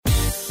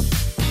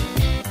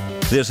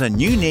There's a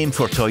new name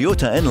for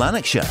Toyota in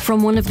Lanarkshire.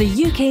 From one of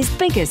the UK's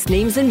biggest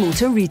names in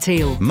motor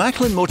retail.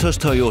 Macklin Motors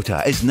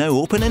Toyota is now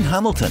open in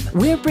Hamilton.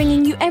 We're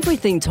bringing you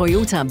everything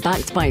Toyota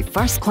backed by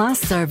first-class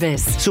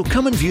service. So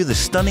come and view the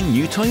stunning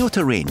new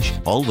Toyota range,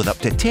 all with up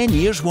to 10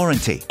 years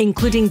warranty.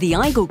 Including the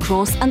Aygo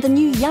Cross and the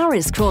new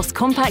Yaris Cross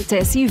compact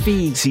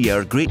SUV. See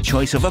our great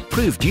choice of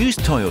approved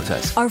used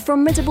Toyotas. Our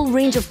formidable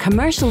range of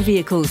commercial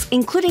vehicles,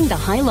 including the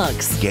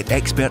Hilux. Get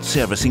expert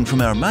servicing from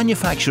our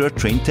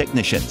manufacturer-trained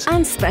technicians.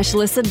 And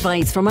specialist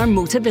advice from our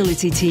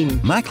Motability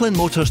team. Macklin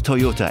Motors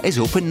Toyota is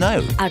open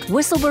now. At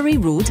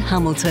Whistlebury Road,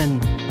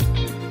 Hamilton.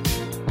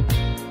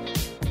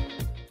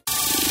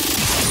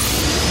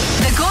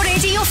 The Go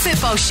Radio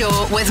Football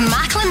Show with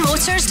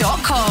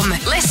MacklinMotors.com.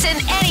 Listen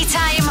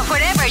anytime,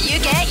 wherever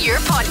you get your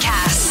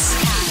podcasts.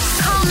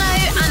 Call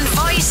now and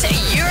voice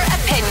your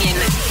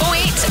opinion.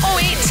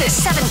 0808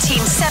 17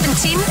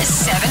 17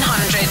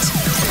 700.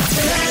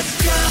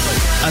 Let's go.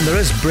 And there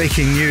is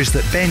breaking news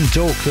that Ben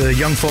Doak, the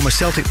young former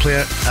Celtic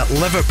player at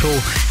Liverpool,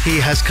 he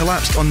has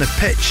collapsed on the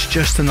pitch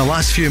just in the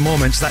last few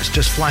moments. That's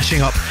just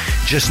flashing up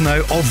just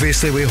now.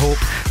 Obviously we hope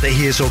that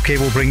he is okay.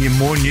 We'll bring you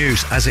more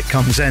news as it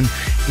comes in.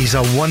 He's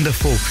a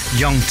wonderful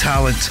young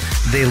talent.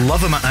 They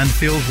love him at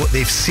Anfield, what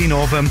they've seen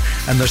of him,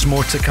 and there's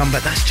more to come,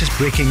 but that's just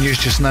breaking news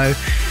just now.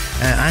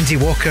 Andy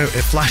Walker,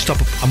 it flashed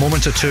up a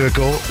moment or two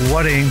ago,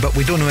 worrying, but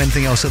we don't know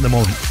anything else at the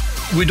moment.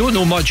 We don't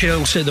know much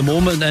else at the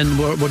moment, and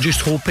we're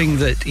just hoping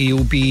that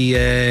he'll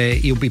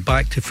be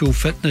back to full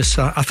fitness.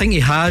 I think he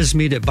has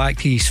made it back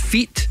to his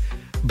feet,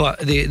 but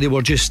they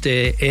were just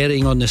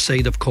erring on the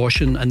side of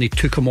caution, and they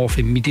took him off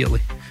immediately.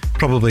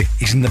 Probably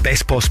he's in the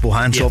best possible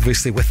hands, yeah.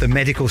 Obviously, with the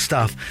medical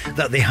staff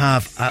that they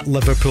have at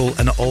Liverpool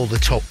and at all the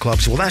top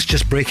clubs. Well, that's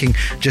just breaking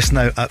just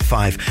now at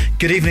 5.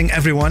 Good evening,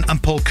 everyone. I'm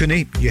Paul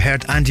Cooney. You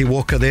heard Andy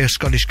Walker there,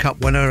 Scottish Cup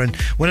winner and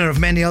winner of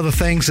many other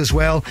things as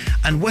well.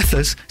 And with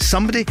us,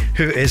 somebody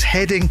who is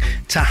heading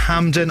to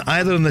Hampden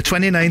either on the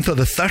 29th or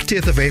the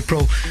 30th of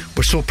April.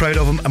 We're so proud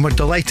of him and we're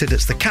delighted.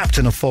 It's the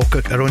captain of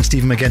Falkirk, our own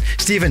Stephen Mcginn.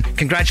 Stephen,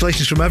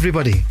 congratulations from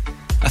everybody.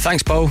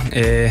 Thanks, Paul.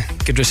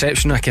 Good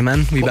reception when I came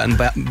in. Wee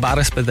bit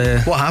embarrassed by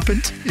the... What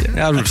happened?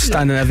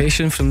 Standing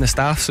ovation from the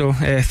staff. So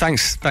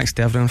thanks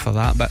to everyone for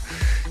that. But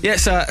yeah,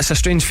 it's a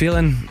strange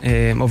feeling.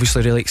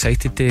 Obviously really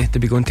excited to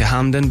be going to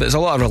Hampden, but there's a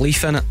lot of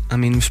relief in it. I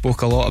mean, we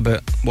spoke a lot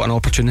about what an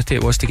opportunity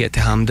it was to get to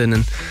Hampden,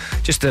 and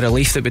just the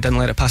relief that we didn't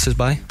let it pass us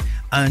by.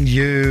 And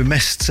you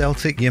missed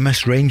Celtic, you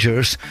missed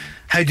Rangers.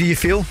 How do you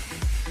feel?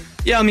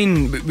 Yeah, I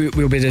mean,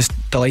 we'll be as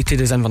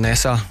delighted as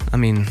Inverness are. I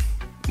mean,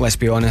 let's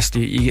be honest,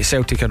 you get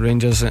Celtic or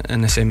Rangers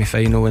in the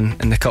semi-final,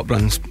 and the cup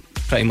run's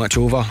pretty much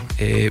over.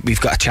 We've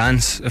got a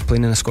chance of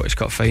playing in the Scottish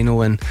Cup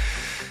final, and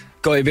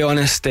got to be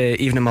honest,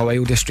 even in my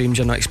wildest dreams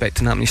you're not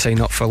expecting that many sign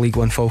up for League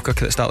One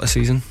Falkirk at the start of the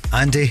season.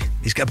 Andy,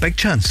 he's got a big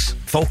chance.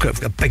 Falkirk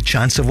have got a big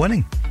chance of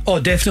winning. Oh,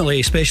 definitely,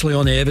 especially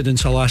on the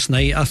evidence of last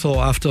night. I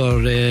thought after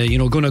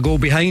going a goal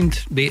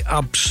behind, they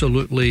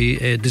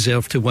absolutely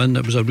deserved to win.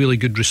 It was a really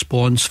good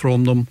response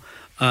from them.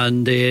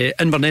 And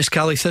Inverness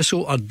Cally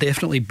Thistle are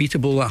definitely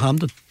beatable at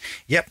Hampden.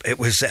 Yep, it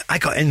was. I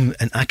got in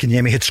and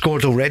Akinyemi had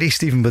scored already,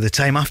 Stephen, by the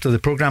time after the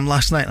programme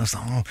last night. I was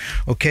like, oh,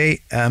 okay.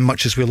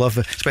 Much as we love,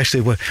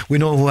 especially we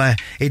know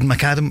Aidan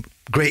McAdam,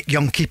 great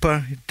young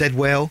keeper, did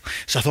well.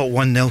 So I thought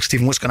 1-0,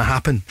 Stephen, what's going to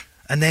happen?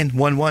 And then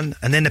 1-1,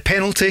 and then the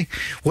penalty.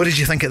 What did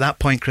you think at that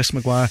point? Chris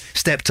Maguire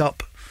stepped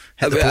up.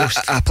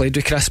 I played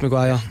with Chris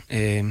Maguire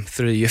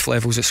through the youth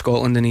levels at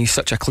Scotland, and he's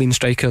such a clean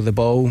striker of the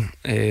ball.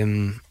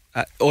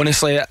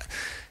 Honestly,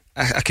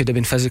 I could have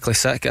been physically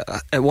sick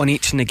at one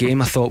each in the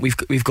game. I thought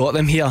we've got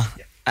them here,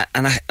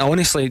 and I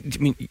honestly, I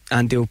mean,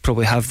 Andy will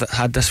probably have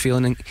had this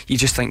feeling, and you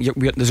just think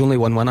there's only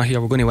one winner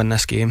here. We're going to win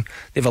this game.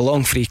 They have a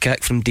long free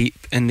kick from deep,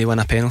 and they win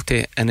a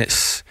penalty, and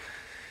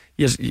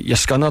you're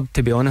scunnered,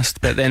 to be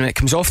honest. But then when it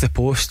comes off the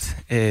post,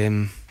 I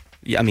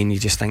mean, you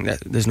just think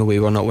that there's no way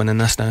we're not winning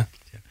this now.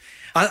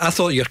 I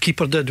thought your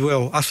keeper did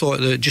well. I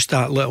thought that just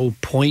that little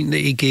point that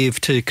he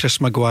gave to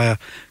Chris Maguire,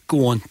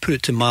 go on, put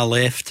it to my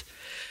left,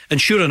 and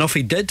sure enough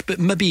he did, but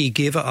maybe he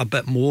gave it a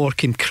bit more,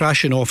 came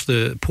crashing off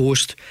the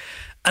post,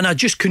 and I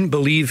just couldn't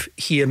believe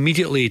he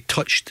immediately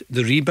touched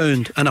the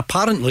rebound, and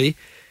apparently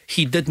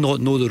he did not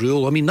know the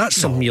rule. I mean,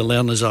 that's something you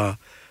learn as a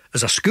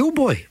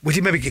schoolboy. Would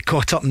you maybe get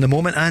caught up in the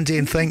moment, Andy,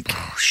 and think,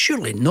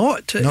 surely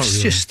not. It's not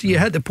really. Just you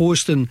hit the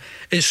post and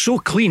it's so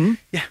clean.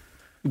 Yeah.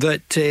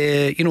 That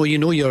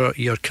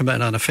you're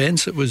committing an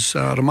offence. It was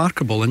a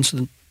remarkable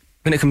incident.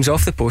 When it comes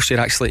off the post,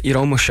 you're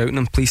almost shouting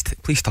him, please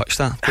touch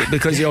that,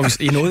 because you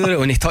obviously you know that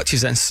when he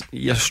touches it,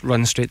 you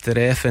run straight to the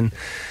ref, and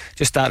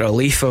just that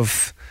relief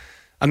of,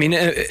 I mean,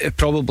 it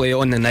probably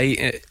on the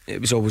night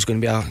it was always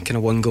going to be a kind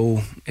of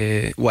 1-goal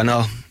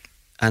winner,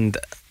 and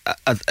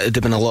it'd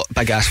have been a lot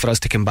big ask for us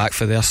to come back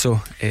for there. So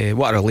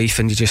what a relief,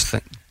 and you just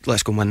think,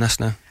 let's go and win this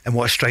now. And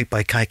what a strike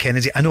by Kai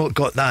Kennedy. I know it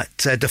got that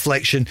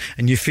deflection,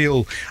 and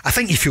I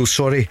think you feel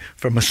sorry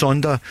for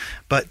Masonda,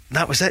 but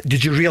that was it.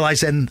 Did you realise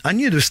then, I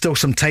knew there was still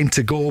some time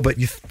to go, but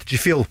did you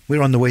feel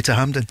we're on the way to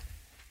Hampden?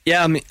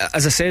 Yeah, I mean,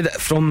 as I said,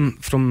 from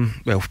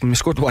when we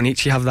scored one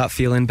each, you have that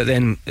feeling, but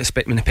then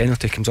when the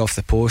penalty comes off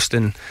the post,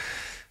 and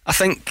I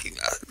think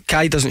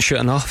Kai doesn't shoot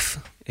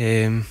enough.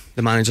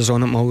 The manager's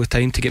on him all the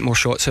time to get more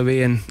shots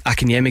away, and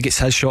Akinyemi gets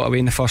his shot away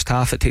in the first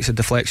half. It takes a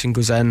deflection,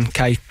 goes in.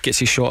 Kai gets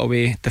his shot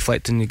away,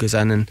 deflecting, he goes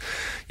in, and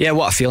yeah,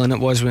 what a feeling it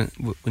was when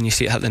you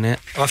see it hit the net.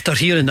 After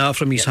hearing that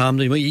from his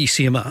Hampden, wait you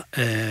see him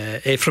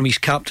at, from his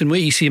captain,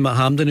 wait you see him at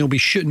Hampden, he'll be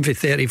shooting for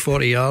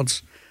 30-40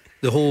 yards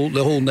the whole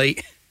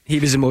night. He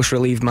was the most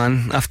relieved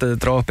man after the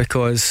draw,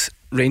 because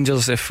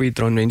Rangers, if we'd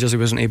drawn Rangers, he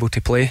wasn't able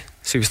to play,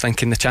 so he was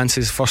thinking the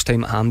chances first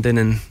time at Hampden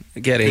and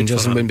get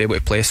Rangers and wouldn't be able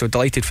to play, so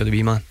delighted for the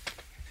wee man.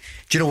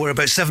 Do you know, we're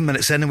about 7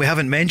 minutes in and we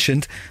haven't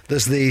mentioned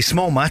there's the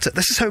small matter.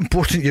 This is how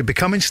important you're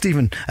becoming,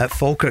 Stephen, at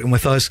Falkirk. And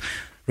with us,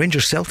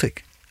 Rangers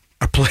Celtic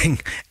are playing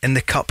in the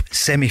Cup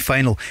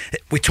semi-final.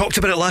 We talked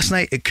about it last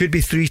night. It could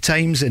be 3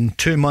 times in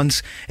 2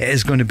 months. It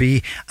is going to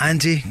be.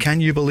 Andy, can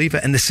you believe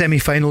it? In the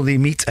semi-final they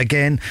meet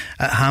again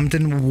at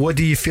Hampden. What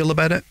do you feel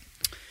about it?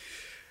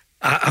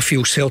 I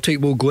feel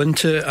Celtic will go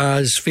into it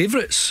as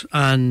favourites,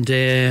 and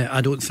I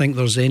don't think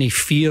there's any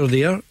fear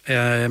there.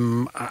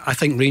 I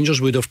think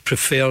Rangers would have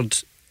preferred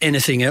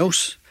anything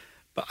else,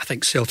 but I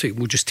think Celtic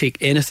will just take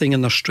anything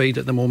in their stride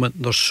at the moment.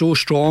 They're so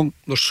strong,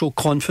 they're so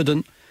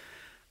confident,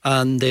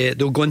 and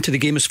they'll go into the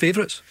game as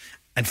favourites.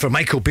 And for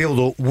Michael Beale,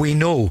 though, we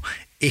know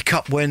a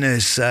cup win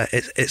is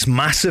it's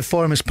massive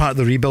for him as part of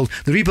the rebuild.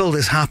 The rebuild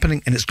is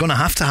happening, and it's going to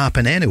have to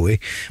happen anyway.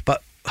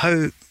 But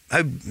how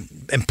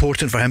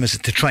important for him is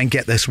it to try and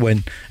get this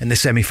win in the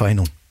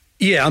semi-final?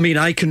 Yeah, I mean,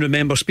 I can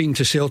remember speaking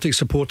to Celtic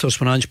supporters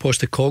when Ange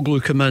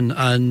Postecoglou came in,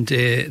 and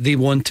they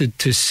wanted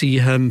to see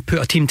him put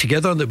a team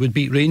together that would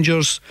beat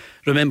Rangers.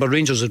 Remember,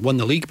 Rangers had won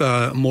the league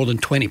by more than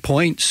 20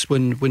 points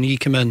when he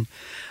came in,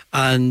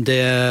 and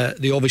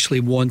they obviously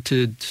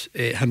wanted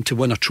him to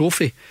win a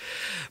trophy.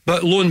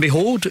 But lo and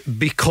behold,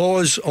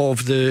 because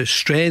of the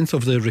strength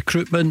of the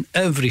recruitment,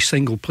 every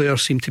single player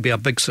seemed to be a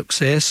big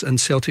success,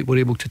 and Celtic were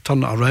able to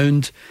turn it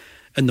around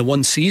in the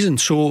one season.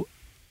 So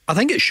I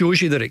think it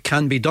shows you that it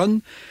can be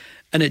done.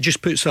 And it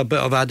just puts a bit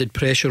of added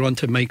pressure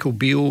onto Michael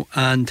Beale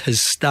and his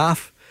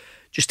staff,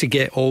 just to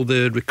get all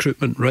the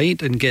recruitment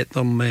right and get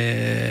them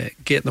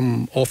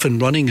off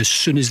and running as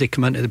soon as they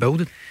come into the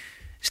building.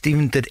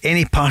 Stephen, did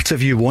any part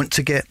of you want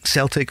to get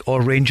Celtic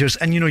or Rangers?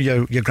 And you know,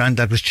 your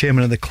granddad was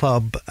chairman of the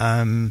club.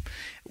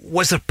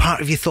 Was there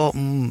part of you thought,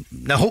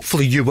 now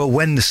hopefully you will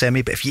win the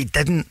semi, but if you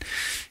didn't,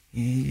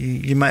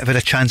 you might have had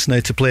a chance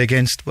now to play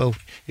against, well,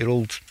 your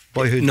old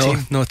boyhood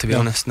team? No, to be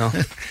honest, no.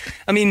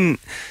 I mean,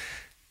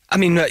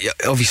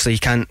 obviously you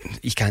can't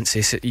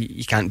say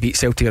you can't beat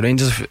Celtic or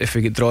Rangers if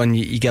we get drawn.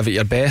 You give it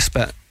your best,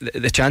 but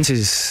the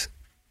chances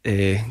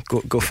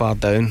go far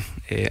down.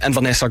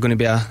 Inverness are going to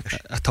be a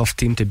tough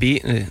team to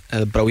beat.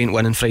 A brilliant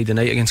win on Friday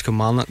night against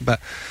Kilmarnock, but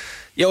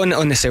yeah,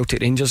 on the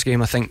Celtic Rangers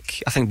game, I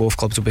think both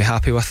clubs will be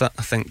happy with it.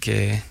 I think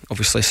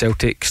obviously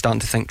Celtic starting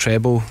to think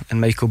treble,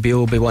 and Michael Beale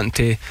will be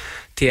wanting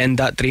to end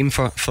that dream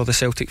for the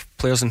Celtic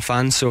players and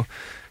fans. So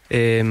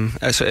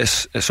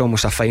it's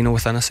almost a final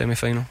within a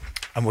semi-final.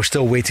 And we're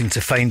still waiting to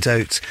find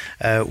out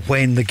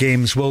when the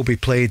games will be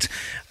played.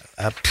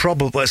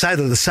 Probably it's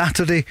either the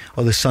Saturday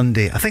or the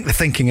Sunday. I think the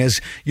thinking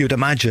is, you'd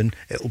imagine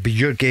it'll be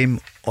your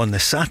game on the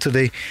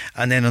Saturday,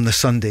 and then on the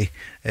Sunday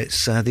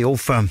it's the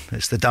Old Firm,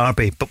 it's the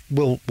derby. But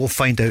we'll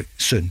find out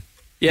soon.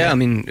 Yeah, I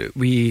mean,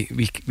 we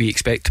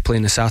expect to play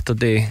on the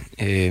Saturday,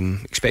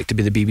 expect to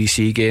be the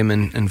BBC game,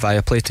 and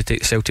Viaplay to take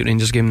the Celtic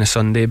Rangers game on the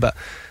Sunday. But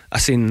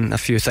I've seen a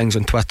few things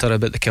on Twitter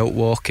about the Kilt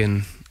Walk,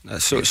 and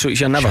so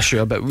you're never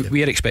sure, but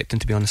we are expecting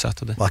to be on a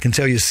Saturday. Well, I can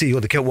tell you,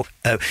 CEO the Kilt Walk,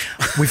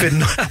 we've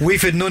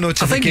had no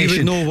notification. I think you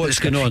would know what's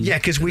going on. Yeah,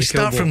 because we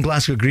start from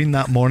Glasgow Green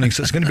that morning,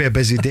 so it's going to be a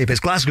busy day. But it's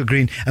Glasgow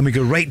Green, and we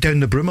go right down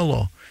the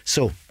Broomelaw.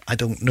 So I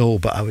don't know,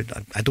 but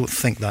I don't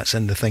think that's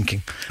in the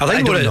thinking. I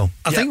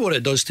think what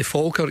it does to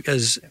Falkirk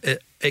is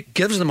it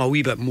gives them a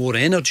wee bit more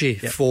energy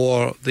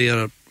for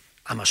their.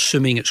 I'm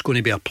assuming it's going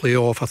to be a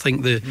playoff. I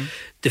think the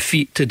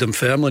defeat to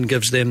Dunfermline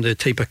gives them the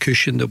type of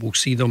cushion that will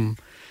see them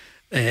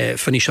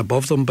finish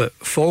above them. But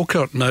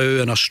Falkirk now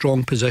in a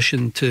strong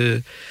position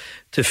to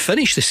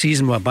finish the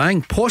season with a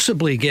bang,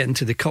 possibly getting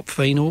to the cup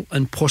final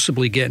and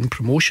possibly getting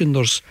promotion.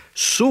 There's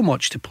so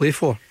much to play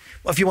for.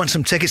 Well, if you want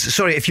some tickets,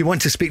 if you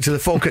want to speak to the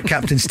Falkirk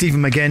captain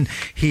Stephen Mcginn,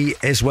 he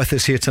is with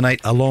us here tonight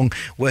along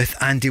with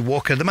Andy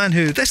Walker, the man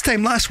who this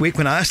time last week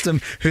when I asked him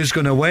who's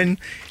going to win,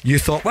 you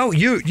thought, well,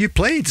 you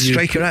played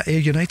striker at Ayr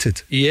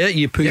United. Yeah,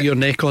 you put your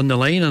neck on the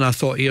line, and I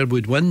thought Ayr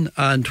would win.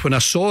 And when I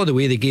saw the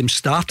way the game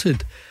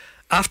started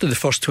after the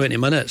first 20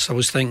 minutes, I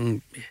was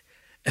thinking,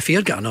 if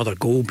Ayr get another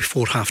goal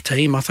before half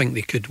time, I think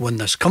they could win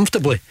this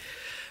comfortably.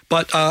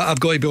 But I've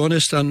got to be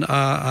honest, and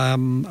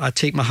I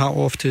take my hat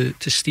off to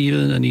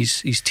Stephen and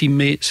his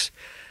teammates.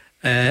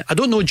 I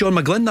don't know John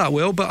McGlynn that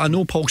well, but I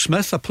know Paul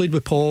Smith. I played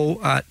with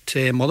Paul at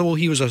Motherwell.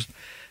 He was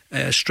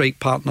a strike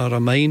partner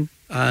of mine,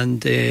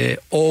 and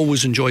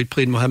always enjoyed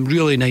playing with him.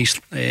 Really nice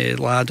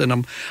lad,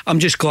 and I'm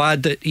just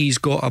glad that he's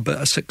got a bit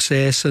of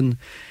success, and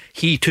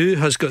he too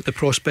has got the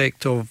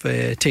prospect of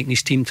taking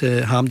his team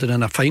to Hampden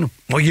in a final.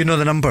 Well, you know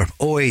the number,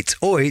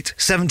 0808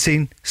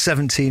 17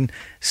 17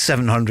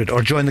 700,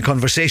 or join the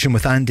conversation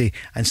with Andy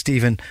and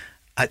Stephen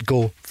at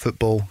Go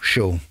Football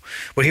Show.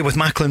 We're here with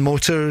Macklin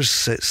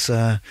Motors. It's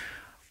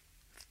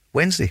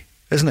Wednesday,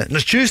 isn't it? No,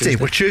 it's Tuesday.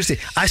 We're Tuesday.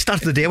 I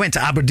started the day, I went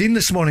to Aberdeen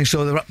this morning,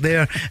 so they're up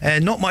there.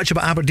 Not much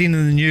about Aberdeen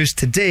in the news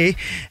today.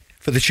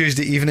 For the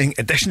Tuesday evening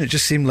edition, it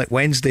just seemed like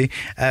Wednesday.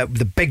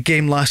 The big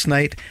game last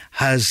night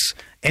has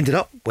ended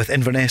up with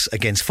Inverness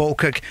against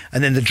Falkirk,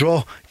 and then the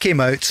draw came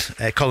out.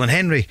 Colin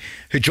Henry,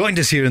 who joined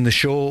us here in the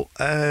show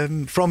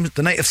from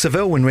the night of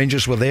Seville when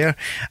Rangers were there,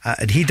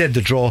 and he did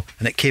the draw,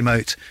 and it came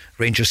out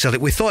Rangers Celtic.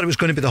 We thought it was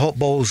going to be the hot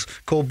balls,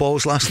 cold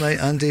balls last night,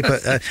 Andy,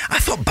 but I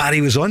thought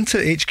Barry was on to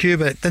HQ,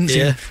 but it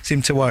didn't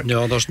seem to work.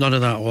 No, there's none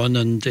of that on,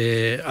 and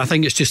I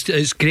think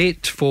it's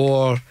great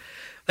for.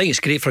 I think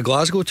it's great for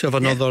Glasgow to have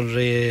another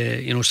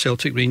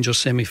Celtic Rangers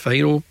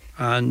semi-final,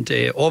 and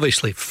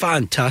obviously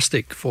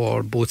fantastic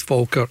for both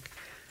Falkirk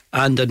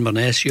and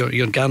Inverness.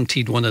 You're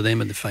guaranteed one of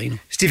them in the final.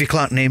 Stevie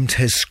Clarke named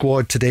his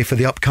squad today for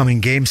the upcoming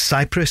games,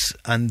 Cyprus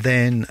and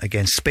then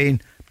against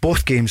Spain.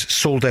 Both games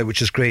sold out,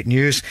 which is great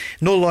news.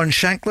 No Lawrence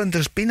Shankland.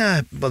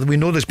 We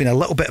know there's been a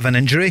little bit of an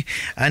injury,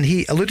 and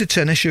he alluded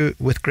to an issue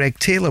with Greg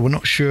Taylor. We're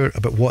not sure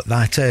about what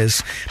that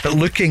is, but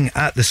looking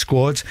at the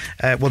squad,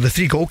 the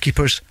three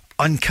goalkeepers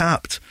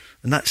uncapped,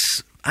 and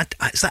has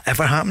that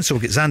ever happened? So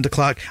we'll get Xander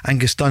Clark,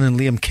 Angus Dunn and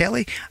Liam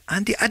Kelly.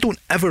 Andy, I don't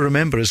ever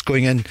remember us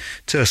going in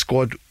to a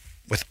squad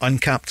with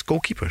uncapped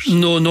goalkeepers.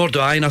 No, nor do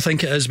I, and I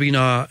think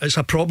it's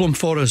a problem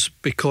for us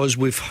because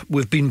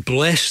we've been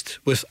blessed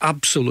with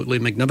absolutely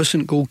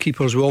magnificent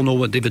goalkeepers. We all know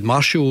what David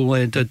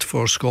Marshall did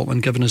for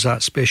Scotland, giving us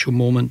that special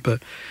moment,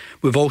 but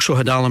we've also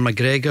had Alan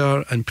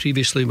McGregor, and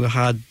previously we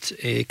had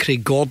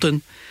Craig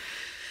Gordon.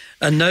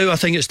 And now I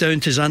think it's down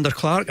to Xander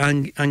Clark,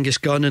 Angus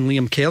Gunn and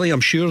Liam Kelly.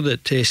 I'm sure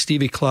that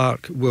Stevie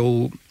Clarke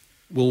will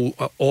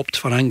opt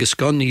for Angus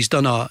Gunn. He's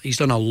done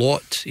a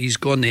lot. He's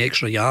gone the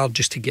extra yard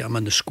just to get him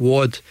in the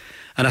squad.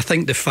 And I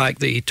think the fact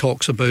that he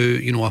talks about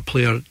a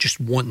player just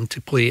wanting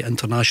to play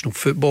international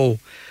football.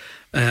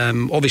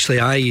 Obviously,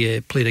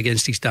 I played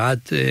against his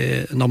dad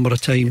a number of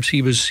times.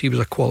 He was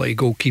a quality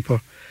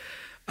goalkeeper,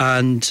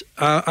 and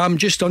I'm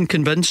just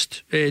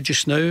unconvinced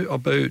just now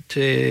about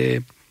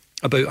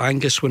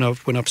Angus when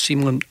I've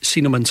seen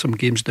him in some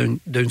games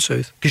down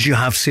south. Because you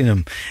have seen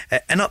him.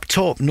 And up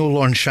top, no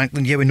Lawrence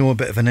Shankland. Yeah, we know a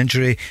bit of an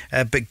injury,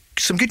 but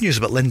some good news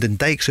about Lyndon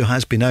Dykes, who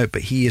has been out,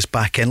 but he is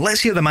back in.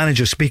 Let's hear the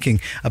manager speaking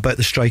about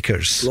the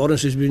strikers.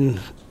 Lawrence has been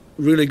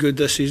really good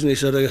this season.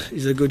 He's had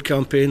a good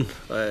campaign.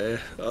 I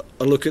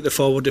look at the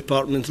forward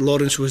department.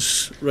 Lawrence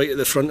was right at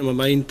the front of my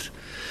mind.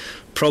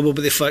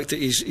 Probably the fact that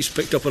he's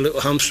picked up a little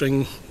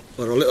hamstring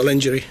or a little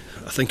injury.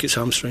 I think it's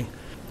hamstring.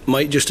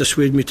 Might just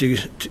dissuade me to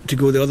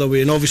go the other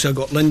way. And obviously I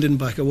got Lyndon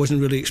back. I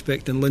wasn't really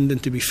expecting Lyndon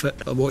to be fit.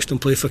 I watched him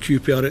play for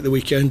QPR at the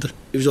weekend.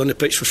 He was on the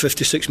pitch for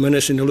 56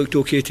 minutes and he looked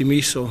okay to me,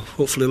 so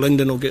hopefully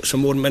Lyndon will get some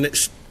more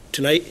minutes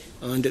tonight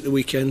and at the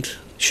weekend.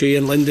 Shea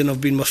and Lyndon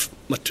have been my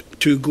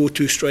two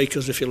go-to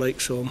strikers, if you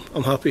like, so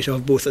I'm happy to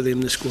have both of them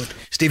in the squad.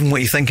 Stephen, what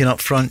are you thinking up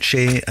front,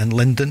 Shea and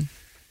Lyndon?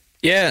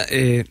 Yeah,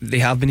 they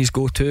have been his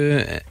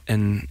go-to,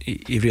 and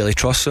he really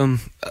trusts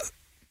them.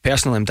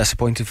 Personally, I'm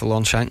disappointed for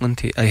Lawrence Shankland.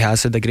 He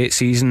has had a great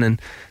season,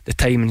 and the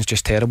timing's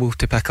just terrible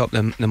to pick up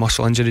the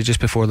muscle injury just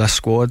before this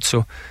squad,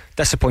 so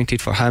disappointed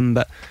for him.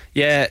 But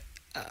yeah,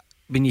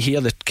 when you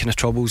hear the kind of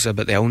troubles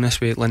about the illness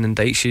with Lyndon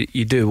Dykes,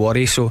 you do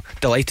worry, so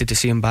delighted to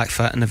see him back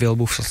fit and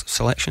available for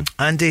selection.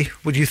 Andy,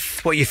 what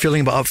are you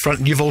feeling about up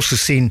front? You've also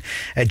seen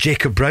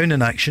Jacob Brown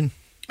in action.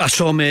 I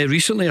saw him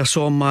recently. I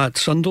saw him at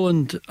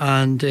Sunderland,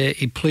 and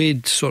he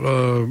played sort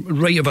of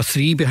right of a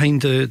three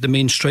behind the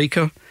main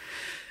striker.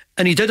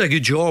 And he did a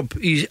good job.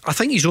 I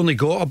think he's only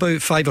got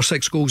about 5 or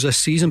 6 goals this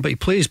season, but he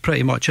plays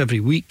pretty much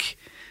every week.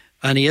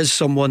 And he is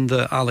someone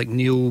that Alec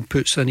Neil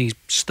puts in his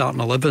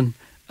starting 11,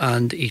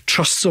 and he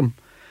trusts him.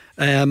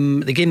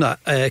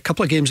 A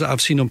couple of games that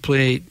I've seen him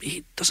play,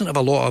 he doesn't have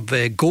a lot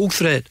of goal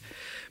threat,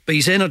 but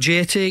he's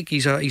energetic.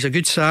 He's a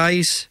good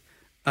size,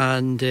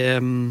 and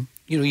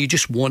you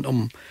just want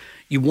him.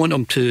 You want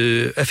him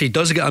to, if he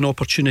does get an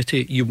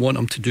opportunity, you want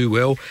him to do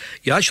well.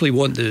 You actually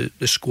want the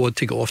squad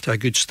to get off to a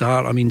good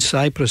start. I mean,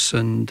 Cyprus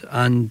and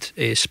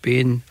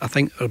Spain, I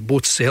think, are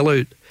both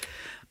sellout,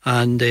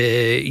 and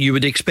you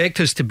would expect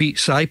us to beat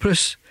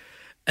Cyprus,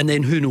 and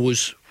then who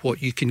knows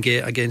what you can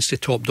get against the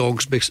top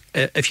dogs. Because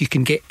if you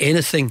can get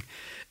anything,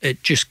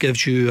 it just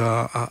gives you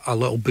a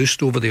little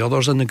boost over the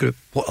others in the group.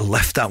 What a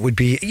lift that would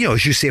be,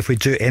 as you say, if we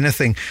do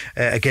anything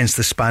against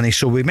the Spanish.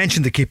 So we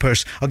mentioned the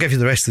keepers. I'll give you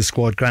the rest of the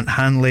squad. Grant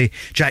Hanley,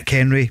 Jack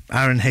Henry,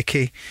 Aaron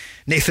Hickey,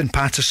 Nathan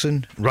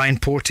Patterson, Ryan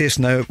Porteous,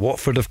 now at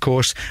Watford, of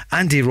course,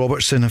 Andy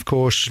Robertson, of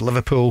course,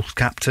 Liverpool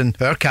captain,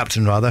 our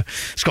captain rather,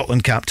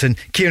 Scotland captain,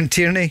 Kieran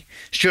Tierney,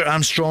 Stuart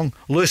Armstrong,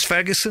 Lewis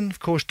Ferguson, of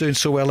course, doing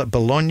so well at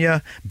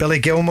Bologna, Billy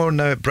Gilmore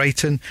now at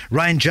Brighton,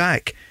 Ryan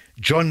Jack,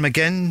 John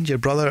McGinn, your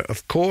brother,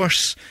 of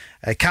course,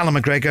 Callum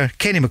McGregor,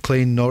 Kenny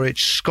McLean,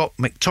 Norwich, Scott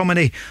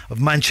McTominay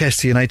of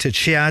Manchester United,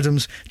 Shea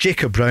Adams,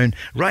 Jacob Brown,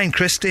 Ryan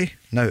Christie,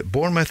 now at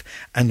Bournemouth,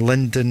 and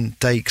Lyndon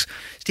Dykes.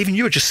 Stephen,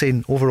 you were just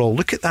saying overall,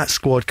 look at that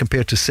squad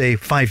compared to, say,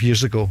 5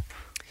 years ago.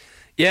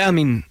 Yeah, I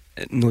mean,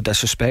 no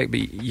disrespect, but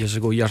years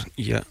ago you're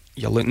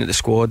looking at the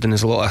squad and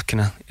there's a lot of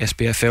kind of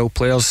SPFL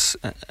players,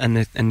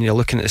 and you're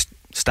looking at the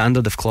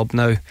standard of club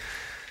now.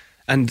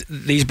 And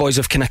these boys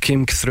have kind of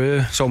came through.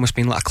 It's almost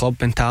been like a club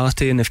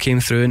mentality, and they've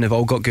came through and they've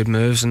all got good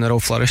moves and they're all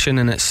flourishing,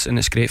 and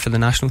it's great for the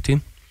national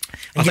team.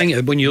 I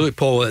think when you look,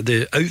 Paul, at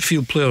the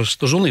outfield players,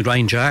 there's only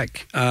Ryan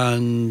Jack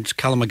and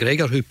Callum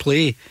McGregor who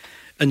play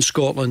in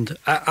Scotland.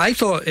 I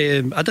thought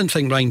I didn't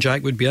think Ryan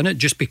Jack would be in it,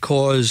 just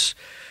because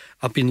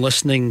I've been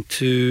listening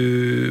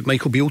to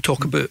Michael Beale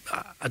talk about,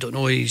 I don't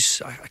know,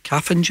 he's a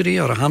calf injury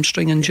or a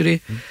hamstring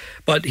injury,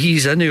 but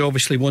he's in. He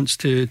obviously wants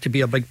to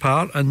be a big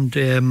part,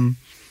 and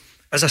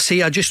as I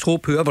say, I just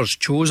hope whoever's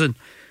chosen,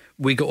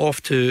 we get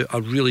off to a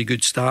really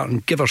good start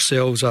and give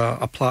ourselves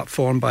a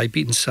platform by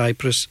beating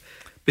Cyprus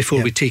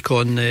before we take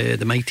on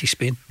the mighty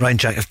Spain. Ryan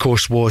Jack, of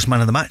course, was man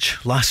of the match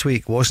last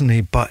week, wasn't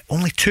he? But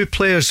only 2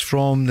 players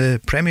from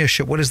the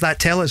Premiership. What does that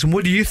tell us? And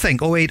what do you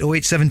think? 08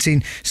 08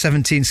 17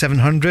 17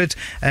 700.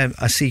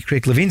 I see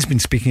Craig Levine's been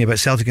speaking about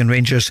Celtic and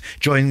Rangers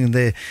joining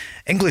the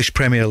English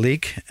Premier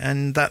League,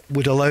 and that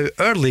would allow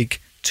our league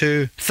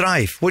to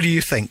thrive. What do you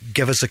think?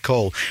 Give us a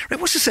call. Right,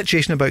 what's the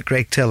situation about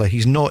Greg Taylor?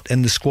 He's not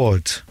in the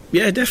squad.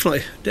 Yeah,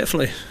 definitely.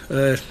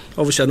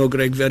 Obviously I know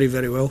Greg very,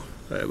 very well.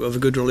 We have a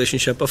good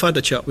relationship. I've had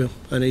a chat with him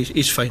and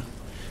he's fine.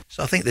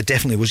 So I think there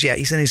definitely was,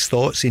 he's in his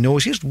thoughts, he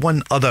knows. Here's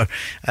one other,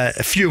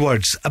 a few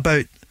words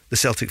about the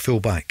Celtic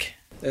fullback.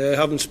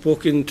 Having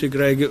spoken to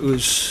Greg, it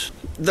was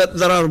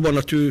there are 1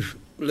 or 2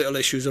 little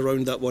issues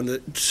around that one.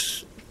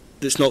 It's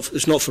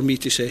not for me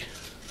to say.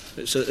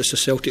 It's a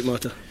Celtic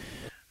matter.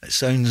 It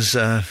sounds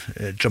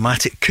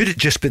dramatic. Could it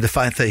just be the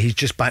fact that he's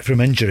just back from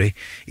injury?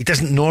 He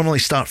doesn't normally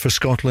start for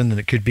Scotland, and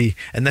it could be,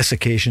 in this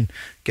occasion,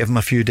 give him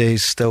a few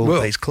days still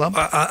at his club.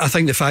 I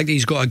think the fact that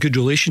he's got a good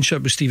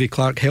relationship with Stevie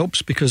Clarke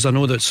helps, because I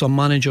know that some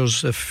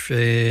managers, if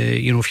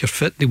you're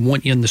fit, they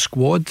want you in the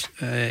squad,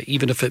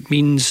 even if it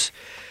means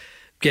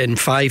getting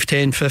 5,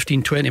 10,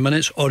 15, 20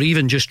 minutes, or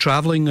even just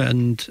travelling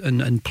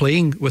and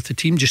playing with the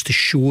team just to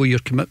show your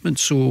commitment.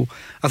 So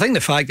I think the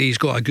fact that he's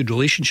got a good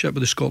relationship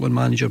with the Scotland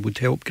manager would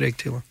help Greg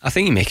Taylor. I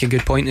think you make a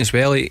good point as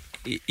well.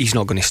 He's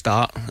not going to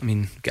start. I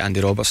mean, we've got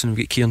Andy Robertson,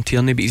 we've got Kieran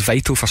Tierney, but he's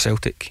vital for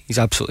Celtic. He's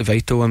absolutely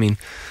vital. I mean,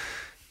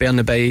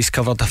 Bernabei's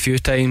covered a few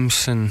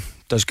times and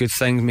does good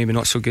things, maybe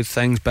not so good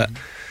things, but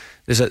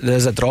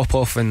there's a drop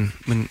off when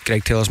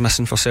Greg Taylor's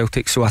missing for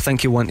Celtic. So I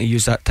think he'll want to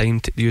use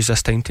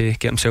this time to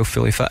get himself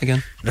fully fit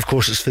again. And of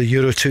course it's for the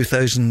Euro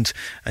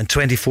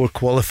 2024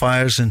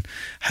 qualifiers, and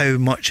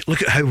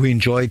look at how we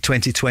enjoyed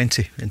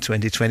 2020 and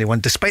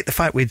 2021, despite the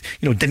fact we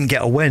didn't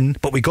get a win,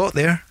 but we got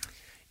there.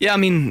 Yeah, I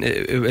mean,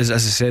 it was,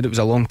 as I said, it was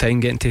a long time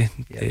getting to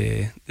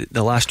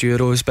the last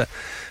Euros, but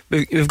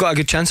we've got a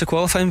good chance of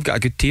qualifying. We've got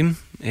a good team.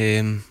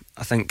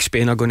 I think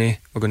Spain we're going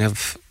to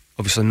have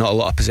obviously not a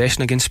lot of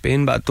possession against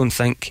Spain, but I don't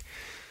think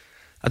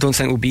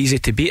it'll be easy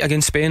to beat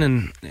against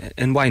Spain,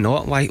 and why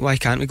not? Why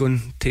can't we go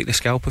and take the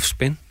scalp of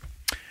Spain?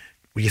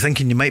 Were you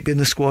thinking you might be in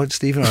the squad,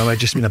 Stephen, or am I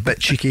just being a bit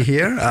cheeky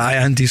here?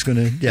 Andy's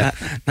going to,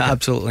 No,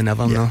 absolutely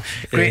never. No,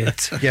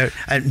 great.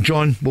 And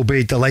John will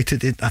be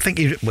delighted. I think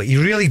he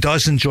really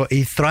does enjoy.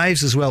 He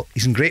thrives as well.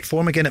 He's in great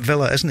form again at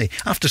Villa, isn't he?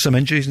 After some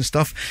injuries and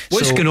stuff.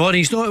 What's going on?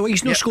 He's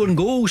not scoring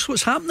goals.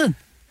 What's happening?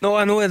 No,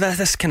 I know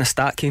this kind of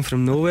stat came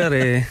from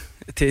nowhere.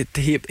 To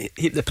heap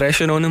the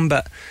pressure on him,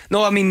 but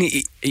no, I mean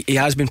he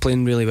has been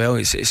playing really well.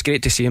 It's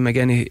great to see him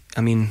again.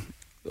 I mean,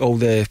 all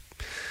the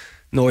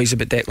noise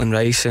about Declan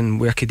Rice and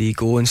where could he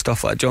go and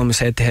stuff like that. John was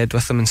head to head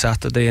with him on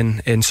Saturday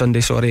and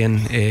Sunday,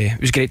 and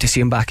it was great to see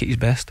him back at his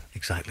best.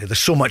 Exactly.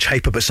 There's so much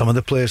hype about some of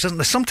the players, isn't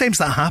there? Sometimes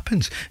that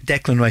happens.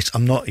 Declan Rice,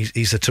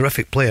 he's a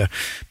terrific player,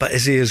 but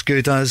is he as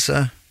good as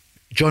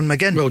John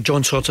McGinn? Well,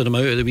 John sorted him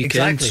out at the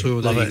weekend, exactly.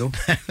 So there you go.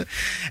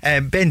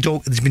 Ben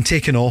Doak has been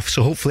taken off,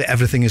 so hopefully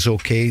everything is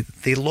okay.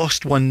 They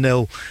lost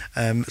 1-0.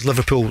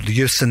 Liverpool, the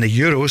youths in the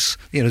Euros,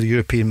 the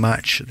European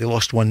match, they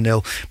lost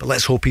 1-0. But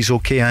let's hope he's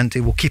okay,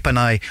 Andy. We'll keep an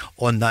eye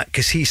on that,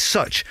 because he's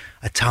such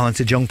a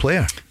talented young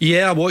player.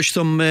 Yeah, I watched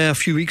him a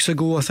few weeks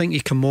ago. I think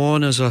he came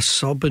on as a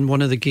sub in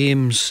one of the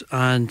games,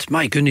 and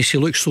my goodness, he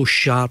looks so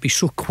sharp. He's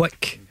so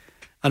quick,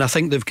 and I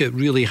think they've got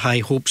really high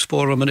hopes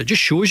for him. And it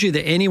just shows you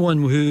that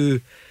anyone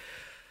who...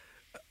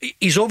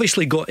 He's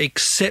obviously got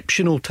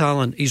exceptional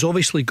talent. He's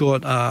obviously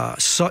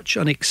got such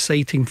an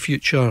exciting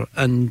future,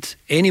 and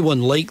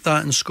anyone like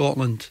that in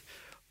Scotland,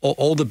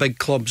 all the big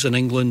clubs in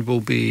England will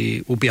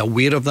be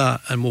aware of that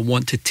and will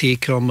want to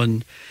take him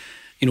and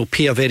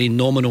pay a very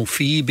nominal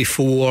fee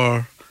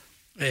before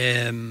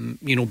it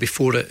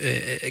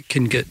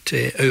can get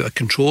out of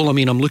control. I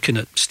mean, I'm looking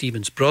at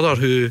Stephen's brother,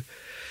 who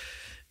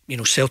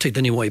Celtic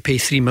didn't want to pay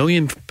 £3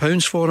 million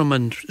for him,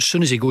 and as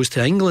soon as he goes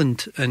to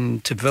England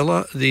and to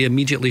Villa, they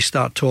immediately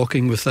start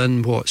talking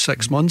within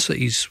 6 months that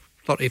he's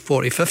 30,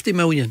 40, 50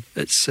 million.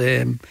 It's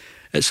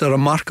a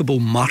remarkable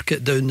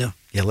market down there.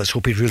 Yeah, let's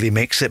hope he really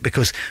makes it,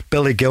 because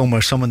Billy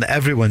Gilmour, someone that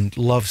everyone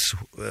loves,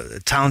 a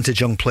talented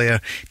young player,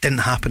 didn't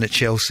happen at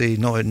Chelsea,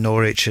 not at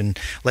Norwich, and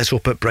let's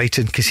hope at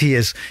Brighton, because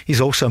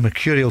he's also a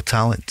mercurial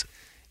talent.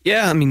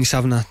 Yeah, I mean, he's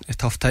having a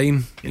tough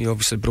time. He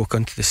obviously broke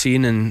onto the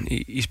scene, and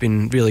he's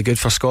been really good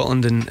for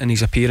Scotland in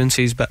his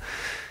appearances, but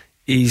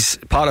he's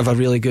part of a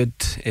really good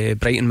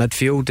Brighton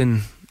midfield,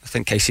 and I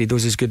think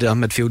Caicedo's as good a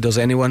midfielder as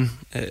anyone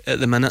at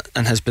the minute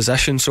in his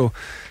position, so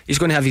he's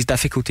going to have his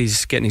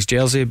difficulties getting his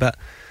jersey, but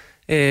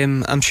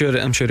I'm sure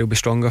he'll be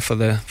stronger for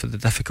the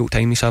difficult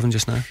time he's having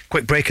just now.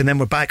 Quick break and then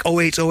we're back.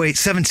 0808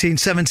 17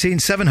 17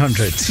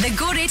 700. The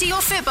Go Radio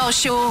Football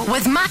Show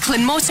with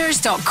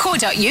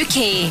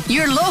MacklinMotors.co.uk.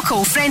 Your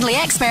local friendly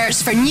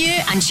experts for new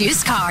and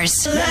used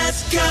cars.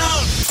 Let's go!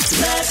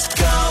 Let's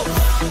go!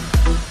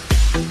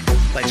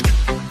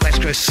 Thanks,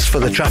 Chris, for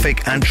the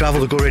traffic and travel.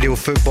 The Go Radio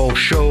Football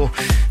Show.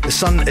 The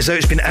sun is out.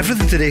 It's been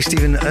everything today,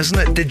 Stephen, isn't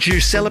it? Did you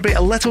celebrate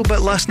a little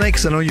bit last night?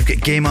 Because I know you've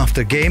got game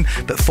after game,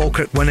 but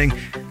Falkirk winning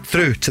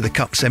through to the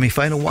Cup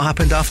semi-final. What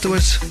happened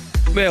afterwards?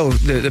 Well,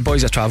 the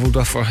boys I travelled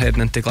with were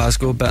heading into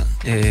Glasgow, but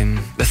the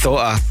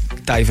thought of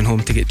diving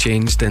home to get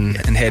changed and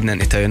heading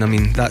into town, I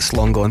mean, that's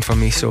long gone for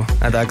me. So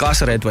I had a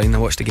glass of red wine, I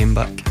watched the game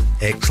back.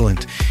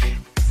 Excellent.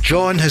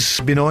 John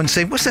has been on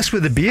saying, what's this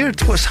with the beard?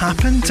 What's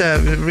happened?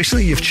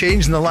 Recently you've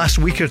changed in the last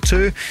week or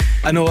two.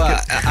 I know,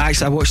 I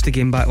watched the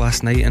game back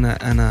last night, and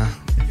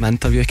my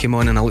interview came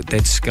on and I looked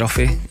dead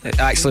scruffy.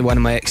 Actually, one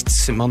of my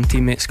ex-St Mirren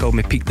teammates called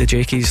me Pete the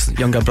Jakey's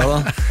younger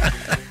brother.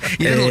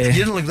 You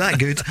didn't look that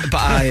good.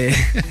 But I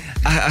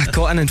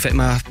caught an infection.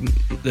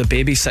 The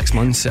baby's 6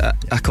 months. I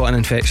caught an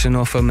infection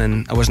off him,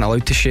 and I wasn't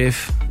allowed to shave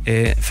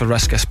for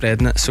risk of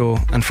spreading it. So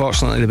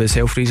unfortunately there was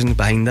health reasons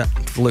behind it,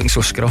 for looking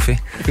so scruffy.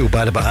 I feel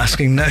bad about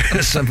asking now.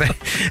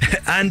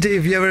 Andy,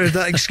 have you ever heard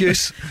that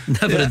excuse?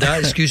 Never heard that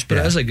excuse, but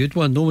it is a good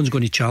one. No one's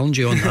going to challenge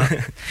you on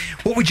that.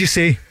 What would you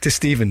say to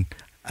Stephen?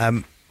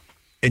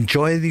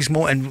 Enjoy these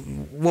more,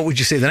 and what would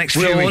you say the next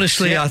few weeks? Well,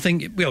 honestly, I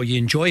think you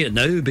enjoy it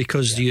now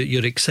because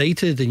you're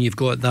excited and you've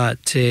got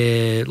that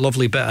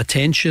lovely bit of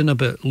tension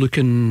about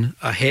looking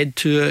ahead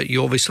to it.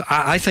 You obviously,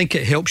 I think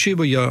it helps you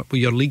with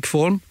your league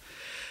form,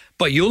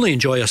 but you only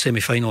enjoy a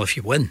semi-final if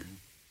you win,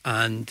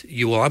 and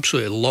you will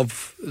absolutely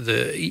love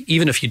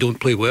even if you don't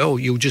play well,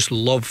 you'll just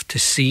love to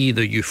see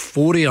the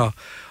euphoria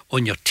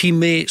on your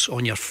teammates,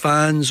 on your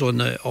fans, on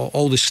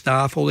all the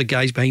staff, all the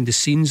guys behind the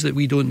scenes that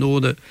we don't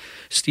know, that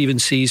Stephen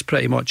sees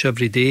pretty much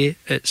every day.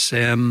 It's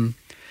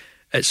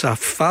a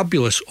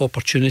fabulous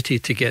opportunity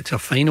to get to a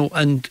final,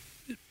 and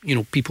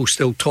people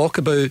still talk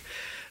about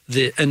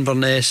the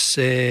Inverness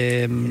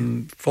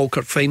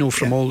Falkirk final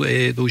from all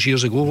those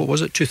years ago. What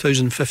was it,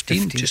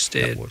 2015? Just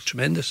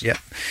tremendous. Yeah.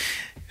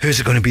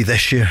 Who's it going to be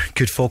this year?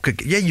 Could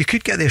Falkirk? Yeah, you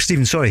could get there,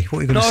 Stephen. Sorry, what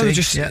were you going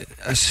to say?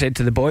 I said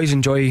to the boys,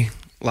 enjoy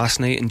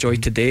last night, enjoy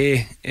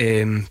today,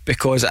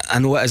 because I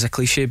know it is a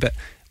cliche, but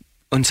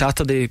on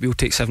Saturday we'll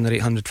take 700 or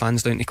 800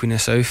 fans down to Queen of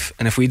the South,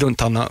 and if we don't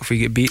turn up, if we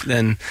get beat,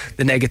 then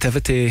the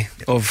negativity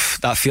of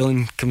that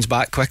feeling comes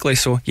back quickly.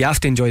 So you have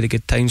to enjoy the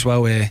good times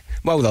while they're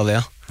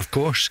there. Of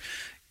course,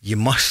 you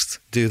must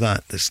do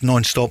that. It's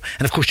non-stop.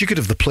 And of course you could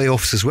have the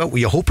playoffs as well. Were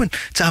you hoping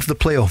to have the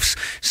playoffs?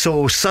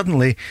 So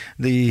suddenly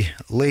the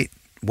late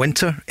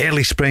winter,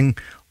 early spring,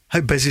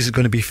 how busy is it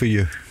going to be for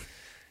you?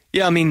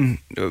 Yeah, I mean,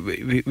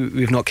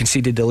 we've not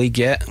conceded the league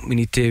yet.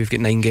 We've got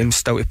 9 games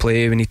still to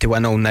play. We need to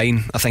win all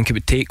 9. I think it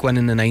would take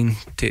winning the 9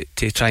 to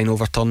try and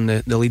overturn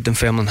the lead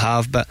Dunfermline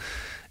have. But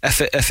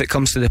if it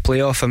comes to the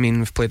playoff, I mean,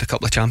 we've played a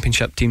couple of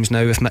championship teams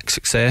now with mixed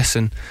success,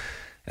 and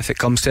if it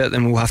comes to it,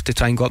 then we'll have to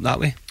try and go up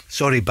that way.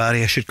 Sorry,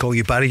 Barry, I should call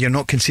you Barry. You're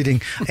not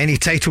conceding any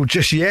title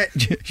just yet.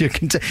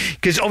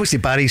 Because obviously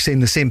Barry's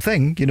saying the same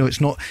thing. It's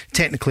not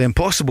technically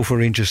impossible for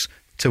Rangers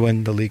to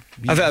win the league.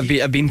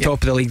 I've been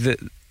top of the league. That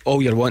all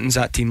you're wanting is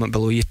that team up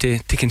below you to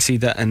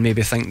concede it and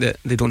maybe think that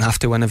they don't have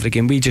to win every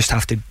game. We just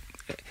have to,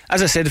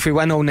 as I said, if we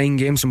win all 9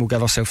 games, then we'll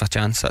give ourselves a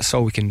chance. That's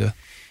all we can do.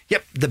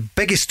 Yep, the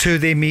biggest two,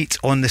 they meet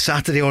on the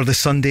Saturday or the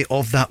Sunday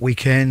of that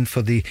weekend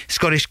for the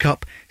Scottish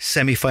Cup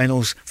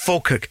semi-finals.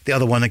 Falkirk, the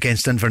other one,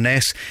 against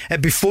Inverness.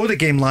 Before the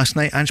game last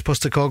night, Ange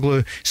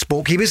Postecoglou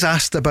spoke. He was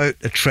asked about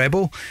a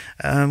treble.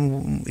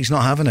 He's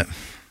not having it.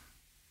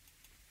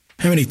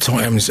 How many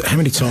times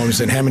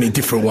and how many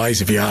different ways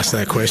have you asked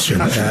that question?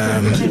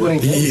 Well,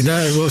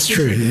 it's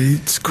true.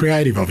 It's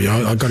creative of you.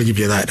 I've got to give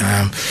you that.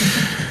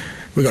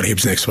 We've got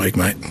Hibs next week,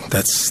 mate.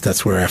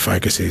 That's where our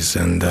focus is,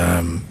 and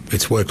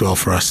it's worked well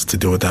for us to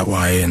do it that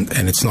way, and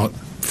it's not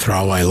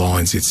throwaway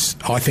lines.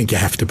 I think you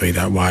have to be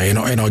that way, and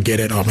I get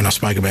it. I mean, I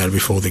spoke about it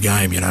before the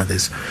game.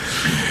 There's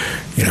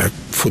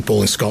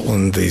football in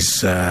Scotland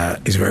is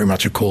very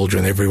much a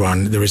cauldron.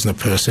 There isn't a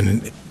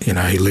person who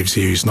lives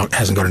here who's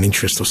hasn't got an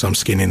interest or some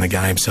skin in the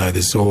game. So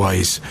there's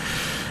always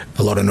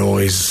a lot of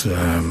noise,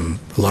 a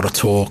lot of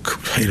talk.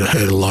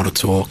 Heard a lot of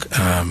talk.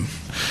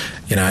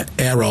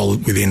 Our role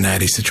within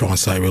that is to try and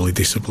stay really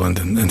disciplined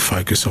and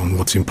focus on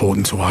what's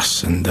important to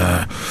us. And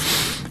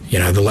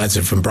the lads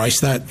have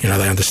embraced that.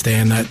 They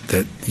understand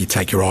that you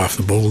take your eye off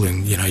the ball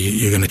and,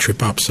 you're going to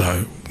trip up.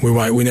 So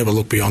we never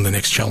look beyond the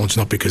next challenge,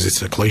 not because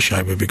it's a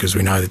cliche, but because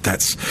we know that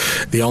that's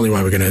the only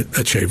way we're going to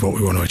achieve what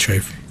we want to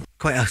achieve.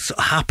 Quite a sort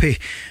of happy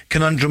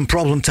conundrum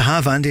problem to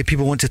have, Andy.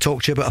 People want to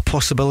talk to you about a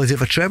possibility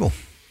of a treble.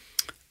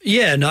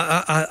 Yeah, no,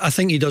 I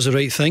think he does the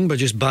right thing by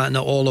just batting it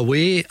all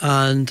away,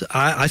 and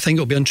I think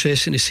it'll be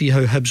interesting to see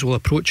how Hibs will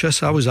approach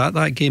us. I was at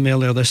that game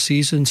earlier this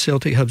season,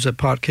 Celtic Hibs at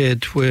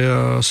Parkhead,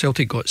 where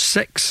Celtic got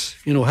 6.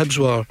 Hibs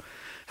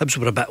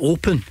were a bit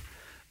open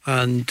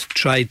and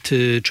tried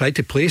to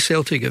play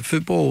Celtic at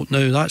football.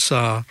 Now that's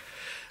a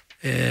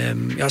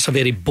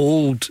very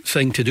bold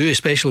thing to do,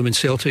 especially when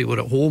Celtic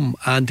were at home,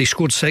 and they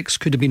scored 6.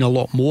 Could have been a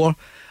lot more.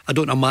 I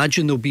don't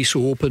imagine they'll be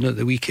so open at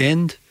the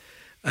weekend.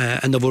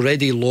 And they've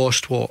already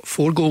lost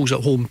 4 goals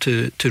at home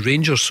to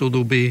Rangers, so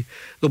they'll be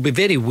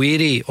very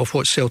wary of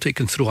what Celtic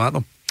can throw at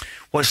them.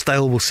 What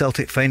style will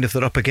Celtic find if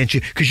they're up against you?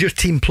 Because your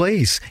team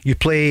you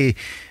play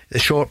the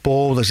short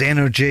ball, there's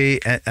energy,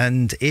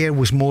 and Ayr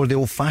was more the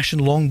old-fashioned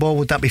long ball.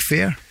 Would that be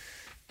fair?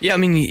 Yeah, I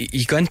mean,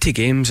 you go into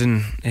games,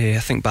 and I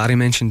think Barry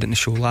mentioned it in the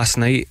show last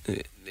night.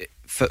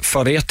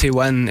 For Ayr to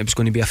win, it was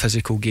going to be a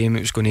physical game.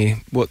 It was going to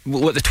what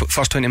the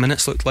first 20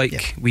 minutes looked like.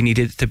 Yeah. We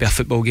needed it to be a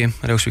football game,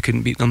 or else we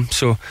couldn't beat them.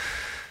 So,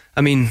 I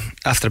mean,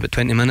 after about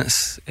 20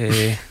 minutes,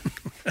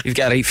 you've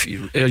got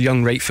a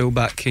young right full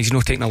back. He's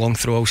not taking a long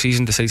throw all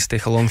season, decides to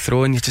take a long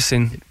throw, and you're just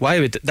saying,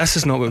 this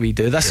is not what we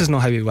do. This is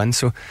not how we win.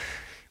 So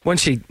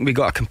once we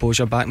got our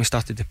composure back and we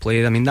started to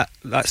play, I mean,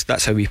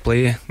 that's how we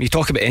play. You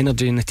talk about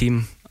energy in the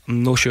team.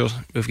 I'm not sure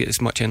we've got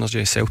as much energy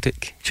as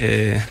Celtic,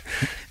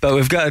 but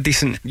we've got a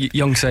decent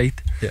young side.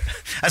 Yeah,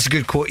 that's a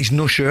good quote. He's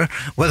not sure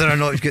whether or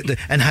not he's got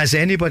and has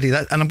anybody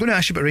that. And I'm going to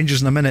ask you about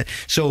Rangers in a minute.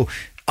 So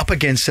up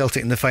against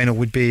Celtic in the final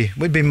would be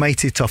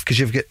mighty tough, because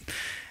you've got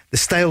the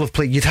style of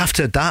play. You'd have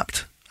to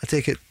adapt, I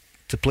take it,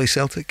 to play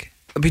Celtic.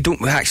 We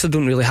actually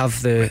don't really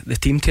have the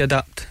team to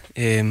adapt.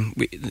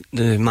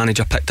 The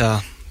manager picked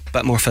a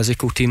bit more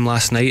physical team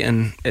last night,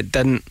 and it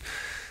didn't.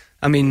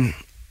 I mean,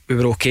 we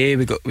were okay.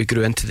 We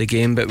grew into the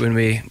game, but when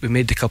we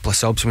made the couple of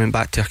subs, we went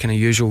back to our kind of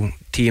usual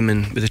team,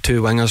 and with the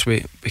 2 wingers,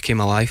 we came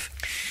alive.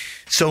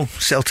 So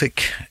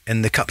Celtic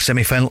in the Cup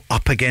semi-final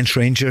up against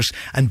Rangers,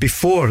 and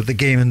before the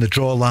game and the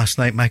draw last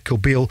night, Michael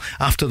Beale,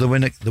 after the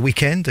win at the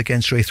weekend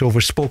against Raith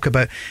Rovers, spoke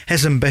about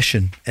his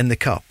ambition in the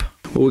Cup.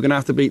 Well, we're going to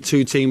have to beat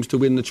 2 teams to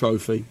win the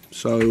trophy,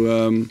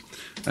 so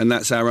and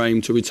that's our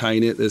aim, to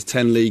retain it. There's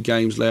 10 league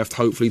games left,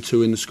 hopefully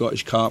 2 in the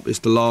Scottish Cup. It's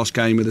the last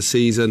game of the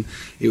season.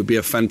 It would be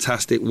a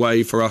fantastic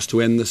way for us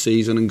to end the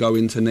season and go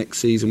into next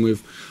season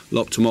with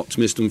lots of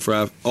optimism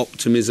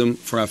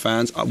for our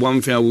fans.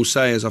 One thing I will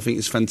say is I think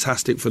it's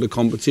fantastic for the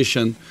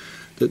competition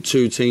that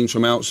 2 teams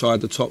from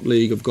outside the top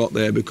league have got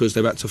there, because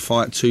they've had to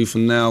fight tooth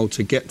and nail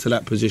to get to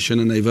that position,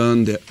 and they've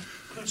earned it.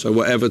 So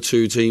whatever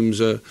 2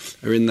 teams are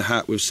in the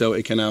hat with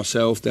Celtic and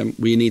ourselves, then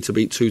we need to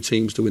beat 2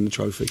 teams to win the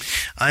trophy.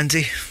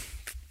 Andy,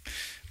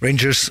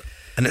 Rangers,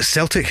 and it's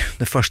Celtic,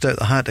 the first out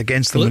the hat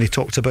against them, when he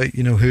talked about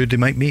who they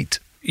might meet.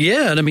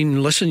 Yeah, and I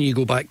mean, listen, you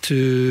go back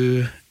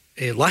to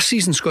last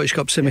season's Scottish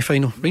Cup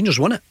semi-final. Rangers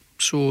won it,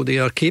 so they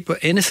are capable.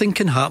 Anything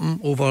can happen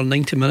over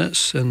 90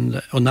 minutes,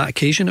 and on that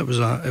occasion it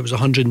was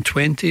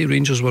 120.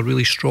 Rangers were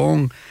really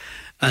strong,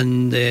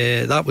 and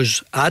that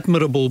was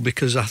admirable,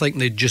 because I think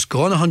they'd just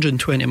gone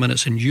 120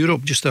 minutes in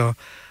Europe just a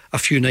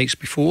few nights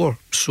before.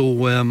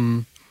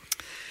 So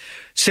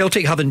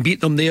Celtic having beat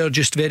them there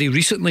just very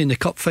recently in the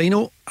Cup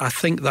final, I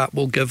think that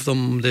will give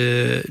them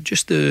the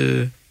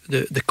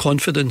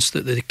confidence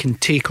that they can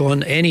take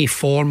on any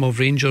form of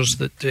Rangers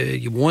that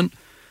you want.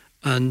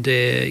 And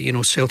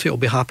Celtic will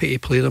be happy to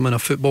play them in a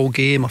football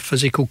game, a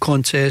physical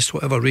contest,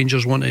 whatever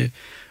Rangers want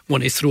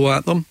to throw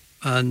at them,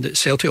 and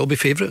Celtic will be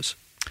favourites.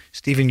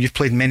 Stephen, you've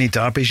played many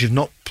derbies. You've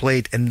not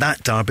played in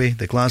that derby,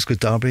 the Glasgow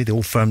derby, the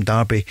Old Firm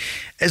derby.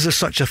 Is there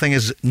such a thing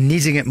as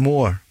needing it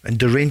more, and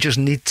do Rangers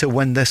need to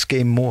win this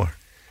game more?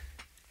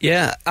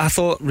 Yeah, I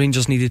thought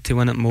Rangers needed to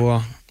win it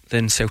more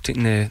than Celtic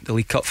in the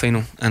League Cup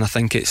final, and I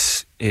think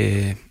it's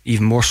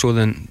even more so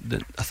than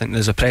I think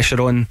there's a pressure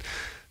on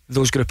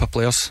those group of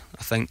players.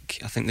 I think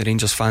the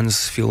Rangers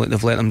fans feel like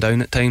they've let them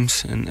down at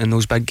times in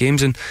those big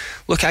games. And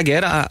look, I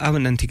get it. I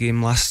went into the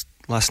game last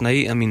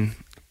night. I mean,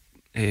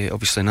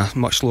 obviously on a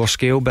much lower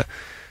scale, but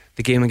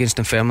the game against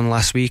Dunfermline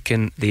last week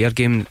and the Ayr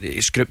game,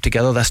 it's grouped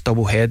together, this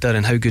double header,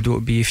 and how good it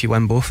would be if you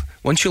win both.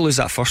 Once you lose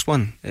that first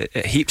one,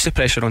 it heaps the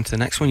pressure onto the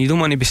next one. You don't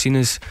want to be seen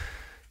as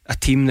a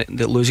team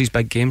that loses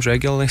big games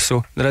regularly,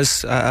 so there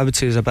is, I would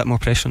say, there's a bit more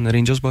pressure on the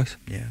Rangers boys.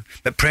 Yeah,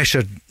 but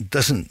pressure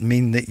doesn't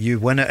mean that you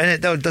win it, and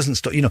it doesn't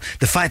stop.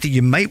 The fact that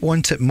you might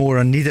want it more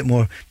and need it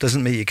more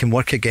doesn't mean it can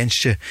work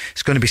against you.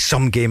 It's going to be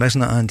some game,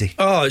 isn't it, Andy?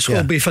 Oh, it's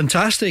going to be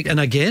fantastic, and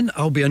again,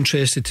 I'll be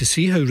interested to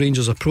see how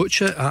Rangers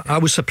approach it. I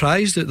was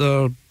surprised at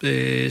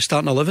their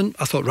starting 11.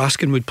 I thought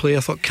Raskin would play,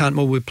 I thought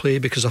Cantwell would play,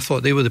 because I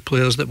thought they were the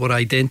players that were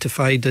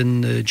identified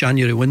in the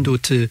January window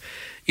to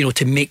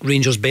make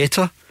Rangers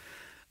better.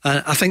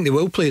 I think they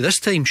will play this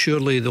time.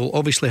 Surely they'll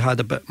obviously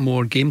had a bit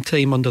more game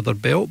time under their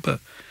belt,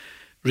 but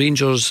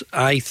Rangers,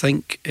 I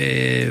think,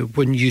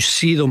 when you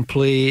see them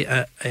play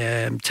at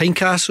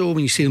Tynecastle,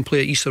 when you see them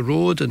play at Easter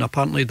Road, and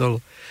apparently the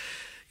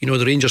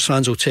Rangers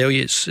fans will tell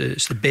you it's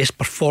the best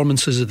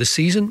performances of the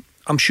season.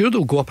 I'm sure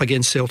they'll go up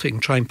against Celtic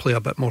and try and play a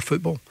bit more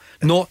football.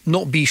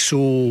 Not be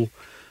so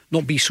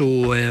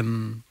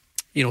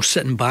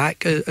sitting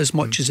back as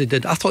much as they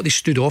did. I thought they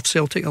stood off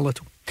Celtic a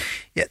little.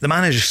 Yeah, the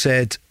manager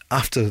said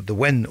after the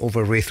win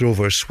over Wraith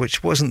Rovers,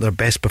 which wasn't their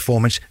best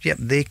performance,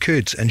 they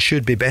could and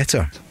should be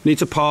better. Need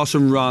to pass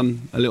and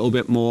run a little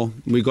bit more.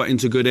 We got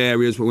into good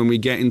areas, but when we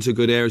get into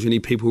good areas, we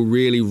need people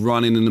really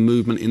running and the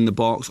movement in the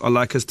box. I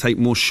like us to take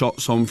more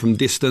shots on from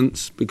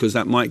distance, because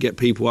that might get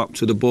people up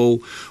to the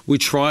ball. We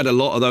tried a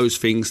lot of those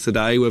things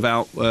today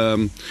without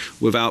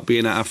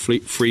being at our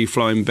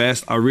free-flowing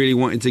best. I really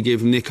wanted to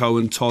give Nico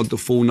and Todd the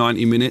full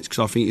 90 minutes,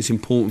 because I think it's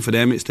important for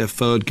them. It's their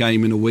third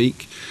game in a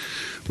week.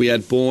 We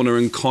had Borna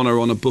and Connor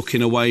on a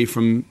booking away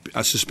from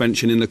a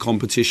suspension in the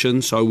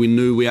competition, so we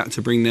knew we had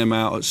to bring them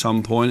out at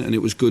some point, and it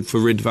was good for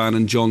Ridvan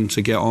and John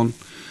to get on.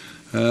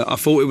 I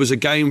thought it was a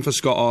game for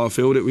Scott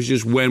Arfield. It was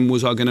just, when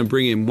was I going to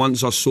bring him?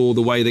 Once I saw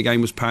the way the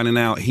game was panning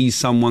out, he's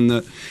someone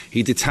that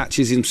he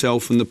detaches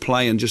himself from the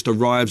play and just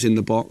arrives in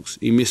the box.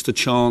 He missed a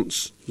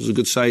chance. It was a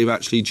good save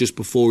actually just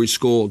before he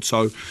scored.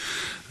 So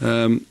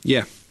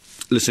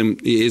listen,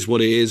 it is what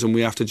it is, and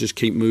we have to just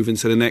keep moving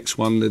to the next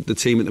one. The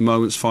team at the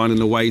moment's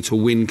finding a way to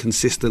win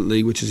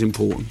consistently, which is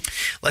important.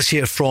 Let's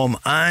hear from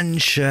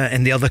Ange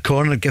in the other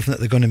corner, given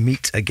that they're going to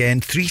meet again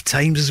 3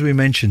 times, as we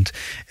mentioned,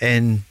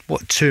 in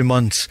 2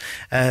 months.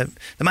 The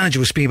manager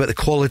was speaking about the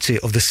quality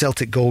of the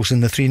Celtic goals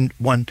in the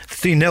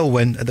 3-0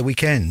 win at the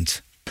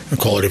weekend. The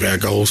quality of our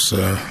goals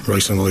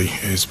recently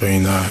has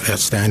been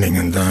outstanding,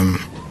 and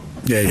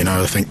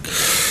I think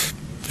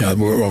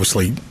we're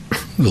obviously,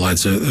 the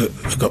lads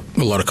have got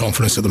a lot of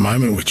confidence at the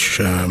moment, which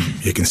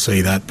you can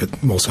see that, but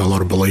also a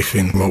lot of belief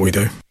in what we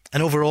do.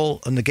 And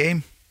overall in the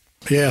game?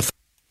 Yeah,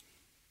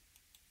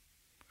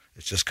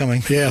 it's just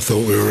coming. Yeah, I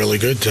thought we were really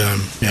good.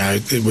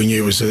 We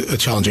knew it was a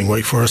challenging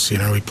week for us.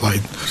 We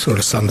played sort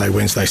of Sunday,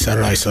 Wednesday,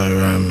 Saturday,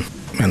 so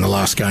and the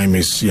last game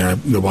is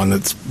the one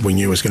that we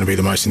knew was going to be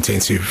the most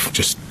intensive,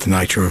 just the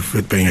nature of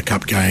it being a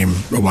cup game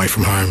away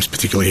from homes,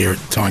 particularly here at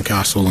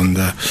Tynecastle. And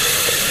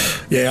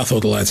I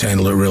thought the lads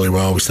handled it really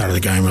well. We started the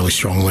game really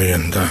strongly,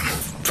 and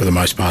for the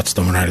most part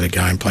dominated the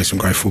game, played some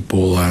great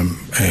football,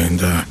 and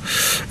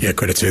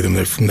credit to them,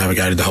 they've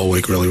navigated the whole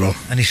week really well.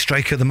 And he's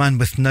striker, the man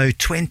with now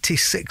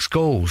 26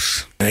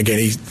 goals. And again,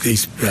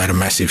 he's had a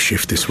massive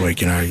shift this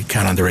week. You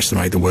can't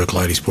underestimate the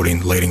workload he's put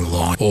in leading the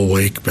line all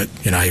week, but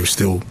he was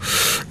still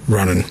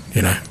running.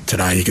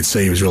 Today you could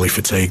see he was really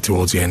fatigued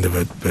towards the end of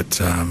it,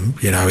 but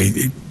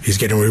he's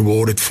getting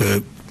rewarded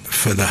for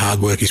the hard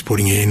work he's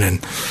putting in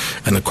and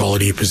the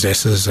quality he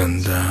possesses,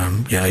 and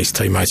his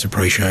teammates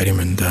appreciate him,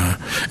 and I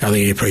think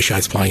he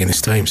appreciates playing in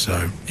this team.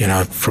 So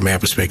from our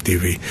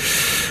perspective,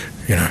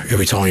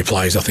 every time he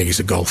plays, I think he's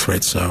a goal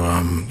threat. So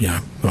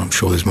I'm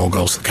sure there's more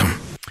goals to come.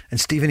 And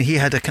Stephen, he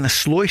had a kind of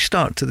slow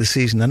start to the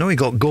season. I know he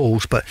got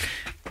goals, but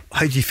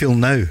how do you feel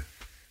now?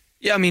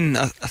 Yeah,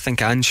 I think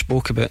Ange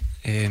spoke about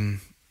him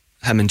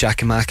and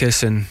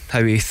Giakoumakis and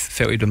how he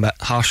felt he'd been a bit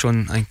harsh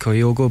on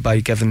Kyogo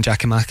by giving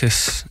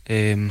Giakoumakis,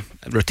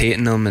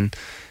 rotating him, and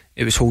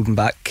it was holding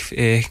back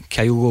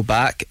Kyogo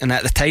back. And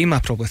at the time I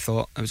probably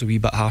thought it was a wee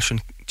bit harsh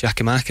on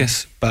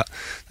Giakoumakis, but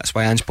that's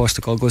why Ange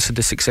Postecoglou's had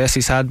the success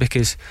he's had,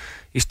 because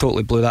he's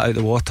totally blew that out of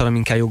the water.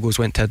 Kyogo's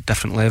went to a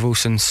different level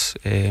since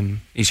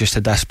he's just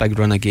had this big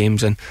run of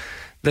games, and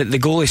the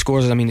goal he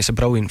scores, it's a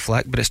brilliant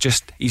flick, but it's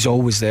just, he's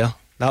always there.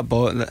 That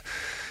ball,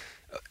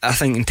 I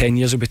think in 10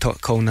 years we'll be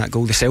calling that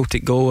goal the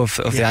Celtic goal of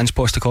the Ange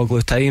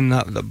Postecoglou time,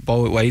 that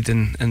ball out wide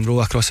and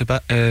roll across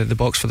the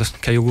box for the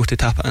Kyogo to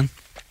tap it in.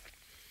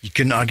 You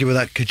couldn't argue with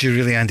that, could you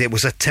really, Andy? It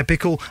was a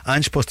typical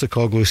Ange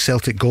Postecoglou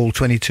Celtic goal,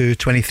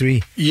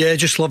 22-23. Yeah,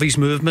 just love his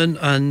movement,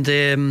 and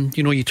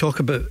you talk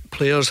about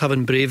players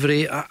having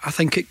bravery. I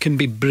think it can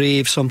be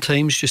brave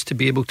sometimes just to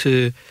be able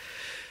to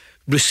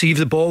receive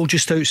the ball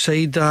just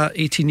outside that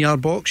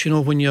 18-yard box,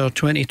 when you're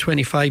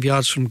 20-25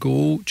 yards from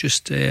goal,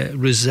 just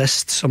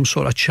resist some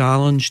sort of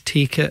challenge,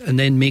 take it and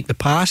then make the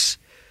pass,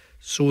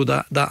 so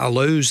that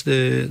allows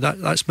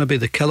that's maybe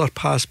the killer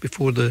pass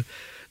before the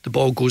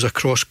ball goes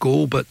across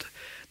goal, but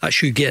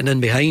that's you getting in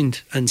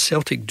behind, and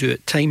Celtic do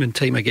it time and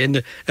time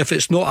again. If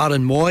it's not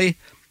Aaron Moy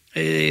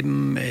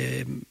giving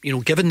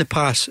the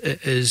pass,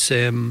 it's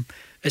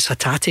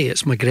Hatate,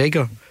 it's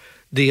McGregor.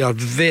 They are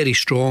very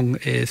strong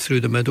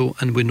through the middle,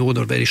 and we know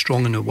they're very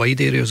strong in the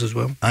wide areas as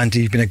well.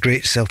 Andy, you've been a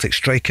great Celtic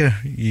striker.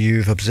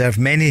 You've observed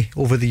many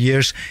over the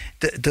years.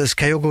 Does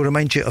Kyogo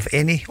remind you of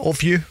any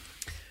of you?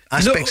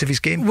 Aspects of his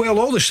game? Well,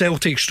 all the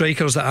Celtic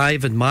strikers that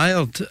I've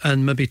admired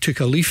and maybe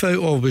took a leaf out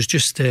of was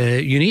just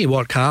you need to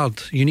work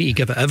hard, you need to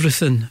give it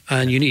everything,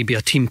 and you need to be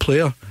a team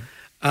player,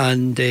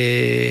 and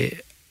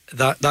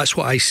that's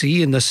what I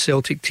see in this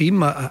Celtic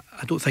team. I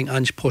don't think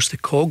Ange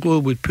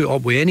Postecoglou would put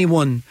up with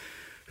anyone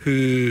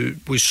who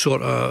was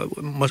sort of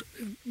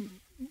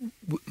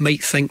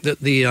might think that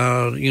they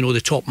are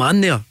the top man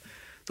there.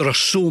 There are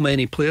so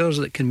many players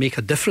that can make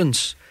a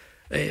difference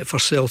for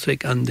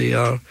Celtic, and they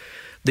are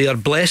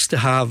blessed to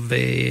have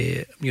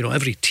every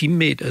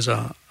teammate as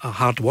a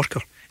hard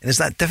worker. And is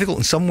that difficult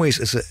in some ways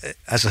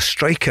as a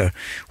striker,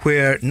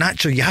 where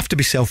naturally you have to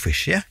be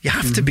selfish? Yeah, you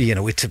have to be in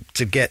a way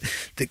to get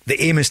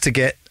the aim is to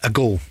get a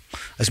goal,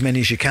 as many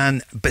as you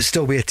can, but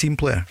still be a team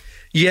player.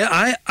 Yeah,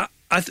 I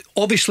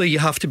obviously you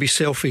have to be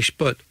selfish,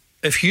 but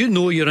if you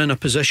know you're in a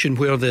position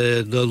where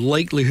the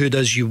likelihood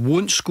is you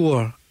won't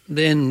score,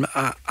 then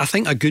I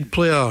think a good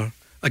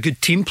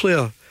team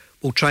player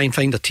will try and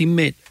find a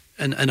teammate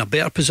in a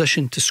better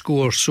position to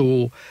score.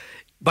 So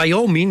by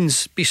all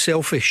means be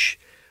selfish,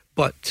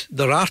 but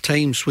there are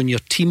times when your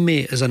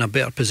teammate is in a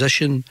better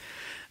position,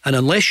 and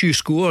unless you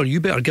score,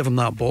 you better give him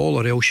that ball,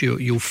 or else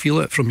you'll feel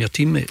it from your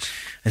teammates.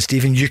 And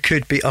Stephen, you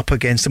could be up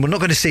against them. We're not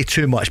going to say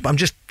too much, but I'm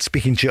just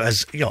speaking to you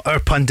as our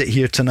pundit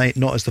here tonight,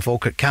 not as the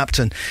Falkirk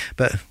captain,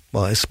 but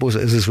well, I suppose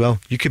it is as well.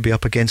 You could be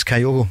up against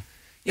Kyogo.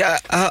 Yeah,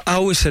 I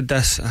always said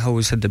this. I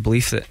always had the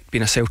belief that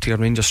being a Celtic or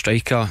Rangers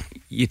striker,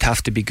 you'd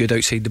have to be good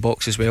outside the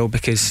box as well,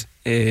 because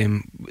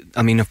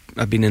I've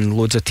been in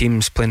loads of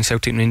teams playing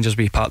Celtic and Rangers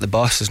where you park the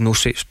bus, there's no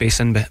space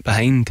in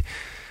behind.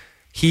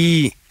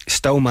 He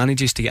still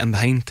manages to get in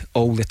behind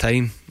all the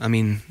time. I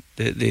mean,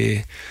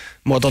 the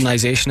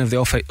modernisation of the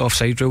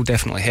offside rule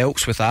definitely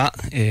helps with that.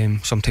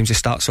 Sometimes he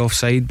starts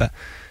offside, but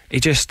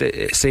it's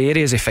the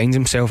areas he finds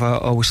himself. I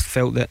always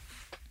felt that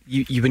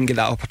you wouldn't get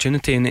that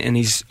opportunity, and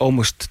he's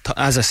almost,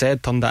 as I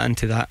said, turned that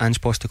into that Ange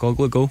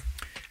Postecoglou goal.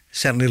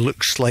 Certainly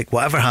looks like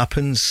whatever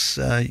happens,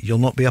 you'll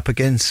not be up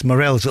against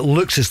Morelos. It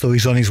looks as though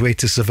he's on his way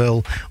to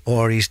Seville,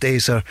 or his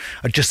days are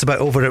just about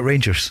over at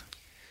Rangers.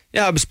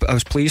 Yeah, I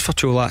was pleased for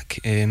Cholak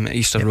at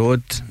Easter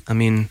Road. I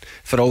mean,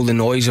 for all the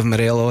noise of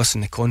Morelos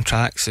and the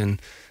contracts, and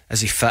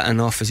is he fit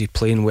enough, is he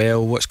playing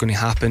well, what's going to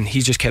happen,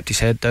 he's just kept his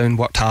head down,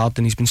 worked hard,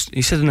 and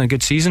he's had a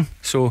good season.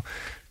 So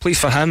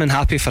pleased for him, and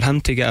happy for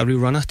him to get a real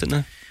run at it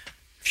now.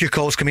 A few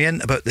calls coming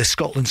in about the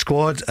Scotland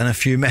squad, and a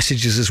few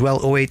messages as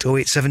well. 08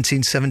 08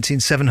 17 17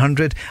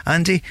 700.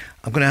 Andy,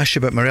 I'm going to ask you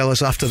about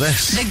Morelos after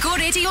this. The Go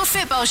Radio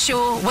Football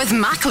Show with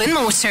Macklin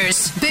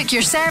Motors. Book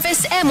your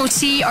service,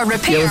 MOT or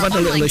repair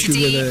online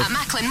today at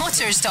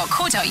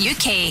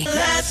macklinmotors.co.uk.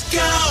 Let's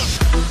go!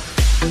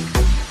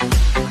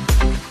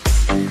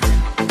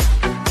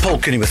 Paul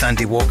Cooney with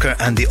Andy Walker,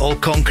 and the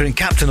all-conquering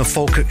captain of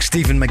Falkirk,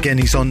 Stephen Mcginn.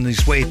 He's on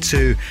his way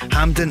to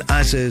Hampden,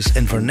 as is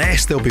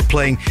Inverness. They'll be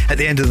playing at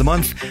the end of the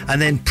month,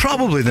 and then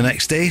probably the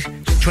next day,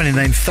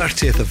 29th,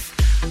 30th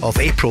of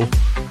April.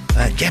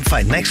 In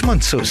fact, next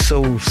month. So it's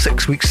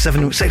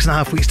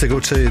 6.5 weeks to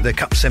go to the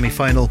Cup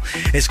semi-final.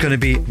 It's going to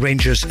be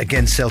Rangers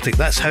against Celtic.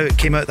 That's how it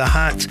came out the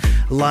hat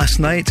last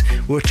night.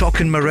 We're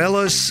talking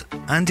Morelos.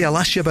 Andy, I'll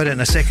ask you about it in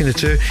a second or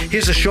two.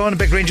 Here's a Sean, a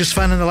big Rangers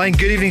fan on the line.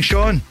 Good evening,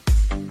 Sean.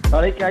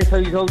 Alright guys, how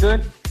you all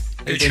doing?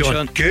 Good,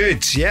 Sean.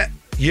 Good, yeah.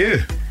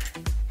 You?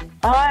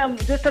 I'm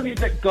just a wee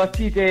bit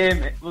gutted.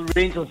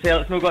 Rangers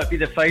Celtic's not got to be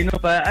the final,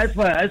 but it is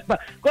what it is.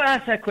 But I've got to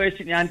ask that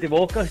question to Andy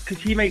Walker,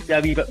 because he might be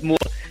a wee bit more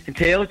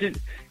intelligent.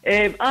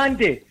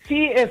 Andy,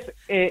 see if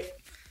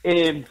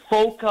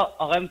Falkirk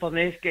or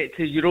Inverness get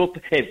to Europe,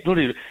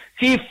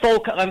 see if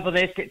Falkirk or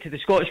Inverness get to the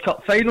Scottish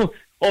Cup final,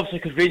 obviously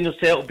because Rangers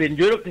Celtic will be in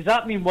Europe, does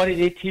that mean one of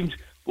the teams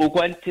will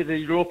go into the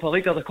Europa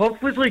League or the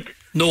Conference League?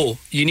 No,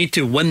 you need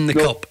to win the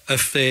Cup.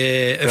 If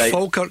right.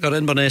 Falkirk or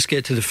Inverness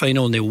get to the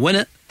final and they win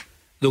it,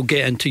 they'll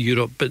get into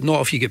Europe, but not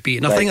if you get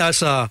beaten. I think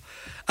that's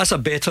a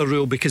better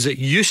rule, because it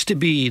used to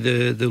be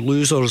the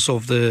losers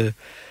of the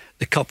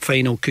Cup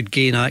final could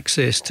gain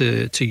access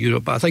to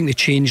Europe, but I think they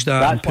changed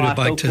that and put it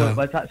back to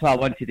that's what I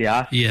wanted to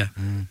ask. Yeah.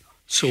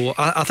 So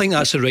I think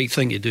that's the right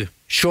thing to do.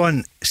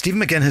 Sean, Stephen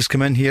Mcginn has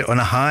come in here on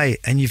a high,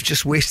 and you've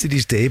just wasted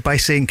his day by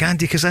saying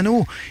Candy, because I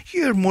know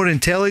you're more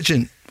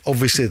intelligent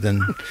obviously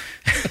than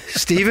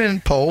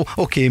Stephen, Paul.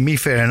 Okay, me,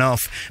 fair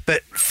enough,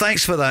 but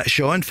thanks for that,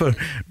 Sean.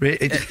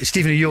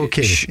 Stephen, are you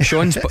okay?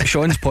 Sean's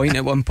point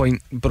at one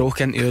point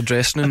broke into your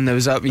dressing room. There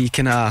was that wee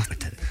kind of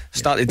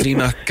started to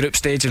dream of group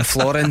stage in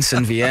Florence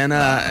and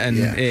Vienna,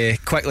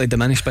 and quickly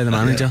diminished by the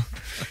manager.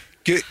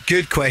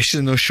 Good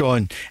question though,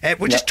 Sean.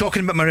 We're just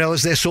talking about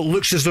Morelos there, so it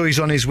looks as though he's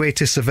on his way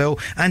to Seville.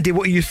 Andy,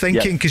 what are you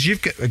thinking? Because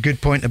you've got a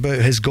good point about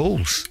his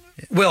goals.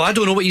 Well, I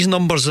don't know what his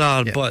numbers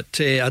are, but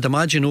I'd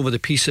imagine over the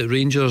piece at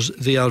Rangers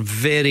they are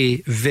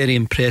very, very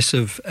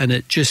impressive, and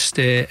it just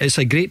it's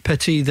a great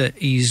pity that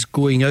he's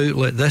going out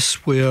like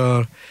this,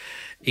 where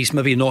he's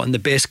maybe not in the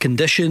best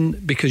condition,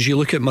 because you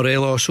look at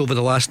Morelos over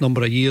the last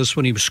number of years,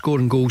 when he was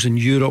scoring goals in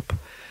Europe,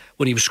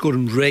 when he was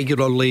scoring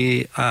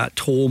regularly at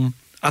home,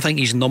 I think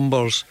his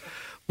numbers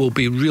will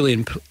be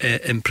really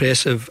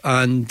impressive,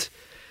 and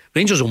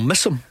Rangers will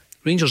miss him.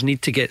 Rangers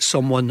need to get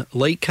someone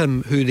like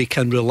him who they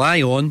can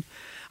rely on.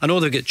 I know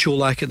they've got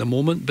Cholak at the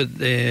moment, but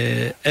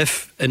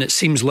and it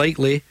seems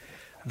likely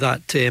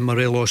that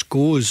Morelos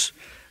goes,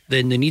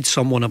 then they need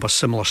someone of a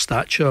similar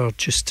stature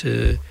just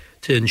to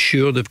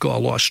ensure they've got a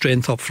lot of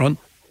strength up front.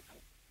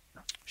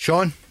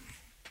 Sean?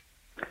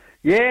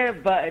 Yeah,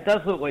 but it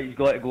does look like he's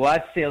got to go.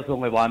 I'd say there's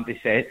only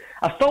 1%.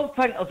 I still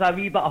think there's a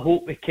wee bit of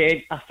hope with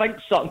Ken. I think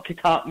something could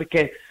happen with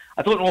Ken.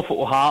 I don't know if it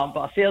will happen,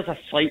 but I say there's a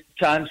slight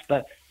chance.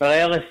 But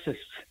Morelos is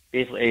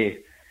basically.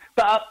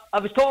 But I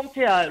was talking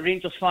to a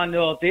Rangers fan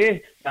the other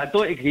day. I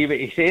don't agree with what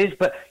he says,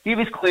 but he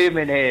was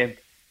claiming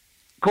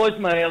because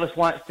Morelos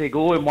wants to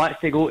go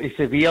to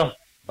Sevilla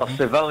or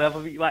Seville,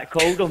 whatever you want to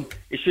call them,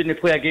 he shouldn't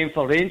play a game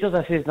for Rangers.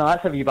 I says, no,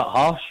 that's a wee bit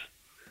harsh.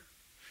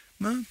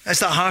 No, is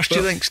that harsh, do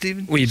you think,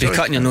 Stephen? Well, you'd be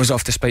cutting your nose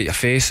off to spite your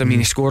face. I mean,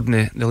 he scored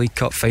in the League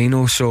Cup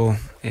final, so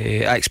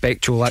I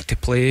expect Colak to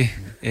play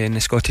in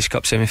the Scottish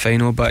Cup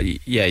semi-final, but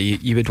yeah,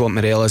 you would want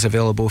Morelos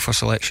available for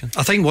selection.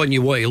 I think what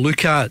you want to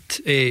look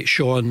at,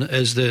 Sean,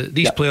 is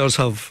these players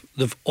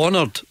they've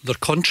honoured their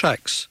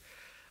contracts.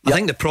 I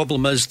think the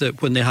problem is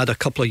that when they had a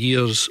couple of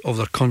years of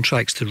their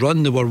contracts to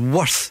run, they were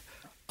worth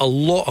a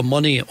lot of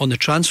money on the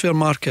transfer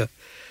market.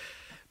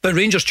 But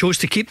Rangers chose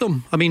to keep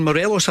them. I mean,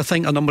 Morelos, I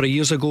think a number of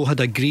years ago had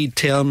agreed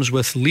terms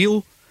with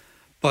Lille,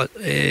 but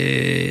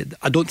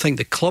I don't think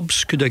the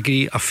clubs could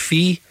agree a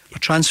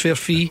transfer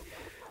fee,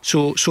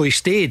 so he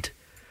stayed.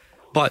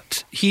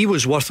 But he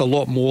was worth a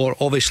lot more,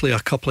 obviously, a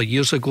couple of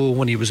years ago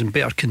when he was in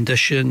better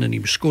condition and he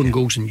was scoring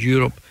goals in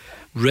Europe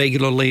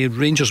regularly.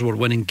 Rangers were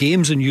winning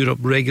games in Europe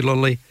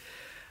regularly,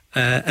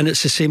 and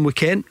it's the same with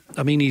Kent.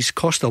 I mean, he's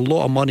cost a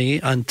lot of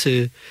money, and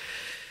to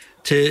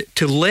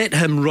let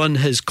him run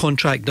his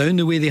contract down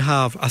the way they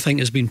have, I think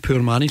has been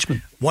poor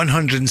management.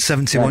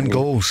 171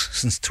 goals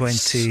since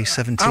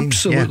 2017.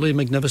 Absolutely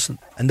magnificent.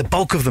 And the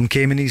bulk of them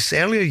came in his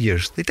earlier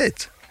years. They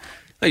did.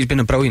 He's been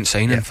a brilliant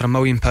signing for £1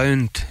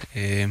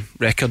 million,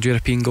 record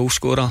European goal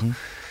scorer.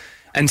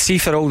 And see,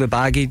 for all the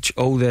baggage,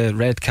 all the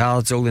red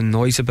cards, all the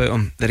noise about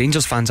him, the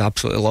Rangers fans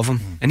absolutely love him.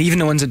 And even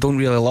the ones that don't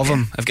really love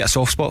him have got a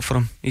soft spot for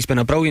him. He's been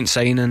a brilliant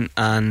signing,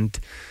 and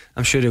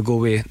I'm sure he'll go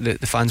with the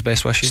fans'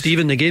 best wishes.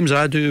 Stephen, the games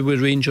I do with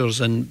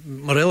Rangers,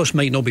 and Morelos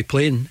might not be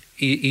playing,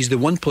 he's the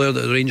one player that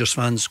the Rangers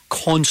fans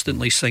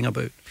constantly sing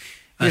about.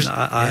 And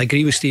I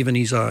agree with Stephen.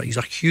 He's a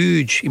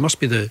huge. He must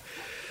be their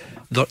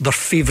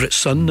favourite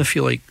son, if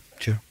you like.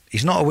 Sure.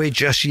 He's not away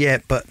just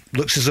yet, but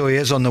looks as though he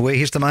is on the way.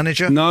 Here's the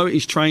manager. No,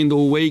 he's trained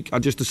all week. I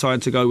just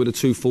decided to go with the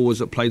two forwards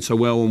that played so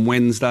well on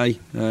Wednesday.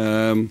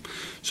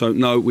 So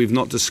no, we've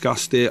not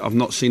discussed it. I've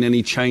not seen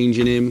any change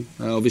in him.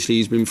 Obviously,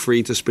 he's been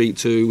free to speak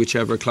to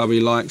whichever club he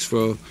likes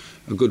for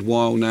a good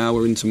while now.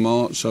 We're into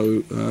March,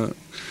 so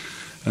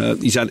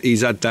he's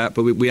had that,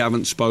 but we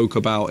haven't spoke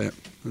about it.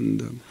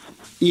 And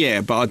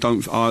yeah, but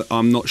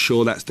I'm not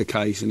sure that's the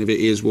case, and if it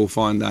is, we'll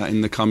find out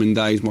in the coming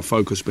days. My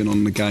focus has been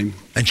on the game.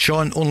 And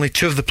Sean, only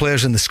two of the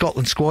players in the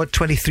Scotland squad,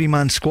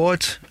 23-man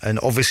squad, and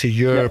obviously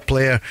your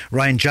player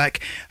Ryan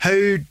Jack.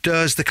 How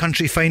does the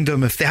country find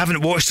him? If they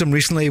haven't watched him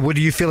recently, what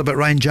do you feel about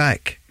Ryan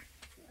Jack?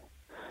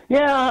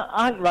 Yeah,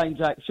 I think Ryan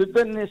Jack should be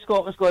in the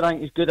Scotland squad. I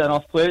think he's good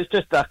enough player. It's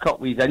just a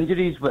couple of his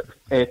injuries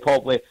that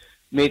probably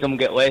made him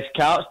get less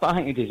caps, but I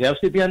think he deserves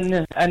to be in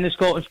the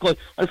Scotland squad.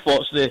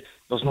 Unfortunately,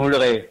 there's no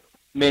really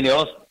many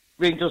other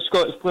Rangers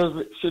Scottish players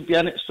that should be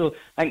in it, so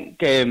I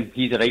think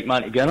he's the right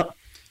man to be in it.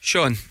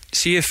 Sean,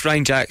 see if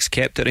Ryan Jack's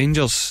kept at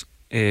Rangers,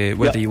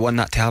 whether you want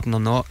that to happen or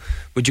not,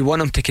 would you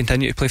want him to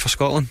continue to play for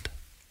Scotland?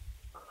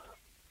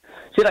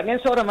 Say that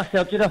again, sorry,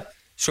 myself,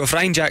 So if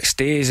Ryan Jack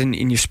stays, and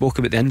you spoke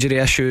about the injury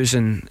issues,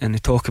 and they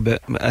talk about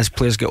as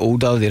players get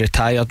older they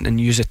retire and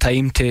use the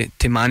time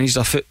to manage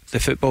the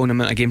football and the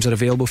amount of games that are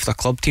available for the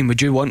club team,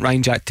 would you want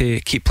Ryan Jack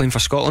to keep playing for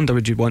Scotland, or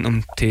would you want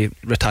him to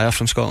retire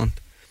from Scotland?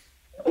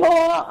 No,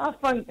 I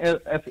think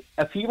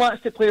if he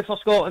wants to play for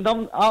Scotland,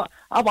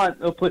 I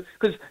want to play,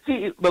 because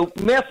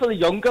more for the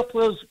younger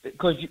players,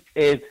 because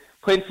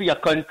playing for your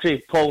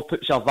country probably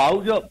puts your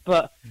value up,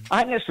 but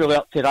I think it's really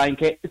up to Ryan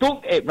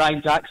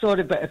Jack,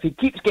 but if he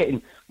keeps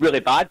getting really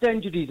bad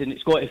injuries and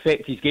it's got to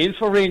affect his game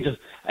for Rangers,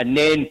 and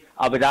then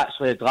I would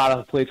actually rather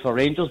have played for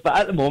Rangers, but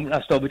at the moment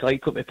I still would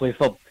like him to play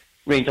for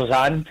Rangers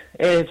and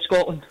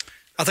Scotland.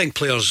 I think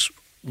players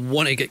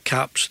want to get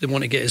caps, they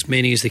want to get as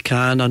many as they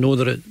can. I know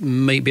that it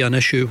might be an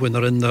issue when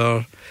they're in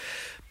their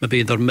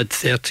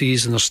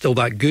mid-30s and they're still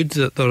that good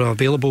that they're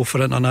available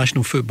for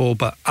international football,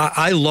 but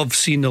I love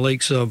seeing the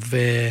likes of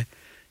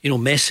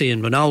Messi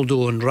and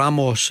Ronaldo and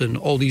Ramos and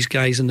all these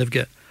guys, and they've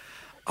got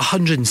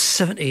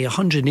 170,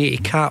 180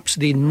 caps.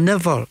 They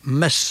never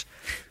miss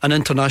an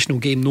international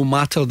game, no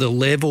matter the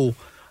level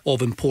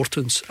of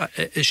importance.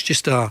 It's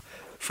just a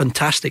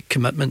fantastic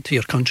commitment to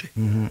your country.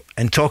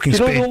 And talking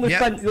Spain,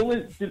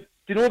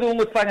 do you know the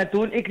only thing I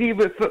don't agree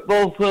with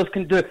football players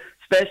can do,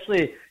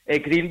 especially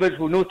Greenwood,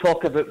 will not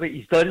talk about what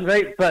he's done,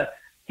 right? But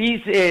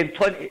he's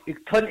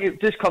 20,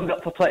 just coming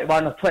up for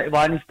 21 or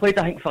 21. He's played,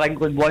 I think, for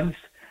England once,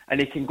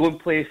 and he can go and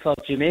play for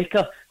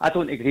Jamaica. I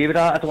don't agree with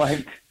that. I don't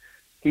think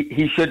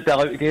he should be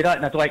allowed to do that,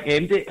 and I don't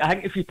think I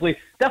think if he played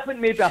different,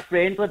 maybe a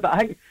friendly, but I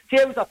think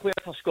see, I was a player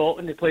for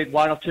Scotland. He played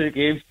 1 or 2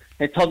 games,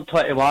 he turned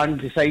 21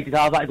 and decided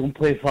I want to go and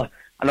play for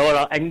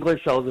another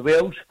English or the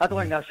Welsh. I don't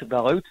think that should be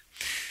allowed.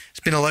 It's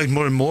been allowed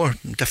more and more,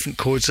 different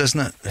codes, isn't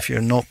it? If you're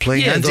not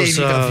playing,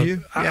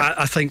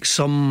 I think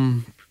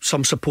some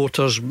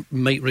supporters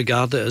might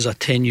regard it as a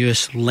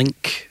tenuous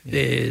link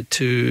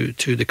to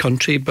the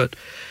country, but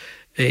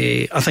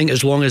I think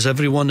as long as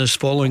everyone is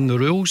following the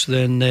rules,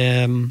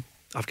 then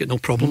I've got no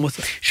problem with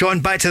it. Sean,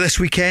 back to this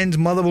weekend,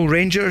 Motherwell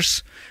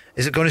Rangers.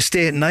 Is it going to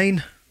stay at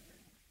 9?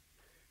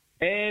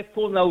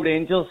 4-0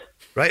 Rangers.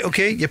 Right,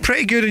 okay, you're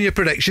pretty good in your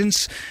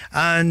predictions.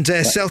 And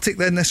Celtic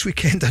then this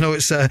weekend. I know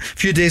it's a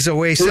few days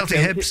away. Celtic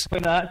Hibs.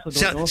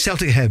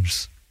 Celtic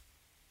Hibs.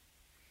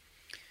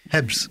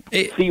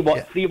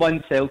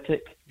 3-1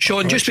 Celtic.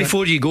 Sean, just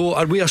before you go,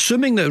 are we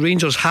assuming that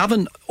Rangers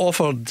haven't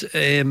offered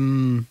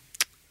Alfredo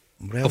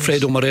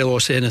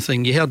Morelos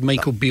anything? You heard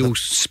Michael Beale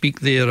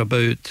speak there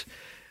about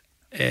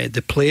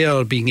the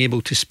player being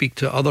able to speak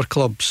to other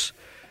clubs.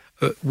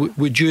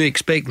 Would you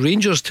expect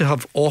Rangers to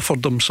have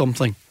offered them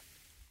something?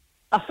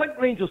 I think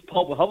Rangers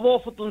probably have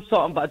offered them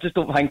something, but I just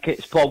don't think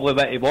it's probably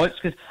what he wants,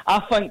 because I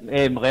think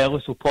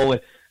Morelos will probably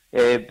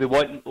be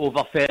wanting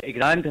over 30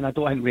 grand, and I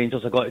don't think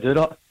Rangers have got to do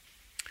that.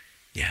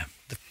 Yeah,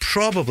 they've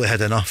probably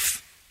had enough.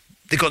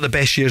 They got the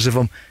best years of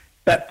him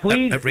at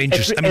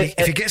Rangers.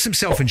 If he gets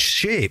himself in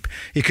shape,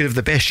 he could have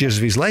the best years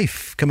of his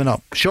life coming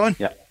up. Sean?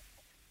 Yeah.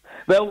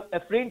 Well,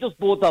 if Rangers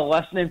board are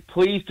listening,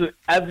 please do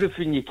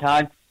everything you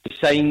can to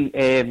sign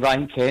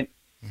Ryan Kent.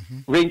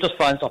 Rangers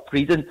fans are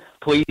pleading,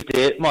 please do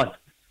it, man.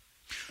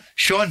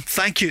 Sean,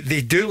 thank you.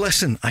 They do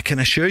listen, I can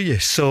assure you.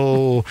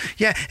 So,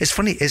 yeah, it's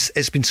funny.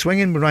 It's been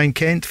swinging with Ryan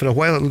Kent for a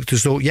while. It looked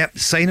as though,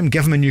 sign him,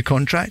 give him a new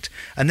contract.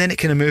 And then it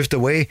kind of moved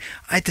away.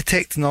 I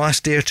detect in the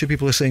last day or two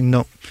people are saying,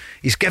 no,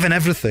 he's given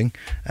everything.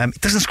 He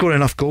doesn't score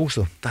enough goals,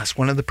 though. That's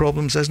one of the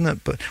problems, isn't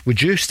it? But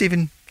would you,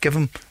 Stephen, give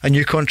him a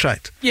new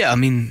contract? Yeah, I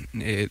mean,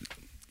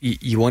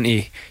 you want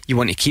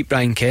to keep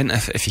Ryan Kent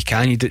if you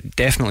can. You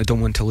definitely don't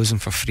want to lose him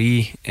for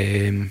free.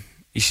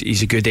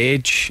 He's a good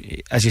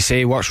age, as you say.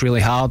 He works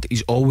really hard.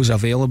 He's always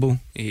available.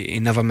 He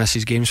never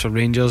misses games for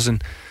Rangers.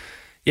 And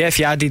yeah, if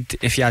you added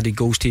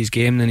goals to his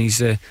game, then he's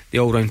the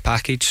all-round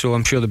package. So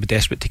I'm sure they'll be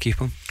desperate to keep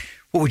him.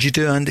 What would you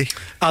do, Andy?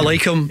 I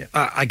like him.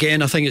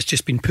 Again, I think it's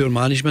just been poor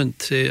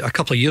management. A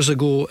couple of years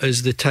ago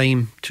is the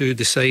time to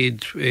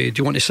decide, do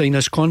you want to sign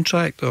this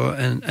contract?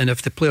 And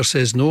if the player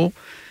says no,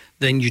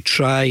 then you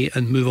try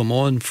and move him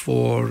on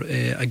for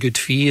a good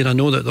fee. And I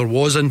know that there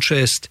was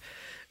interest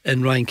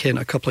in Ryan Kent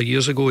a couple of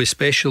years ago,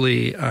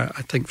 especially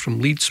I think from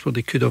Leeds, where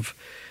they could have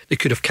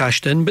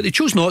cashed in, but they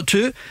chose not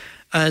to.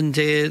 And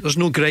there's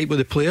no gripe with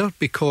the player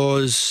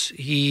because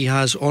he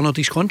has honoured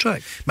his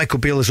contract. Michael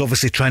Beale is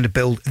obviously trying to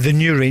build the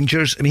new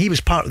Rangers. I mean, he was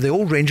part of the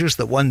old Rangers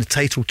that won the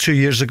title 2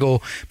 years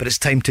ago, but it's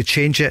time to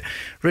change it.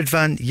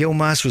 Ridvan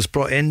Yilmaz was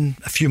brought in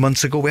a few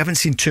months ago. We haven't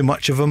seen too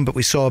much of him, but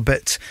we saw a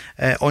bit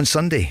on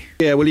Sunday.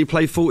 Yeah, well, he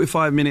played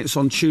 45 minutes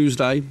on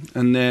Tuesday,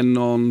 and then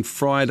on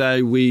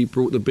Friday we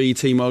brought the B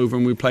team over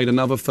and we played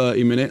another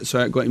 30 minutes, so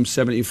that got him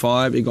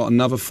 75. He got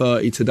another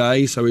 30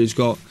 today, so he's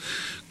got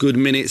good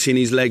minutes in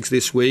his legs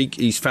this week.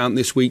 He's found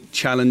this week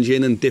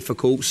challenging and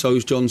difficult.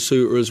 So's John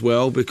Souttar as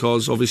well,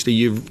 because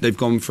obviously they've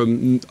gone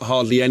from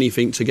hardly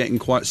anything to getting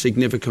quite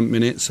significant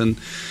minutes. And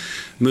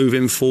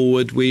moving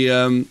forward,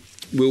 we'll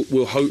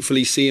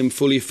hopefully see him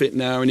fully fit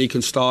now, and he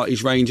can start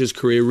his Rangers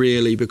career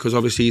really, because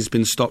obviously he's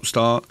been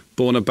stop-start.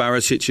 Borna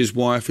Barisic's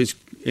wife is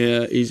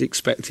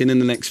expecting in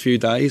the next few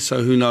days,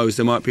 so who knows,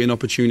 there might be an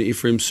opportunity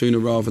for him sooner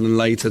rather than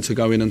later to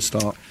go in and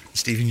start.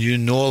 Stephen, you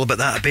know all about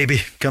that baby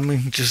coming,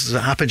 just as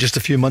it happened just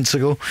a few months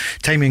ago.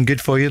 Timing good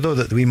for you though,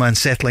 that the wee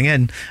man's settling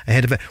in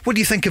ahead of it. What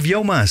do you think of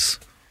Yilmaz?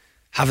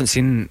 Haven't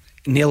seen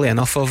nearly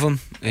enough of him.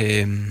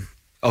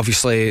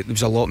 Obviously there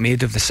was a lot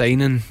made of the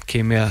signing,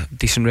 came with a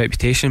decent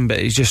reputation, but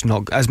he's just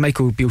not, as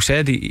Michael Beale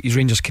said, his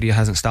Rangers career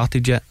hasn't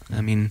started yet.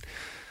 I mean,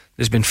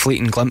 there's been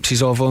fleeting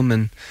glimpses of him,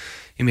 and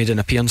he made an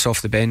appearance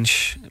off the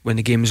bench when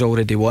the game was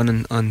already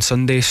won on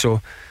Sunday, so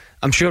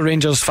I'm sure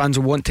Rangers fans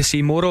will want to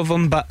see more of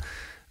him. But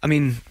I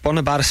mean,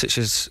 Borna Barisic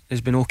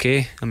has been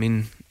okay. I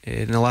mean,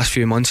 in the last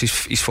few months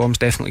his form's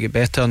definitely get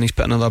better, and he's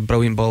put another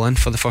brilliant ball in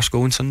for the first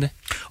goal on Sunday.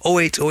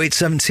 08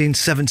 17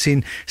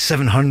 17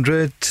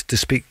 700 to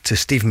speak to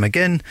Stephen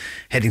McGinn,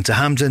 heading to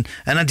Hampden,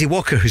 and Andy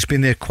Walker, who's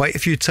been there quite a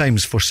few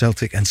times for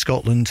Celtic and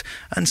Scotland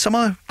and some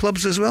other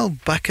clubs as well.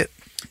 Back at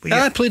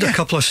I played a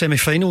couple of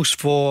semi-finals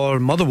for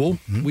Motherwell.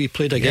 We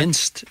played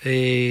against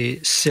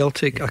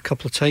Celtic a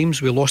couple of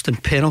times. We lost in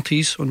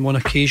penalties on one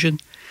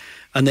occasion,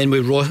 and then we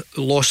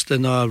lost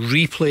in a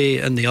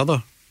replay in the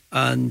other.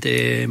 And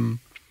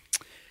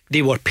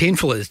they were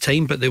painful at the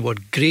time, but they were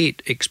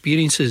great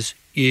experiences.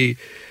 You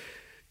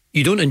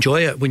don't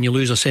enjoy it when you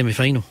lose a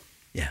semi-final.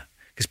 Yeah,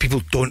 because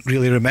people don't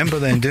really remember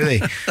then, do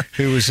they?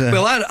 Who was?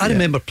 Well, I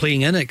remember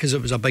playing in it because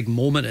it was a big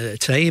moment at the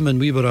time, and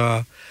we were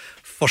a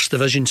First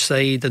Division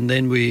side, and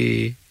then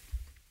we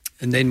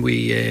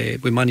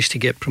managed to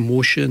get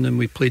promotion, and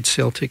we played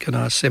Celtic in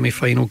a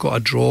semi-final, got a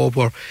draw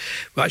where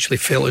we actually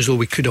felt as though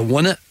we could have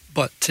won it.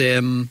 But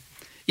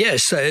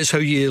it's how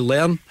you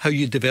learn, how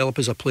you develop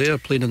as a player,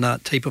 playing in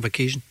that type of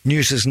occasion.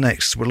 News is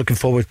next. We're looking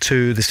forward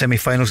to the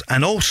semi-finals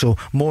and also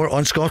more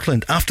on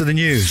Scotland after the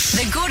news.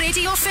 The Go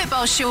Radio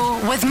Football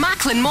Show with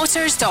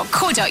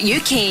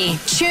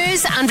MacklinMotors.co.uk.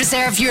 Choose and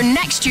reserve your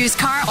next used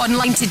car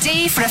online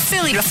today for a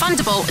fully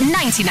refundable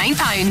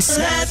 £99.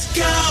 Let's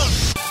go!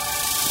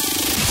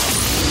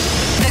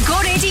 The Go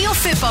Radio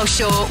Football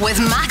Show with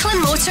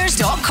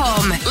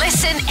MacklinMotors.com.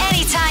 Listen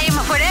anytime,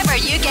 wherever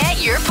you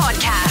get your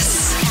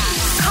podcasts.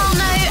 Call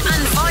now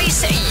and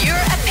voice your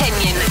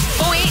opinion.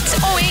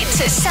 0808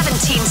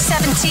 17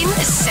 17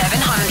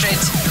 700.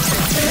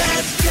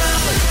 Let's go.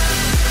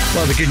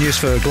 Well, the good news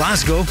for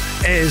Glasgow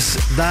is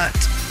that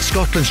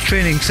Scotland's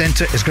training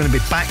centre is going to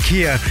be back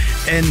here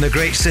in the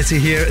great city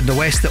here in the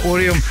west, the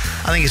Orium.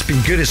 I think it's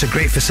been good. It's a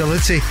great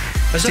facility.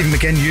 Stephen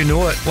McGinn, you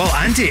know it. Well,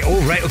 Andy,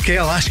 right, okay,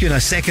 I'll ask you in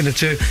a second or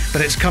two,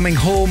 but it's coming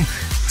home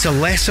to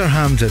Lesser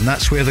Hampden.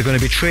 That's where they're going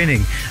to be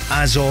training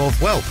as of,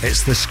 well,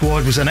 it's the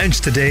squad was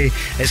announced today.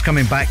 It's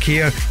coming back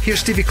here. Here's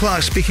Stevie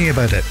Clark speaking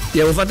about it.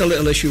 Yeah, we've had a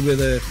little issue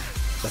with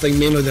I think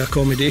mainly the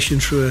accommodation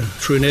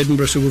through in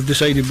Edinburgh, so we've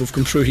decided we've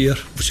come through here.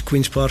 Obviously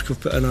Queen's Park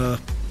have put in a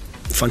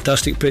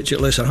fantastic pitch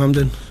at Lesser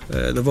Hampden.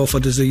 They've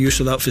offered us the use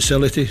of that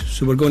facility,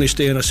 so we're going to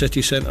stay in a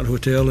city centre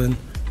hotel and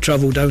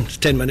travel down. It's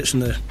 10 minutes in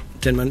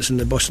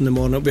the bus in the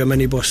morning. It'll be a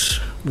minibus.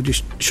 We'll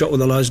just shuttle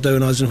the lads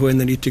down as and when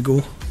they need to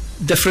go.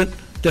 Different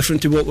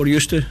to what we're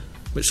used to,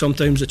 but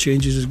sometimes the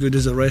change is as good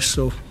as the rest,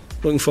 so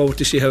looking forward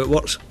to see how it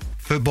works.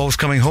 Football's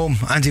coming home.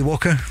 Andy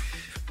Walker?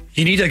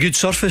 You need a good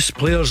surface.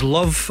 Players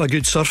love a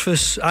good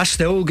surface. I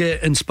still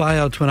get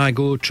inspired when I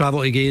go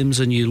travel to games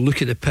and you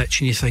look at the pitch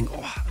and you think,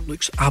 oh, it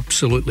looks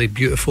absolutely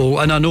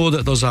beautiful. And I know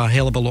that there's a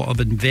hell of a lot of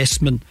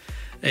investment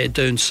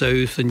down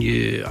south, and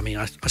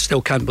I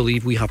still can't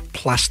believe we have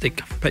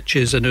plastic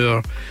pitches in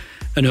our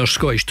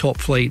Scottish top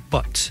flight,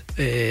 but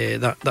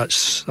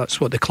that's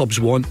what the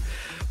clubs want.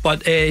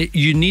 But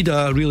you need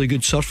a really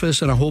good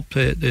surface, and I hope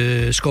that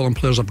the Scotland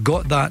players have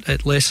got that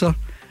at Lesser.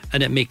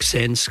 And it makes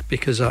sense,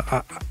 because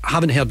I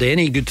haven't heard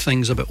any good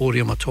things about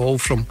Orium at all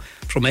from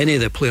any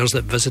of the players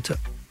that visit it.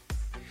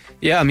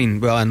 Yeah, I mean,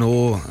 well, I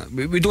know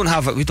we don't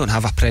have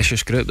a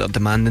precious group that are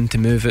demanding to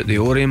move at the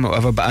Orium or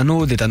whatever, but I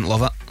know they didn't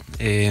love it,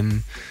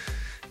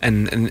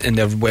 and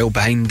they're well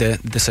behind the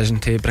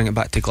decision to bring it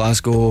back to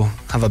Glasgow,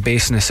 have a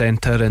base in the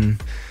centre,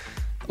 and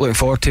looking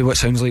forward to what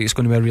sounds like it's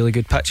going to be a really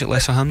good pitch at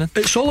Lesser Hampden.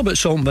 It's all about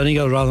salt and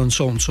vinegar rather than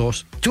salt and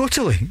sauce.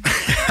 Totally.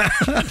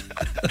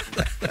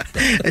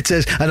 It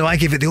says, I know I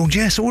gave it the old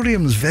yes,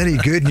 Orium's very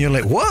good, and you're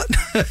like, what?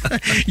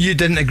 You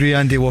didn't agree,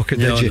 Andy Walker,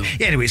 did you? No.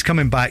 Anyway, it's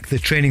coming back. The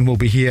training will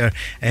be here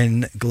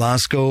in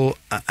Glasgow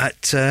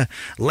at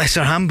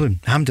Lesser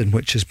Hampden,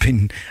 which has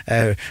been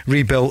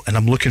rebuilt, and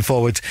I'm looking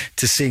forward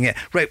to seeing it.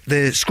 Right,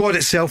 the squad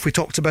itself, we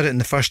talked about it in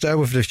the first hour.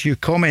 We've had a few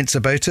comments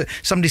about it.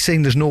 Somebody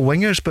saying there's no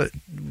wingers, but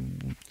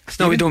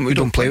no, we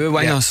don't play with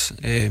wingers.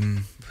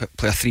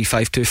 Play a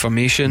 3-5-2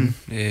 formation.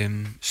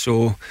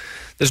 So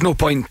there's no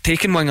point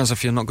taking wingers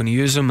if you're not going to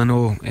use them. I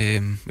know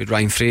with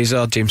Ryan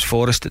Fraser, James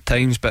Forrest at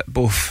times, but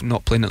both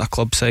not playing at their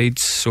club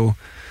sides. So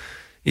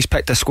he's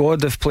picked a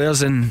squad of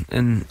players,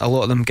 and a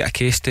lot of them get a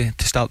case to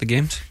start the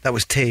games. That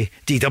was Tay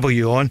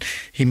DW on.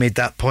 He made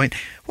that point.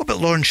 What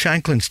about Lauren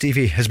Shanklin?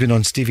 Stevie has been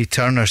on Stevie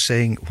Turner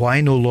saying,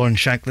 why no Lauren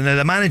Shanklin? Now,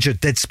 the manager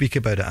did speak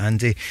about it,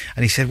 Andy,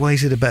 and he said, well,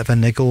 he's had a bit of a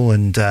niggle,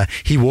 and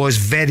he was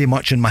very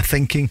much in my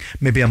thinking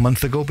maybe a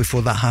month ago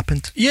before that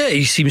happened. Yeah,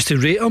 he seems to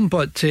rate him,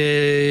 but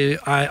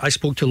I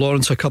spoke to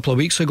Lawrence a couple of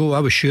weeks ago. I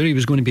was sure he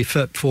was going to be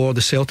fit for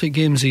the Celtic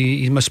games.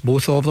 He missed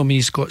both of them.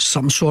 He's got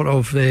some sort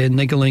of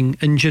niggling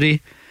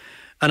injury.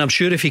 And I'm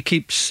sure if he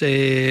keeps,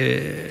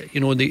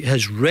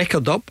 his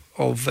record up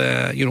of,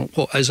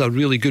 what is a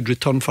really good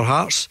return for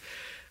Hearts,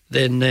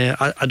 then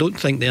I don't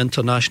think the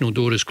international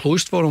door is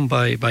closed for him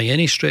by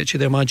any stretch of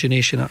the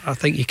imagination. I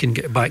think he can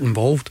get back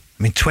involved.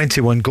 I mean,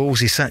 21 goals.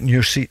 He sat in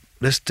your seat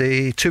this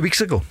day 2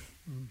 weeks ago.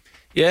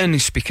 Yeah, and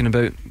he's speaking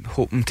about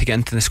hoping to get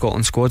into the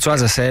Scotland squad. So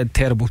as I said,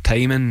 terrible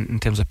timing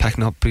in terms of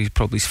picking up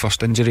probably his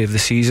first injury of the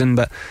season,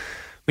 but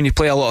when you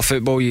play a lot of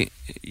football, you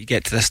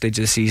get to this stage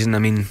of the season. I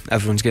mean,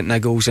 everyone's getting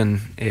niggles,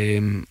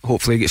 and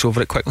hopefully he gets over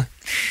it quickly.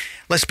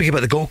 Let's speak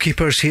about the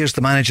goalkeepers. Here's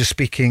the manager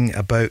speaking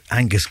about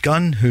Angus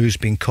Gunn, who's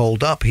been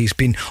called up. He's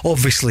been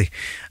obviously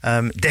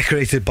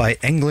decorated by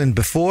England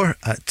before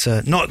at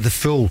not the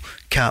full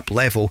cap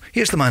level.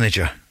 Here's the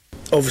manager.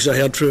 Obviously I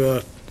heard through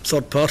a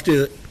third party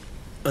that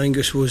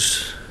Angus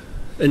was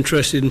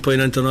interested in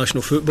playing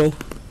international football.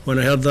 When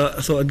I heard that,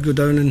 I thought I'd go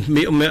down and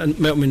meet him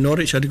in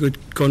Norwich. Had a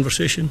good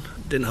conversation.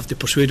 Didn't have to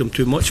persuade him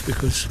too much,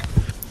 because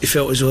he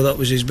felt as though that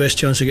was his best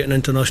chance of getting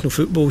international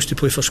football, was to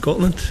play for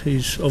Scotland.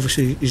 He's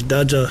obviously, his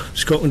dad's a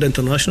Scotland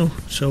international,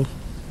 so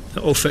it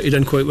all fitted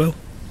in quite well.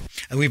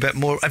 A wee bit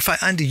more. In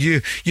fact, Andy,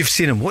 you've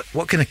seen him.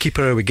 What kind of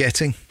keeper are we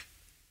getting?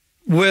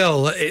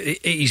 Well,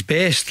 he's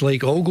best,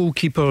 like all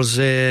goalkeepers.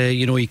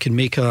 He can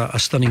make a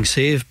stunning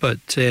save, but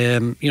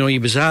he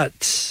was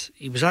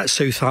at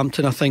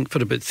Southampton, I think,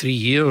 for about 3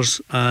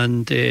 years,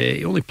 and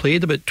he only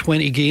played about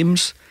 20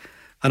 games.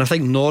 And I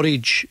think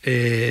Norwich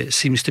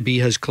seems to be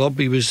his club.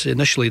 He was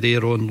initially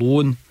there on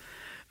loan,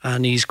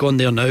 and he's gone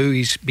there now.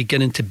 He's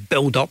beginning to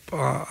build up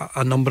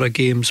a number of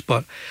games,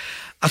 but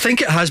I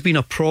think it has been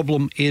a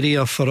problem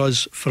area for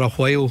us for a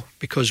while,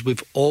 because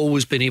we've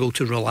always been able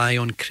to rely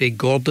on Craig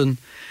Gordon,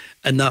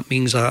 and that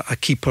means a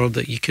keeper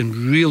that you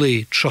can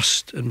really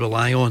trust and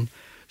rely on.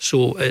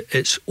 So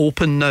it's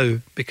open now,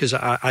 because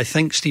I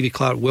think Stevie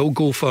Clark will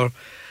go for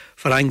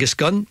Angus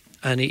Gunn,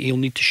 and he'll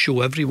need to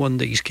show everyone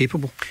that he's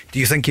capable. Do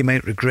you think he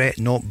might regret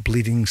not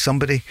bleeding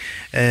somebody?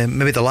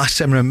 Maybe the last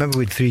time I remember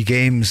we had 3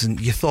 games and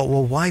you thought,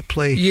 well, why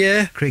play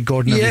Craig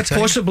Gordon every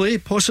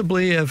time?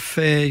 Possibly if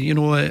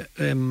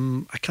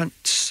I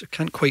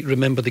can't quite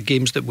remember the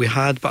games that we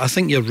had, but I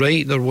think you're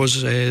right,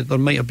 there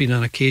might have been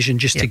an occasion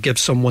just to give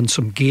someone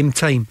some game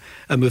time,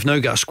 and we've now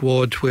got a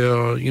squad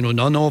where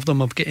none of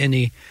them have got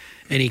any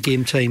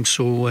game time,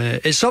 so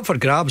it's up for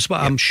grabs,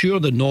 but I'm sure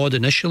the nod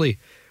initially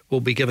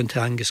will be given to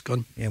Angus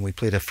Gunn. Yeah, we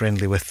played a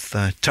friendly with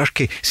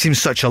Turkey.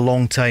 Seems such a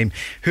long time.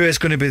 Who is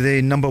going to be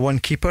the number 1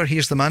 keeper?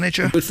 Here's the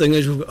manager. The good thing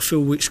is we've got a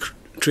full week's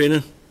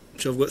training,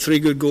 so I've got 3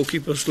 good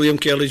goalkeepers. Liam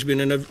Kelly's been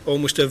in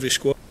almost every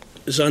squad.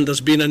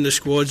 Xander's been in the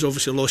squads,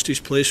 obviously lost his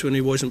place when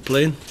he wasn't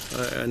playing,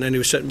 and then he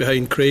was sitting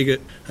behind Craig at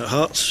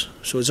Hearts,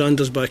 so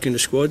Xander's back in the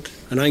squad,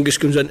 and Angus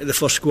comes into the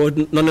first squad.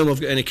 None of them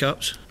have got any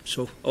caps,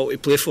 so all to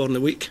play for in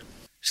the week.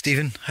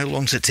 Stephen, how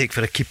long does it take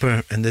for a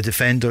keeper and the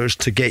defenders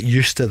to get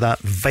used to that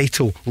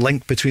vital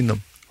link between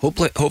them?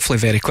 Hopefully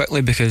very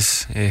quickly,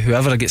 because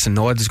whoever gets a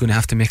nod is going to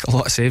have to make a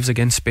lot of saves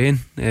against Spain,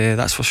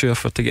 that's for sure,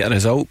 to get a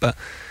result. But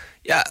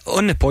yeah,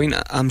 on the point,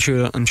 I'm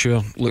sure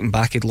looking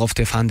back he'd love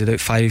to have handed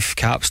out 5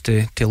 caps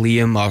to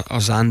Liam or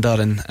Xander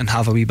and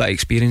have a wee bit of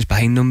experience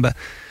behind them, but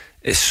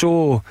it's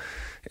so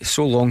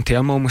long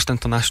term, almost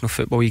international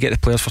football. You get the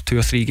players for 2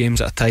 or 3 games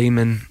at a time,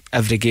 and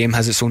every game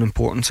has its own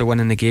importance of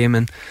winning the game,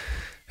 and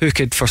who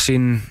could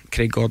foreseen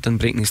Craig Gordon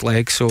breaking his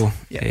leg? So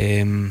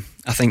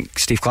I think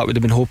Steve Clarke would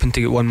have been hoping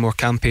to get one more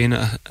campaign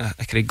at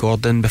Craig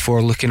Gordon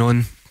before looking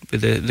on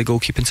with the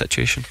goalkeeping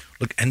situation.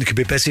 Look, and it could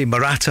be busy.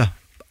 Morata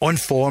on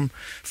form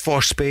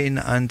for Spain,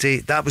 and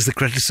that was the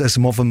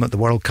criticism of them at the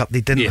World Cup. They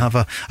didn't have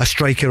a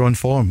striker on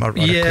form, or a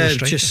clear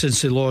striker. Just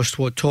since they lost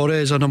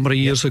Torres a number of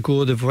years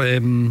ago, they've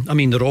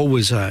they're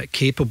always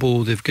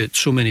capable. They've got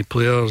so many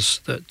players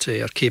that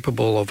are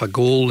capable of a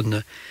goal,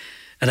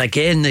 and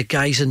again, the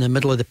guys in the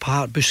middle of the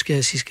park,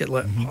 Busquets, he's got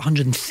like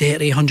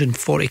 130,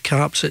 140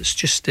 caps. It's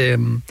just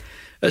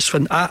it's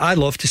fun. I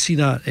love to see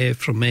that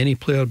from any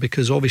player,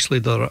 because obviously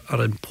there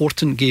are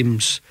important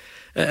games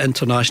at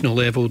international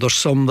level. There's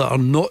some that are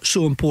not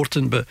so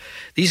important, but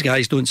these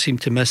guys don't seem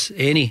to miss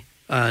any,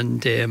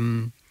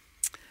 and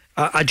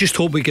I just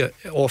hope we get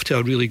off to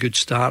a really good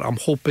start. I'm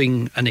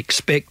hoping and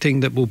expecting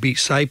that we'll beat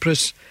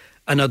Cyprus,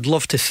 and I'd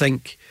love to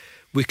think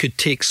we could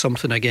take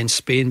something against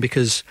Spain,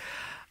 because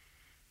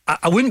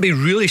I wouldn't be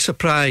really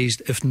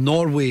surprised if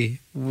Norway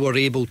were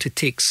able to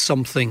take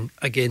something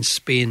against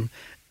Spain,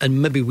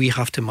 and maybe we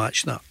have to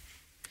match that.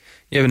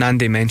 Yeah, when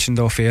Andy mentioned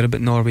off air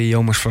about Norway, you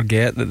almost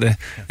forget that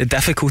the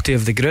difficulty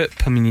of the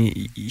group. I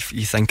mean,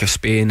 you think of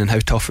Spain and how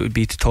tough it would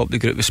be to top the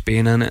group with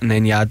Spain in it, and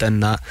then you add in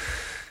that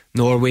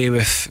Norway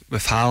with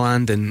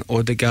Haaland and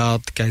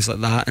Odegaard, guys like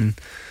that, and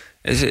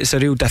it's a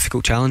real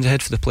difficult challenge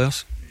ahead for the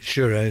players.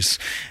 Sure is.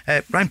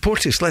 Ryan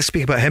Porteous, let's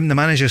speak about him. The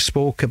manager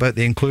spoke about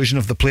the inclusion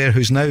of the player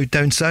who's now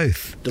down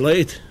south.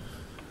 Delighted.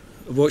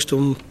 I've watched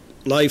him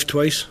live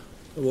twice.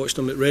 I watched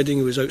him at Reading.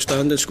 He was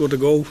outstanding, scored a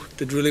goal,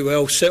 did really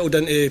well, settled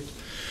into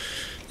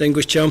the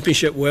English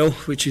Championship well,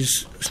 which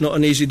it's not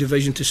an easy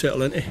division to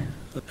settle into.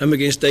 Him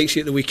against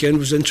Dykesy at the weekend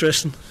was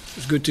interesting. It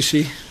was good to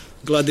see.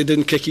 Glad they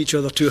didn't kick each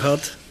other too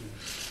hard,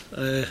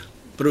 but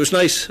it was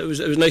nice. It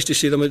was nice to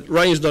see them.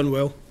 Ryan's done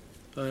well,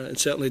 and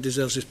certainly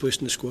deserves his place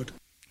in the squad.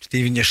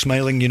 Stephen, you're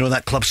smiling. You know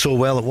that club so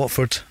well at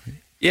Watford.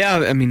 Yeah,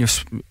 I mean,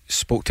 I've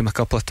spoke to him a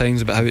couple of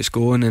times about how it's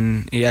going,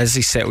 and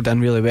he's settled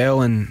in really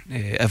well, and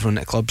everyone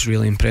at the club's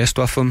really impressed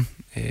with him.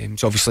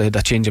 He's obviously had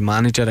a change of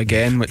manager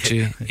again, which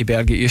he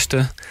better get used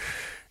to.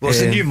 Well,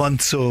 it's a new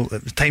month, so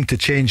it's time to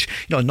change.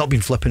 Not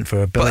being flippant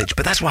for a Bilic,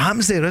 but that's what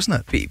happens there,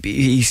 isn't it?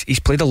 He's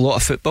played a lot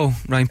of football,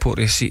 Ryan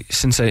Porteous,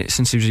 since he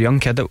was a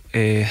young kid at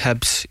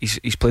Hibs.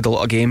 He's played a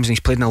lot of games, and he's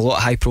played in a lot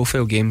of high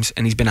profile games,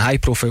 and he's been a high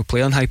profile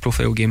player in high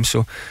profile games.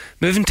 So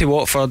moving to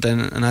Watford,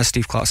 and as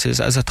Steve Clarke says,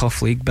 it is a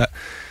tough league, but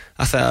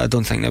I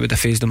don't think that would have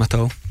fazed him at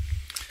all.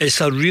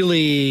 It's a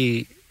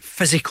really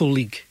physical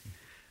league.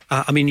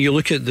 I mean, you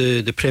look at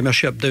the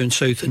Premiership down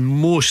south, and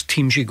most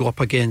teams you go up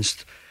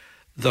against,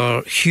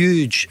 they're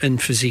huge in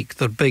physique,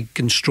 they're big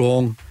and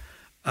strong,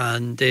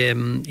 and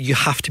you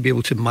have to be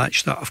able to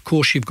match that. Of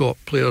course, you've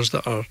got players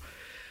that are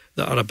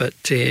a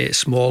bit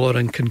smaller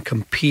and can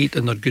compete,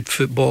 and they're good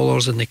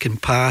footballers and they can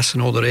pass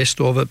and all the rest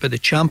of it, but the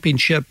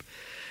Championship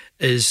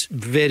is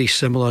very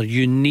similar.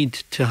 You need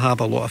to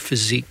have a lot of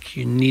physique,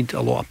 you need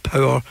a lot of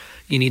power,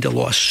 you need a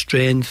lot of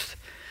strength,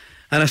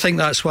 and I think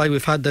that's why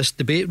we've had this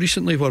debate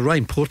recently where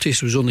Ryan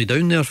Porteous was only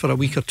down there for a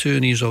week or two,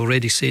 and he's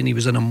already saying he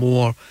was in a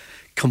more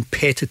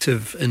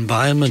competitive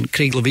environment.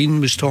 Craig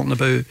Levein was talking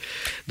about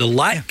the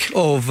lack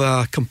of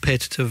a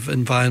competitive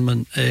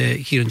environment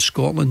here in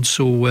Scotland.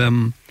 So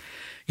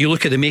you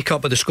look at the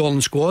makeup of the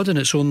Scotland squad, and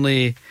it's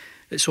only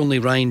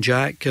Ryan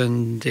Jack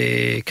and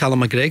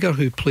Callum McGregor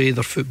who play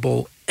their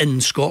football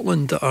in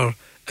Scotland that are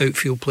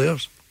outfield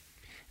players.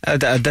 I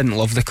didn't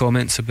love the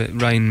comments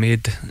about Ryan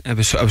made. I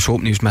was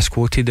hoping he was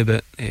misquoted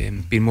about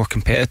being more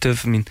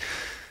competitive. I mean,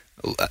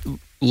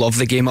 love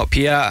the game up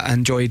here. I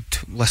enjoyed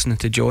listening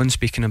to John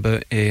speaking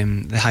about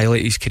the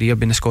highlight of his career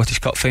being the Scottish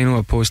Cup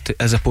final,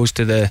 as opposed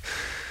to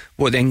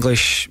what the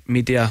English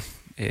media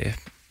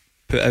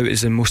put out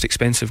as the most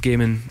expensive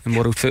game in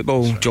world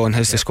football. Right. John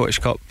has the Scottish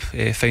Cup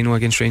final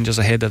against Rangers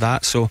ahead of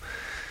that. So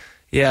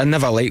yeah, I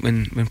never like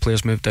when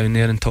players move down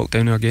there and talk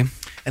down our game.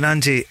 And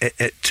Andy,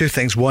 two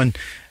things. One,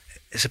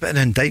 it's a bit of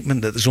an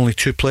indictment that there's only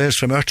two players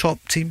from our top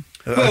team.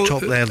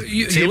 Well,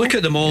 you look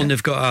at them all and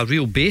they've got a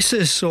real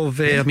basis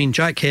of I mean,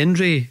 Jack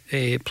Hendry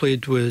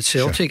played with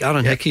Celtic,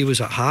 Aaron Hickey was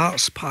at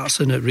Hearts,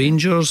 Patterson at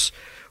Rangers,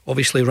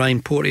 obviously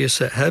Ryan Porteous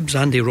at Hibs,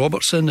 Andy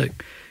Robertson at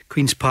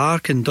Queen's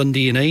Park and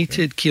Dundee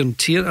United, Kieran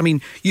Tierney. I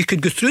mean, you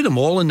could go through them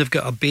all and they've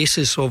got a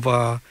basis of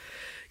the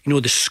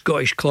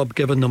Scottish club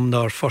giving them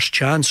their first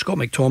chance. Scott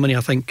McTominay,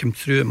 I think, came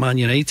through at Man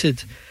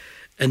United,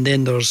 and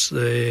then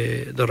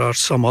there are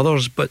some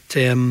others, but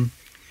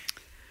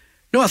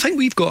no, I think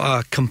we've got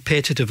a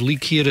competitive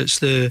league here.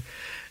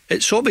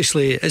 It's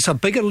obviously a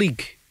bigger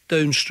league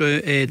down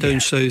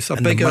south,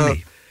 a bigger,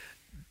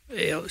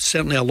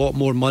 certainly a lot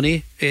more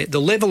money.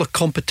 The level of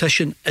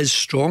competition is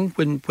strong.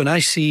 When I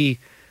see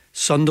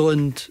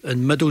Sunderland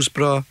and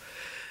Middlesbrough,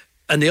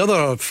 and the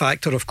other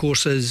factor, of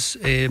course, is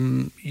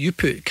you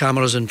put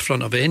cameras in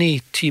front of any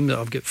team that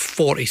have got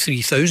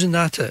 43,000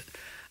 at it.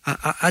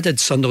 I did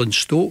Sunderland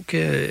Stoke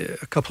a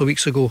couple of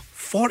weeks ago,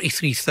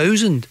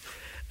 43,000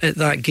 at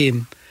that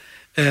game.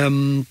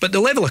 But the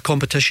level of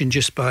competition,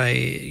 just by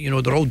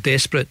they're all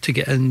desperate to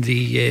get in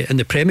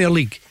the Premier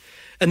League,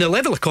 and the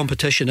level of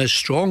competition is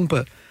strong.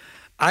 But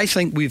I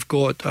think we've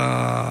got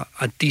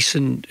a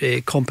decent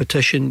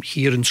competition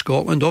here in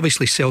Scotland.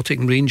 Obviously Celtic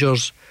and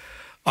Rangers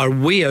are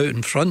way out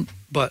in front,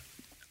 but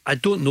I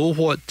don't know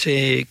what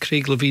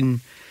Craig Levein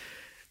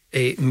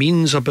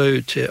means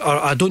about, or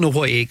I don't know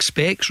what he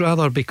expects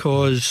rather,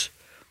 because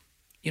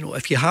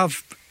if you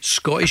have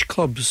Scottish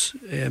clubs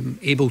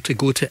able to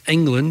go to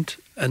England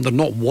and they're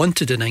not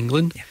wanted in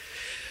England,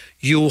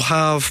 you'll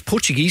have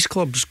Portuguese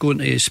clubs going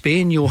to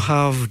Spain, you'll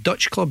have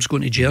Dutch clubs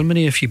going to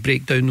Germany if you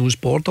break down those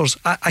borders.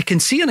 I can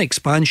see an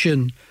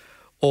expansion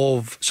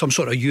of some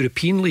sort of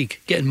European league,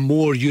 getting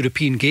more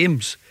European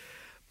games,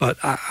 but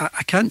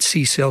I can't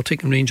see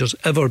Celtic and Rangers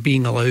ever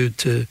being allowed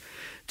to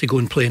go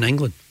and play in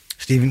England.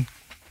 Stephen,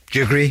 do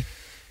you agree?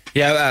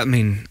 Yeah, I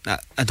mean,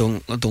 I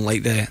don't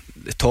like the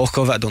talk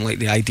of it. I don't like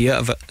the idea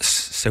of it.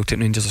 Celtic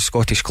and Rangers are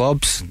Scottish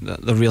clubs.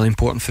 They're really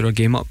important for our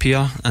game up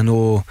here. I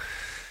know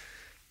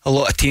a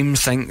lot of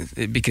teams think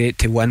it'd be great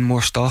to win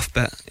more stuff,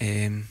 but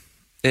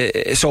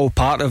it's all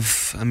part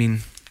of, I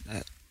mean,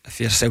 if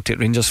you're a Celtic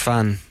Rangers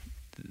fan,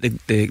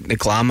 the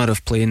glamour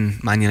of playing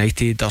Man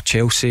United or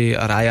Chelsea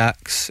or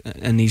Ajax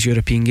in these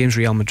European games,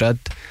 Real Madrid,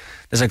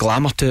 there's a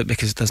glamour to it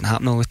because it doesn't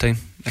happen all the time.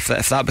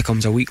 If that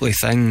becomes a weekly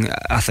thing,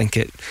 I think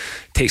it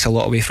takes a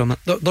lot away from it.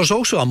 There's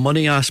also a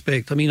money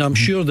aspect. I mean, I'm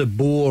sure the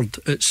board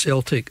at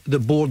Celtic, the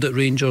board at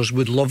Rangers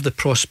would love the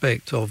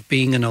prospect of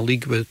being in a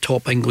league with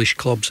top English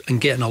clubs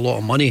and getting a lot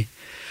of money.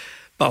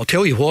 But I'll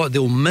tell you what,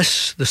 they'll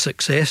miss the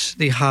success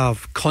they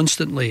have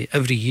constantly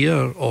every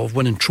year of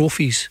winning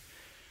trophies.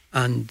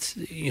 And,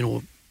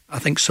 I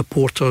think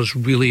supporters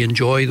really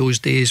enjoy those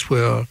days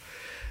where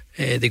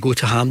they go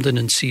to Hampden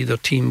and see their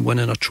team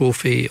winning a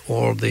trophy,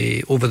 or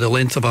they, over the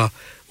length of a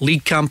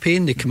league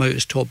campaign, they come out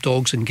as top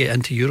dogs and get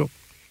into Europe.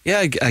 Yeah,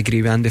 I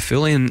agree with Andy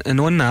fully, and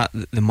on that,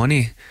 the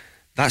money,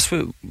 that's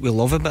what we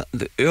love about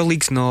it. Our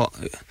league's not,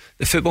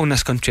 the football in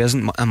this country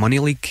isn't a money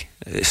league.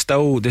 It's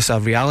still, there's a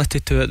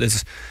reality to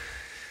it.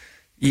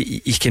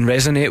 You can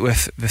resonate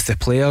with the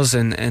players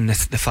and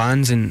the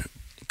fans, and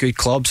good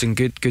clubs and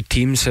good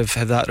teams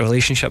have that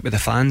relationship with the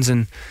fans,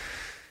 and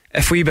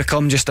if we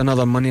become just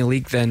another money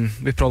league, then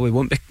we probably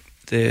won't be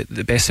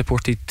the best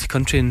supported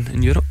country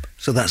in Europe.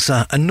 So that's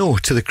a no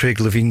to the Craig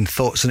Levein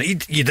thoughts, and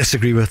you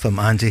disagree with them,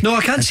 Andy? No,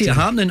 I can't see it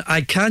happening.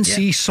 I can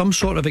see some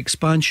sort of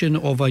expansion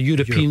of a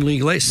European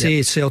league. Let's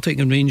say Celtic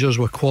and Rangers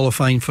were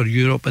qualifying for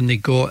Europe and they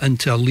got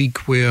into a league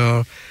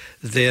where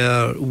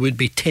there would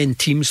be 10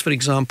 teams, for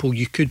example.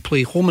 You could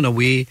play home and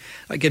away.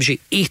 That gives you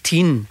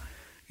 18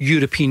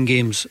 European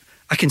games.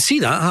 I can see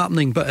that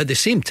happening, but at the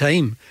same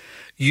time,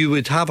 you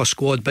would have a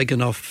squad big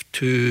enough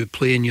to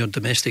play in your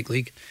domestic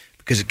league.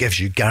 Because it gives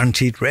you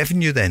guaranteed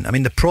revenue then. I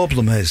mean, the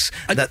problem is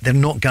that they're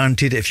not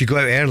guaranteed. If you go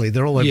out early,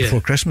 they're all out before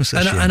Christmas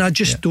this year. And I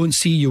just don't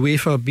see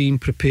UEFA being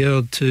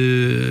prepared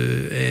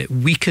to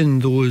weaken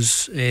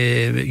those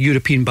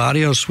European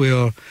barriers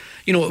where,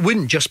 it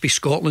wouldn't just be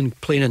Scotland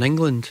playing in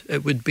England.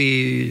 It would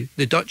be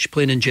the Dutch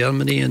playing in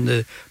Germany and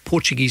the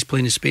Portuguese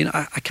playing in Spain.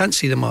 I can't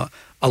see them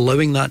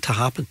allowing that to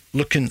happen.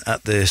 Looking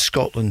at the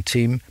Scotland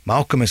team,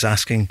 Malcolm is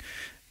asking,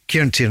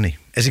 Kieran Tierney,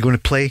 is he going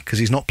to play? Because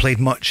he's not played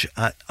much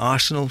at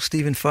Arsenal.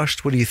 Stephen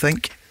first, what do you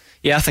think?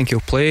 Yeah, I think he'll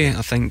play.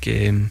 I think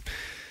the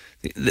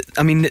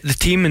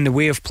team and the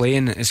way of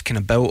playing is kind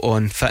of built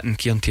on fitting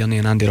Kieran Tierney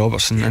and Andy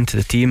Robertson into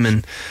the team,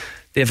 and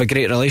they have a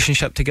great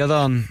relationship together,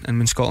 and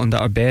when Scotland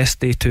at our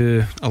best, they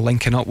two are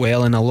linking up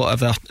well, and a lot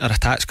of our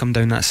attacks come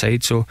down that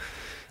side. So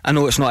I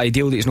know it's not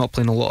ideal that he's not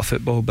playing a lot of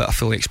football, but I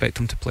fully expect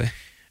him to play.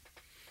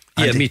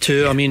 Yeah, Andy? me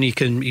too. I mean,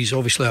 he's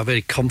obviously a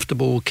very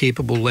comfortable,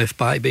 capable left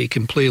back, but he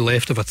can play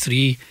left of a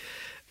three,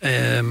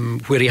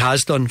 where he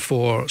has done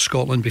for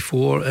Scotland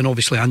before. And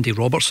obviously Andy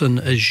Robertson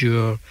is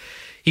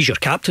he's your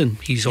captain.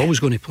 He's always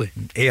going to play.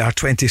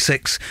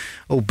 AR26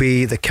 will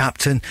be the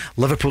captain.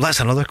 Liverpool, that's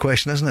another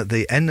question, isn't it?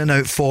 The in and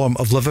out form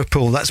of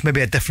Liverpool. That's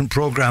maybe a different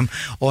programme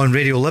on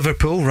Radio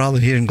Liverpool rather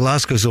than here in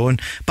Glasgow Zone,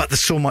 but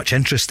there's so much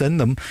interest in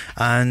them,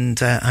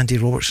 and Andy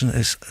Robertson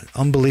is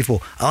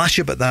unbelievable. I'll ask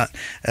you about that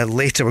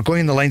later. We're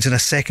going in the lines in a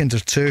second or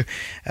two.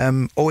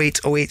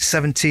 0808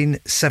 17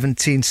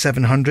 17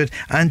 700.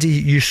 Andy,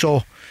 you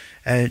saw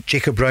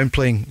Jacob Brown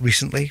playing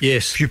recently.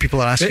 Yes. A few people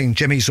are asking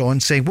Jimmy's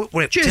on, saying,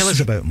 tell us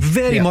about him.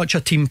 Very much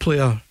a team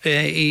player.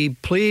 He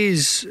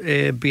plays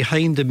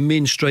behind the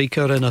main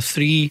striker in a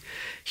three.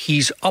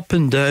 He's up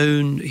and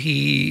down.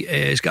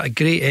 He's got a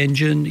great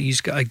engine. He's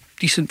got a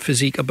decent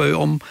physique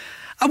about him.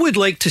 I would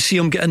like to see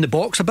him get in the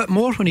box a bit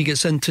more when he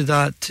gets into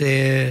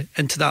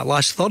that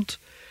last third.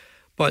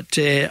 But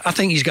I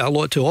think he's got a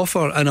lot to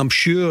offer, and I'm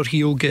sure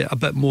he'll get a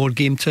bit more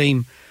game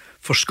time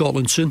for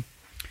Scotland soon.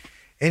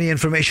 Any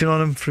information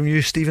on him from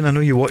you, Stephen? I know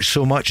you watch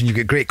so much and you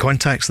get great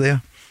contacts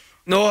there.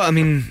 No, I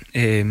mean,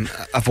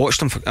 I've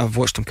watched him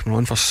come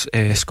on for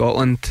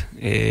Scotland.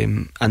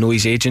 I know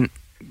his agent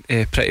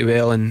pretty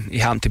well, and he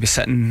happened to be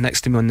sitting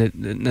next to me on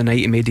the night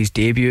he made his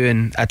debut,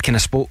 and I'd kind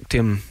of spoke to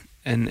him,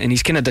 and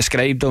he's kind of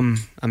described him.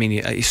 I mean,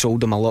 he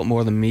sold him a lot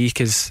more than me,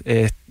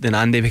 than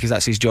Andy, because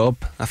that's his job.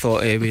 I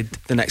thought we'd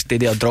the next day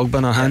they had Drogba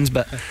in our hands,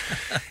 but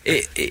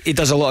he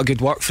does a lot of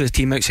good work for the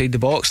team outside the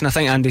box, and I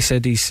think Andy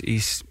said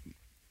he's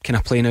kind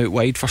of playing out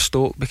wide for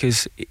Stoke,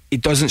 because he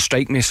doesn't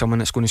strike me as someone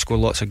that's going to score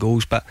lots of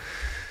goals, but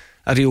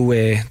a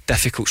real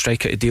difficult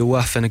striker to deal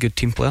with and a good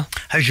team player.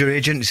 How's your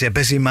agent? Is he a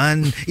busy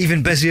man?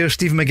 Even busier,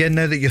 Stephen McGinn,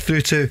 now that you're through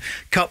to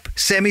Cup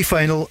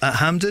semi-final at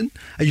Hampden?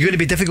 Are you going to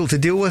be difficult to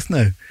deal with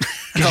now?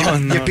 No.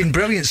 You've been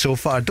brilliant so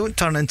far. Don't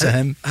turn into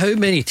him. How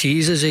many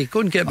teas is he?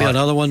 Go and get me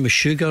another one with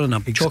sugar and a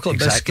chocolate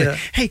biscuit.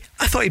 Hey,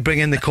 I thought he'd bring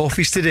in the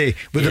coffees today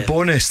with a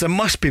bonus. There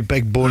must be a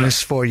big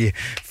bonus for you.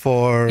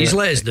 He's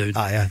let us down.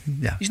 Yeah.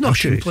 He's not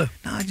a team player.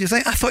 I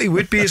thought he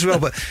would be as well.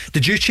 But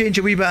did you change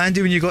a wee bit,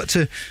 Andy, when you got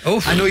to...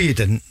 Oh, I know you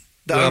didn't.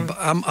 Well,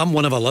 I'm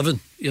one of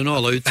 11. You're not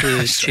allowed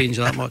to change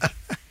that much.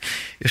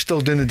 You're still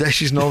doing the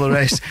dishes and all the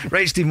rest.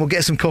 Right, Steve, we'll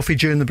get some coffee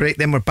during the break,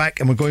 then we're back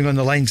and we're going on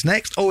the lines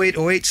next.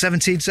 0808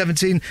 17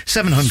 17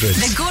 700.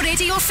 The Go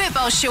Radio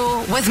Football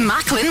Show with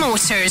Macklin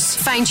Motors.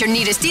 Find your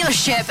nearest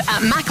dealership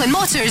at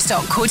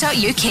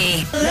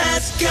macklinmotors.co.uk.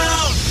 Let's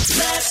go.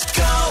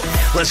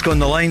 Let's go on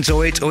the lines.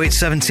 0808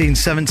 17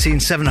 17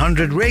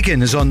 700.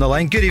 Reagan is on the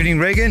line. Good evening,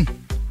 Reagan.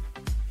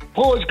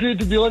 Paul, it's great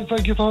to be on.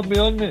 Thank you for having me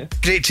on, mate.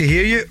 Great to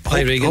hear you.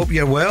 Hi, Reagan. Hope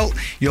you're well.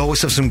 You always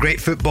have some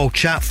great football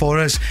chat for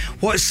us.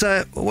 What's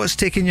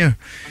taking your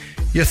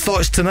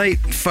thoughts tonight?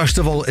 First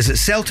of all, is it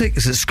Celtic?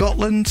 Is it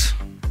Scotland?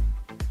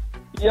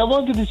 Yeah, I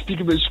wanted to speak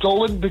about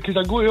Scotland because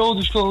I go to all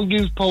the Scotland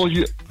games, Paul.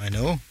 I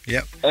know,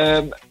 yep.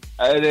 And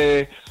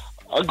I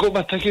got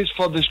my tickets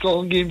for the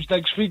Scotland games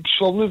next week,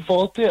 so I'm looking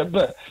forward to it.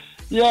 But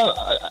yeah,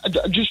 I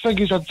just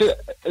think it's a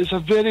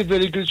very,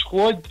 very good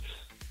squad.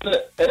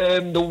 But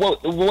the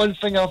one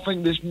thing I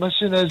think that's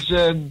missing is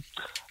a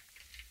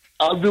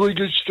really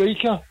good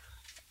striker.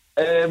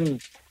 I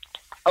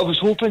was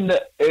hoping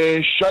that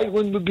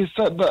Shankland would be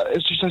fit, but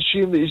it's just a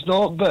shame that he's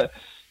not. But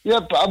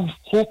I'm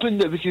hoping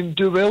that we can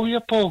do well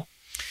here, Paul.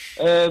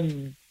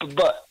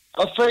 But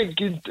I think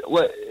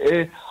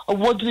I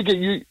wanted to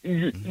get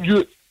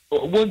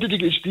wanted to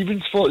get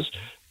Stephen's thoughts,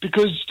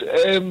 because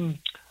I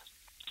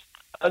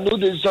know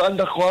that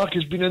Xander Clark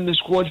has been in the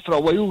squad for a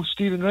while,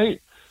 Stephen,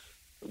 right?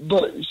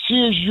 But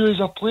see, as you as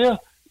a player,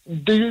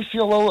 do you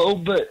feel a little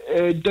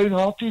bit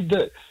downhearted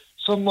that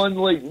someone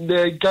like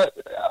the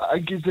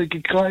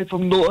guy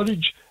from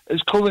Norwich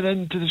is coming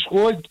into the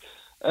squad?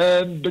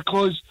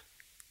 Because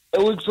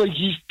it looks like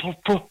he's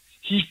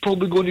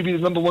probably going to be the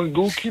number one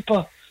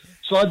goalkeeper.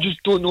 So I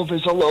just don't know if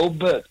it's a little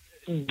bit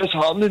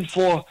disheartening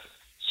for,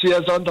 say,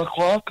 a Xander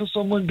Clark or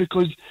someone,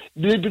 because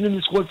they've been in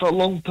the squad for a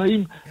long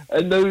time,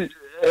 and now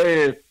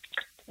the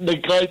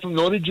guy from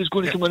Norwich is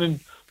going to come in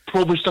and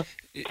probably start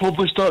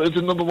as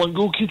the number one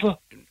goalkeeper.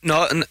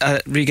 No,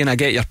 Regan, I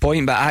get your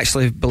point, but I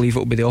actually believe it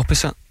will be the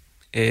opposite.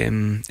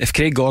 If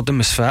Craig Gordon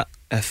was fit,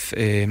 if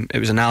it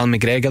was an Alan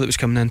McGregor that was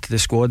coming into the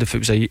squad, if it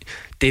was a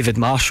David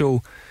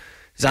Marshall,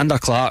 Xander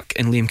Clark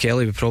and Liam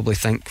Kelly would probably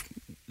think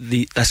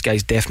this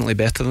guy's definitely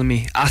better than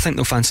me. I think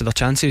they'll fancy their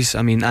chances.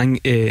 I mean,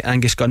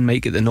 Angus Gunn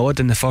might get the nod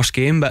in the first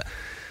game, but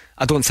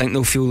I don't think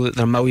they'll feel that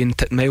they're a million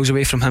miles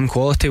away from him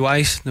quality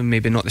wise. They're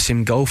maybe not the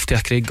same gulf to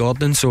a Craig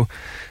Gordon, so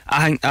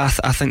I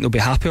think they'll be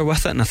happier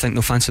with it, and I think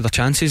they'll fancy their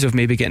chances of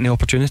maybe getting the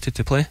opportunity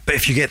to play. But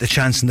if you get the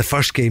chance in the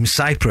first game,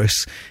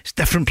 Cyprus, it's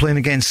different playing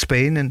against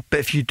Spain, but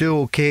if you do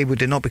okay,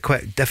 would it not be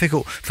quite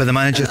difficult for the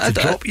manager to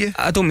drop you?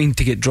 I don't mean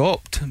to get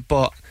dropped,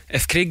 but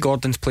if Craig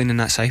Gordon's playing in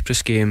that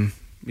Cyprus game,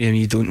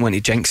 you don't want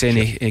to jinx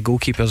any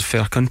goalkeepers for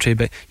our country,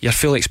 but you're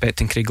fully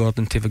expecting Craig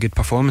Gordon to have a good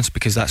performance,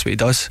 because that's what he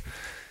does.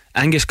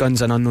 Angus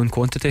Gunn's an unknown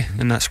quantity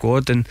in that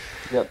squad, and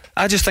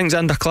I just think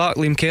Xander Clark,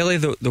 Liam Kelly,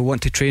 they'll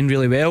want to train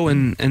really well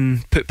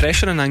and put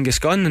pressure on Angus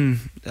Gunn. And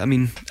I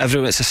mean,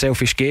 it's a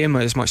selfish game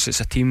as much as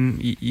it's a team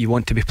you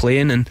want to be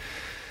playing, and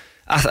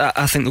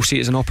I think they'll see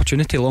it as an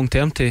opportunity long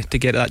term to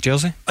get that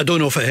jersey. I don't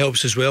know if it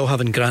helps as well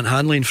having Grant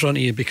Hanley in front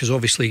of you, because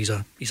obviously he's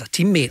a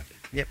teammate.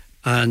 Yep.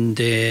 And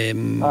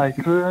aye,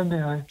 true, Andy.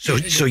 Aye.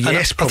 So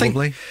yes,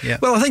 probably.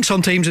 I think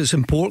sometimes it's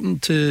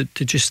important to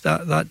just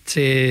that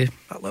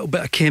little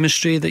bit of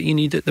chemistry that you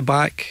need at the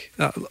back,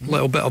 that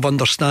little bit of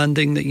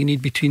understanding that you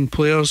need between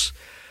players.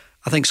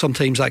 I think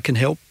sometimes that can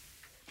help.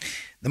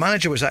 The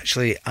manager was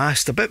actually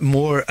asked a bit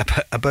more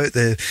about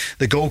the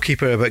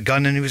goalkeeper, about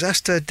Gunn, and he was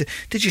asked,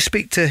 did you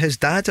speak to his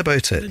dad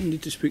about it? I didn't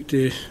need to speak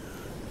to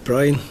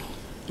Brian.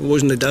 It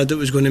wasn't the dad that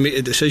was going to make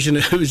the decision,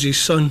 it was his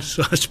son.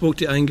 So I spoke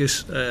to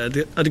Angus. I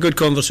had a good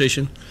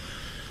conversation.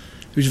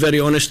 He was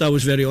very honest, I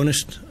was very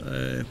honest.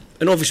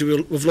 And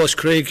obviously we've lost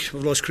Craig.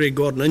 We've lost Craig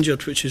Gordon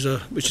injured, which is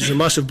a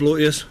massive blow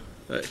to us.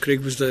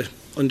 Craig was the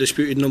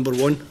undisputed number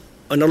one.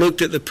 And I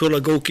looked at the pool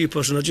of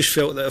goalkeepers, and I just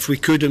felt that if we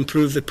could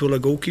improve the pool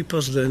of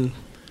goalkeepers, then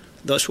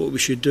that's what we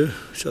should do.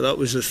 So that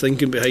was the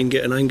thinking behind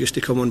getting Angus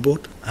to come on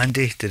board.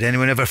 Andy, did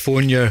anyone ever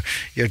phone your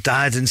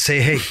dad and say,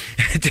 hey,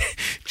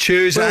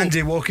 choose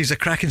Andy Walker, he's a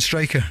cracking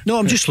striker? No,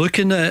 I'm just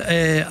looking at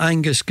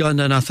Angus Gunn,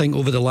 and I think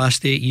over the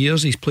last 8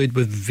 years he's played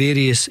with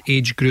various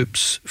age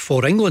groups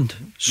for England.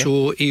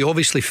 So he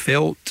obviously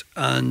felt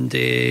and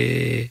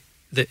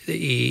that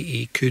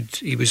he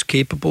was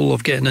capable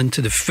of getting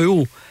into the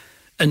full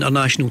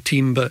international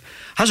team, but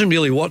hasn't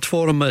really worked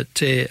for him at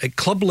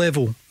club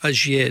level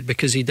as yet,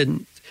 because he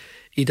didn't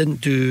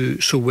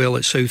do so well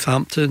at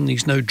Southampton.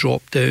 He's now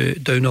dropped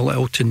down a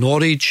little to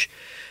Norwich.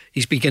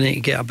 He's beginning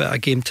to get a bit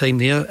of game time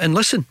there. And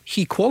listen,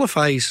 he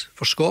qualifies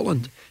for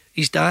Scotland.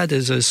 His dad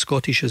is as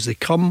Scottish as they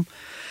come.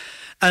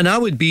 And I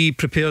would be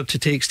prepared to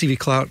take Stevie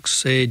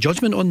Clark's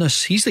judgment on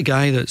this. He's the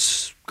guy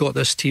that's got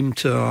this team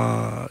to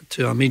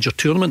a major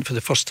tournament for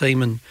the first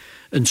time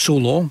in so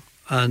long.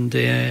 And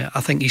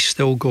I think he's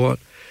still got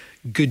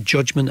good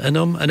judgment in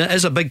him. And it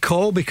is a big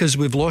call, because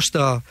we've lost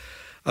a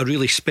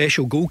really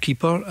special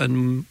goalkeeper,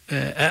 and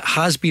it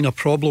has been a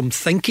problem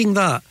thinking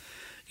that,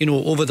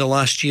 over the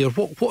last year,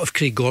 what if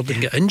Craig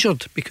Gordon get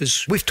injured?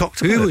 Because we've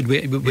talked about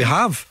we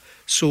have.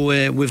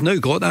 So we've now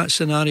got that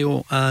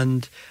scenario,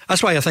 and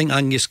that's why I think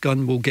Angus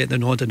Gunn will get the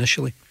nod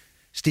initially.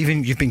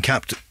 Stephen, you've been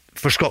capped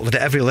for Scotland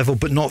at every level,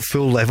 but not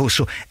full level.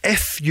 So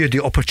if you had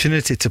the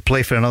opportunity to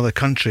play for another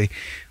country,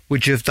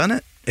 would you have done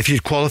it? If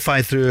you'd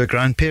qualified through a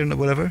grandparent or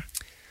whatever?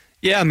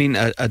 Yeah, I mean,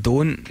 I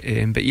don't,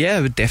 but yeah,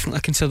 I would definitely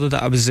consider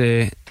that. I was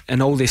in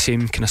all the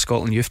same kind of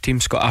Scotland youth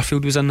teams. Scott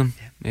Arfield was in them,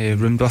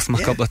 roomed with him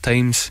a couple of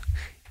times.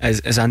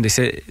 As Andy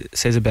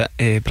says about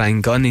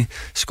Brian Gunn,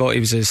 Scotty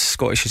was as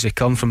Scottish as he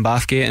come, from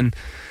Bathgate, and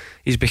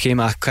he's became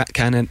a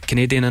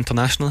Canadian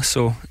internationalist.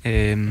 So,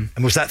 and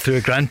was that through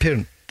a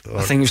grandparent?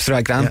 I think it was through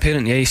a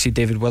grandparent. Yeah, you see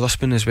David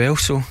Witherspoon as well.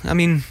 So I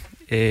mean,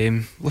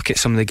 look at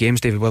some of the games.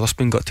 David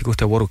Witherspoon got to go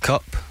to a World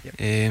Cup.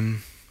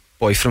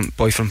 Boy from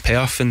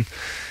Perth, and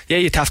yeah,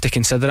 you'd have to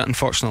consider it.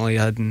 Unfortunately,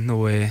 I had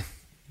no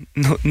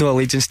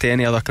allegiance to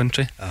any other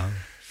country.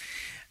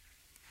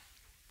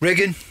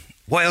 Regan,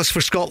 what else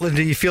for Scotland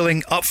are you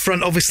feeling up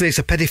front? Obviously it's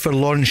a pity for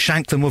Lawrence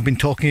Shanklin, we've been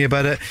talking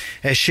about it.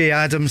 Shea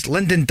Adams,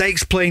 Lyndon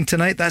Dykes playing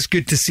tonight. That's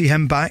good to see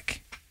him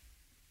back.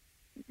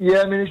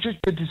 Yeah, I mean, it's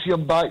just good to see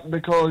him back,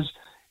 because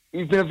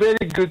he's been a very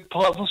good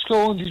part for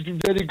Scotland. He's been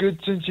very good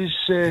since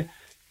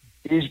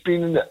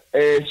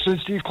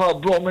since Steve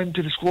Clark brought him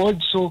into the squad.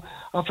 So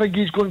I think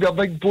he's going to be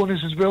a big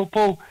bonus as well,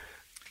 Paul.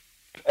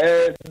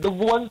 The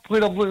one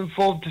player I'm looking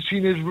forward to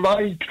seeing is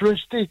Ryan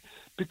Christie,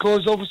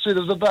 because obviously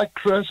there's a bit of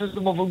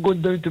criticism of him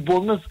going down to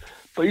Bournemouth,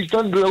 but he's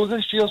done well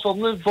this year, so I'm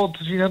looking forward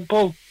to seeing him,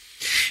 Paul.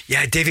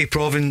 Yeah, Davy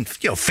Provan,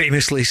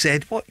 famously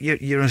said, "What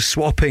you're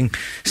swapping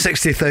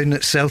 60,000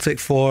 at Celtic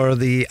for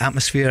the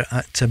atmosphere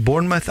at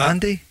Bournemouth?"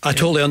 Andy, I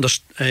totally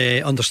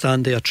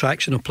understand the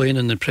attraction of playing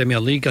in the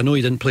Premier League. I know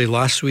he didn't play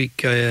last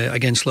week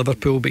against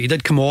Liverpool, but he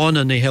did come on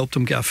and he helped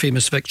him get a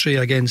famous victory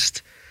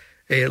against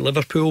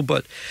Liverpool.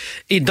 But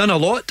he'd done a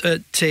lot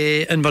at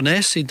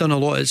Inverness, he'd done a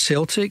lot at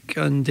Celtic,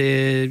 and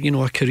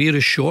a career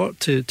is short.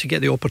 To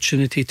get the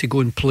opportunity to go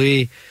and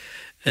play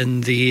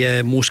in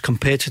the most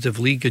competitive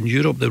league in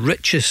Europe, the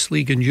richest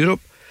league in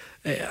Europe,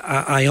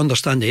 I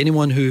understand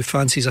anyone who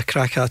fancies a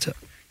crack at it.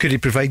 Could he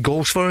provide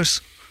goals for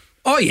us?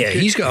 Oh yeah,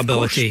 he's got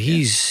ability.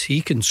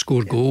 He can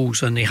score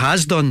goals, and he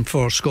has done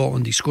for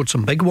Scotland. He scored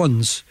some big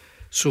ones,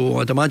 so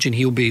I'd imagine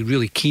he'll be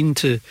really keen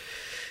to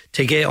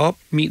get up,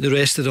 meet the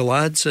rest of the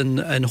lads,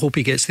 and hope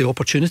he gets the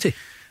opportunity.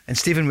 And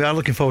Stephen, we are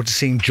looking forward to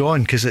seeing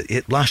John, because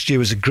last year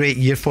was a great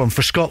year for him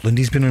for Scotland.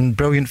 He's been in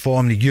brilliant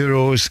form, the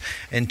Euros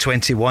in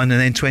 21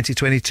 and then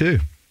 2022.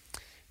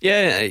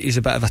 Yeah, he's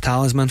a bit of a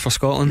talisman for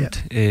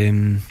Scotland.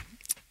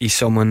 He's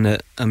someone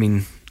that, I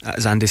mean,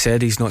 as Andy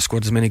said, he's not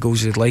scored as many goals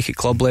as he'd like at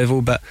club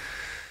level, but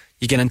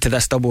you get into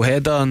this double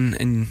header,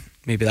 and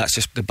maybe that's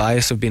just the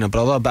bias of being a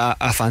brother, but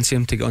I fancy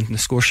him to get onto the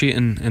score sheet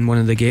in one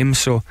of the games.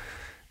 So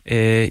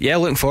Yeah,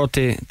 looking forward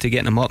to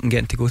getting him up and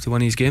getting to go to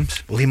one of his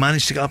games. Will he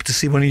manage to get up to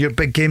see one of your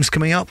big games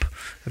coming up?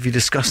 Have you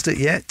discussed it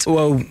yet?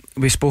 Well,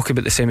 we spoke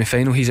about the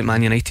semi-final. He's at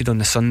Man United on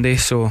the Sunday,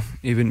 so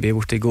he wouldn't be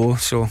able to go.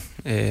 So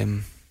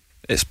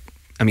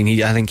I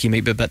think he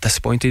might be a bit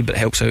disappointed, but it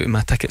helps out in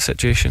my ticket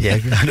situation. Yeah,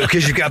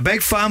 because you've got a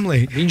big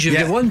family. It means you've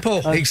got one,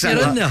 Paul.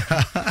 Exactly. You're in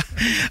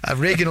there.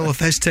 Reagan will have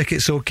his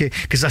tickets okay,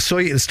 because I saw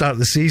you at the start of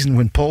the season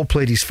when Paul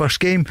played his first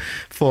game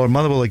for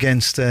Motherwell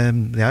against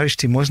the Irish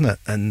team, wasn't it?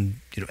 And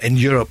in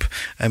Europe,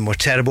 and we're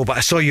terrible. But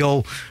I saw you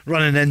all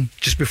running in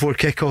just before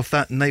kick-off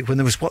that night when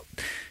there was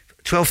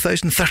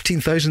 12,000,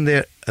 13,000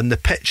 there on the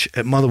pitch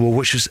at Motherwell,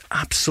 which was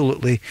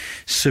absolutely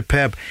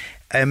superb.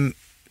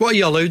 What are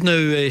you allowed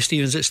now,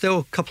 Stephen? Is it still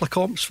a couple of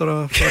comps for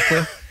a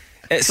player?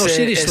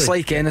 Seriously. It's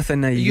like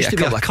anything. It used to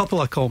be a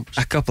couple of comps.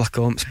 A couple of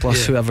comps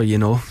plus whoever you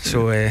know.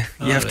 So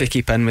you have to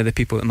keep in with the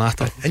people that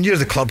matter. And you're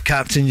the club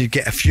captain, you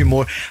get a few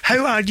more.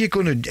 How are you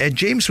going to...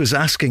 James was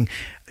asking,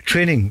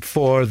 training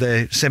for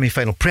the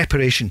semi-final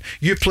preparation.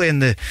 You play in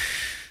the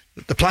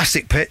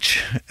plastic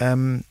pitch.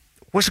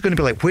 What's it going to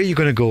be like? Where are you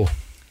going to go?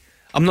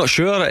 I'm not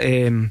sure.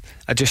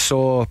 I just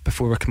saw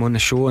before we came on the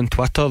show on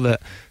Twitter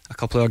that a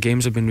couple of our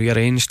games have been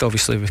rearranged.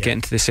 Obviously we're getting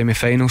to the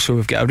semi-final, so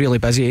we've got a really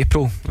busy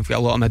April. We've got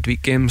a lot of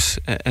midweek games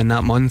in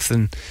that month,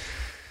 and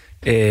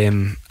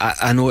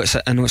I know it's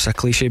a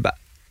cliche, but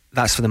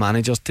that's for the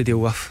managers to deal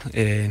with.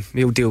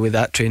 We'll deal with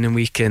that training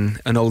week and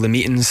all the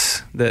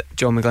meetings that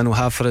John McGlynn will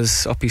have for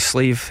us up his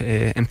sleeve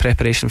in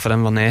preparation for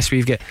Inverness.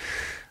 We've got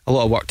a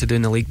lot of work to do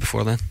in the league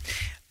before then.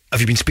 Have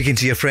you been speaking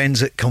to your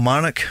friends at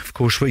Kilmarnock? Of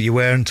course, where you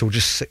were until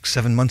just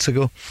 6-7 months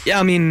ago. Yeah,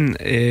 I mean,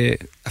 a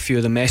few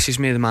of them messaged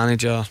me. The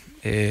manager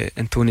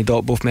and Tony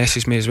Dock both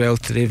messaged me as well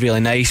today. Really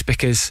nice,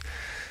 because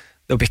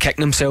they'll be kicking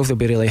themselves. They'll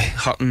be really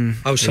hurting.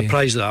 I was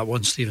surprised at that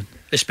one, Stephen,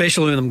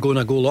 especially when I'm going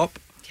a goal up.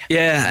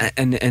 Yeah,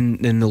 and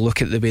they'll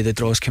look at the way the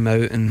draws come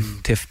out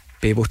and to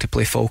be able to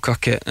play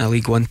Falkirk at a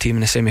League One team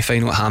in the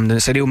semi-final at Hampden.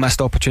 It's a real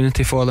missed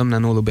opportunity for them, and I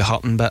know they'll be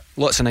hurting, but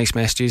lots of nice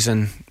messages.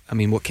 And I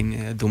mean,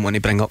 I don't want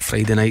to bring up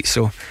Friday night,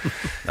 so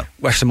no,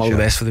 wish them all the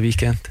best for the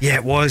weekend. Yeah,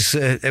 it was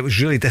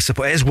really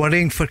disappointing. It is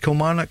worrying for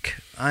Kilmarnock,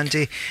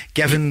 Andy,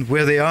 given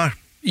where they are.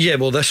 Yeah,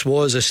 well, this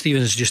was, as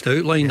Stephen has just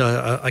outlined,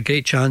 a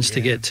great chance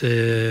to get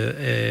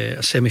to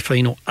a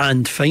semi-final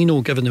and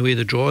final, given the way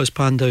the draw has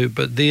panned out.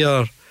 But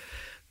their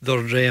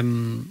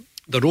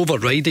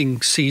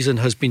overriding season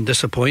has been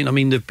disappointing. I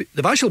mean,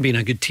 they've actually been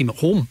a good team at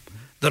home.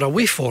 Their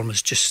away form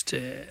is just,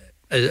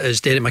 as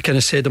Derek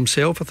McInnes said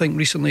himself, I think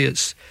recently,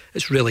 it's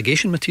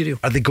relegation material.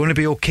 Are they going to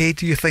be okay,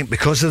 do you think,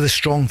 because of the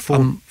strong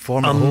form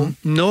at home?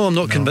 No, I'm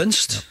not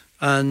convinced. No.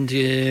 And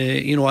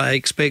I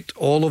expect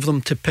all of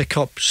them to pick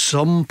up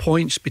some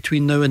points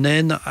between now and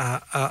then.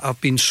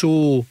 I've been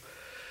so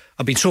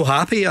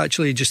happy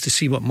actually just to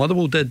see what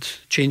Motherwell did.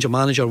 Change of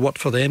manager worked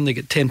for them. They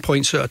get 10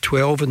 points out of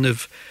 12, and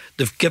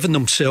they've given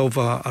themselves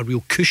a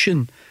real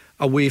cushion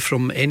away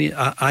from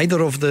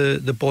either of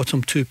the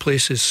bottom two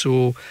places.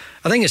 So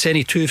I think it's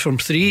any two from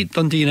three: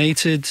 Dundee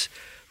United,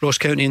 Ross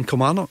County and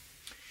Kilmarnock.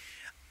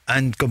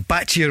 And go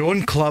back to your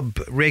own club,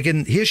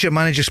 Reagan. Here's your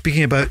manager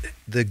speaking about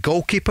the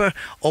goalkeeper.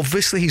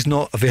 Obviously he's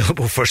not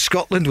available for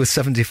Scotland with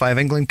 75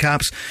 England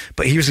caps,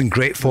 but he was in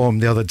great form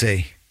the other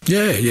day.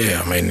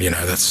 Yeah. I mean,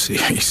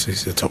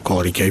 he's a top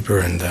quality keeper,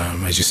 and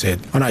as you said,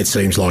 I know it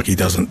seems like he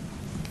doesn't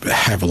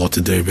have a lot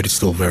to do, but it's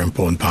still a very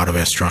important part of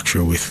our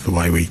structure with the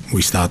way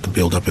we start the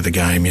build up of the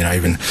game.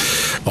 Even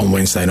on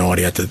Wednesday night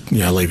he had to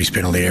leave his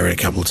penalty area a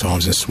couple of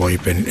times and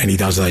sweep, and he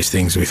does those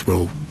things with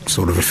real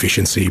sort of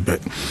efficiency. But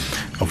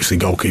obviously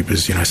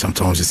goalkeepers,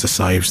 sometimes it's the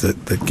saves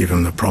that give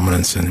them the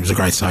prominence, and it was a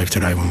great save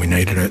today when we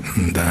needed it.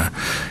 And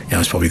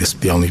it's probably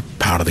the only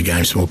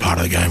small part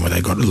of the game where they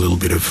got a little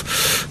bit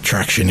of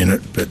traction in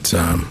it, but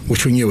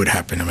which we knew would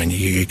happen. I mean,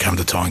 you come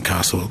to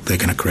Tynecastle, they're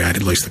going to create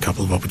at least a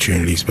couple of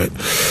opportunities, but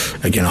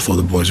again, I thought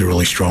the boys were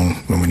really strong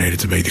when we needed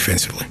to be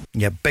defensively.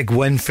 Yeah, big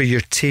win for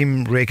your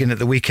team, Reagan, at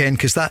the weekend,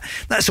 because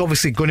that's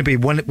obviously going to be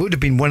it would have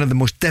been one of the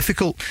most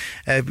difficult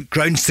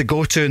grounds to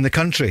go to in the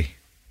country.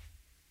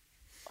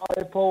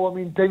 Hi, Paul. I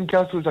mean,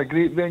 Tynecastle is a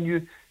great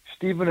venue.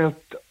 Stephen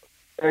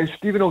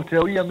will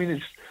tell you, I mean,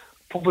 it's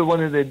probably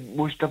one of the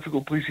most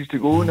difficult places to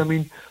go, and I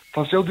mean,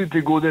 for Celtic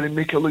to go there and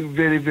make it look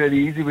very,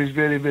 very easy was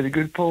very, very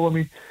good, Paul. I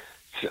mean,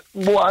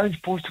 what Ange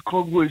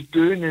Postecoglou is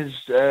doing is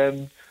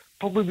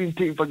probably been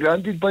taken for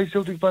granted by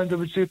Celtic fans, I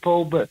would say,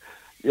 Paul. But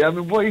yeah, I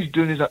mean, what he's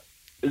doing is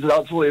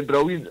absolutely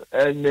brilliant,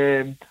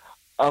 and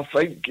I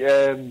think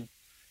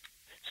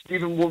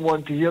Stephen won't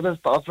want to hear this,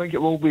 but I think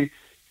it will be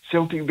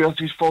Celtic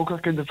versus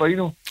Falkirk in the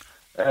final,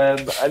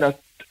 and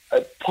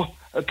it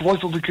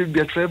possibly could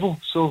be a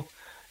treble. So,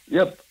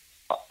 yep,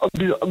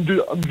 I'm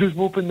just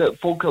hoping that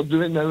Falkirk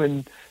do it now,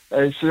 and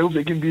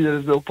Celtic can be there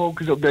as well, Paul,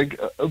 because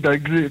it'll be a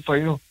great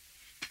final.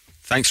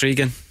 Thanks,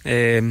 Regan.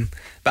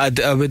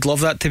 But I would love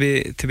that to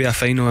be a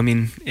final. I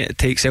mean, it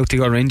takes Celtic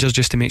or Rangers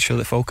just to make sure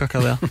that Falkirk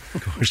are there.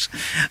 Of course.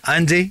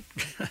 Andy,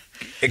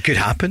 it could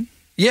happen.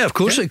 Yeah, of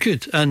course it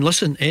could. And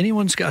listen,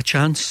 anyone's got a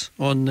chance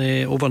on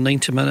over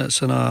 90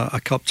 minutes in a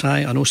cup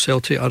tie. I know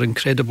Celtic are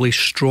incredibly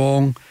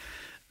strong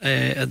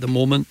at the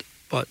moment,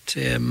 but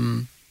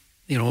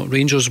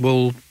Rangers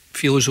will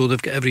feel as though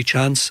they've got every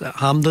chance at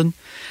Hampden,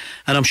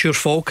 and I'm sure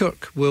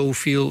Falkirk will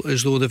feel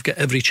as though they've got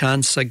every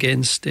chance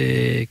against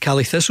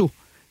Cally Thistle.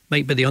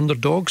 Might be the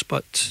underdogs,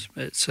 but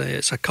it's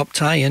a cup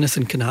tie.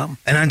 Anything can happen.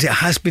 And Andy, it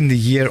has been the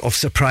year of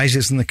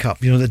surprises in the cup.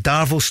 The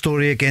Darvel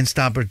story against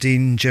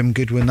Aberdeen, Jim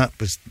Goodwin, that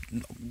was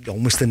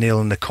almost the nail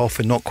in the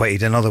coffin. Not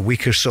quite another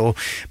week or so,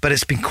 but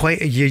it's been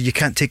quite a year. You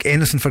can't take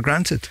anything for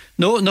granted.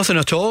 No, nothing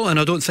at all. And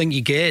I don't think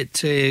you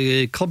get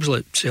clubs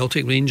like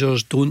Celtic,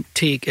 Rangers don't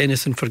take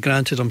anything for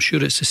granted. I'm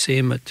sure it's the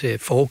same at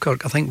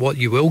Falkirk. I think what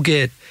you will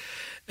get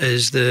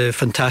is the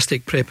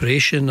fantastic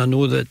preparation. I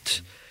know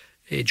that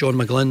John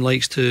McGlynn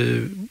likes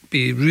to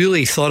be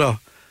really thorough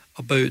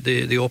about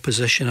the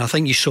opposition. I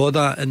think you saw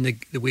that in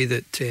the way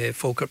that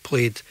Falkirk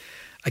played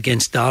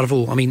against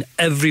Darvel. I mean,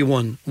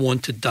 everyone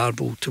wanted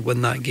Darvel to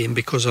win that game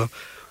because of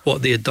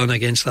what they had done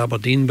against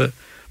Aberdeen, but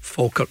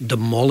Falkirk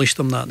demolished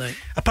them that night.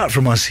 Apart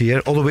from us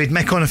here, although we'd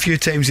Mick on a few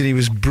times and he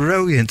was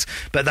brilliant,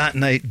 but that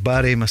night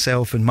Barry,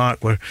 myself and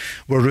Mark were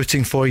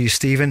rooting for you,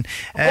 Stephen.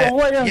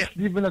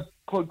 Stephen, a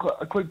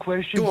quick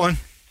question. Go on.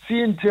 See,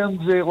 in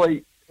terms of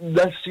like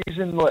this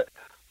season, like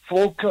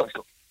Falkirk,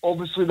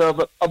 obviously they're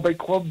a big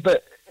club,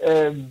 but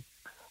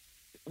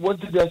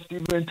wanted to ask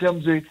Stephen in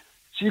terms of,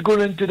 see,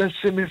 going into this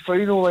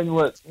semi-final and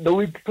like the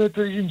league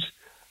preparations,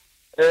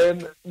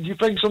 do you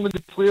think some of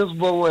the players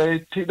will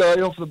take their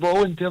eye off the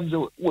ball in terms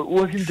of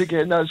looking to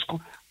get in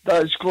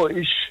that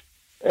Scottish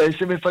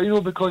semi-final?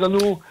 Because I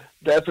know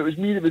that if it was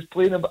me that was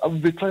playing, I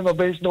would be trying my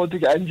best not to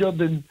get injured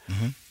and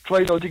try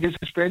not to get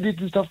suspended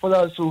and stuff like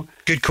that. So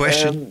good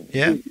question.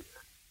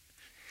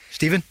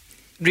 Stephen?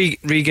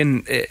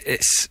 Regan,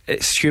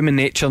 it's human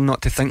nature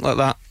not to think like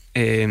that.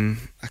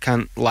 I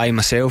can't lie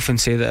myself and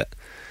say that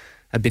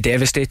I'd be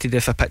devastated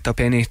if I picked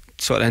up any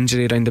sort of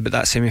injury around about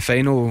that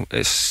semi-final.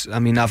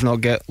 I've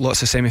not got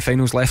lots of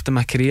semi-finals left in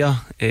my career.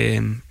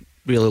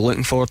 Really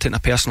looking forward to it on a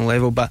personal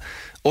level, but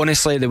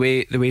honestly, the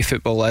way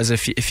football is,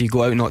 if you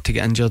go out not to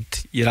get injured,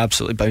 you're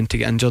absolutely bound to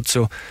get injured.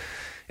 So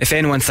if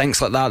anyone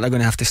thinks like that, they're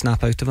going to have to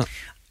snap out of it.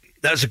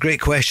 That's a great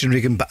question,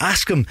 Regan, but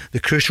ask him the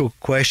crucial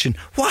question: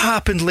 what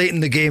happened late in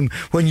the game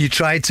when you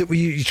tried to? Were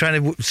you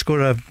trying to score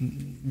a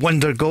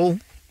wonder goal?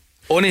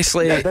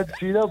 Honestly, I did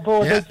see that,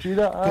 Paul. I did see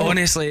that.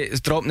 Honestly, it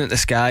was dropping at the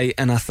sky,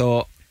 and I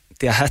thought,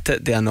 do I hit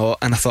it, do I not?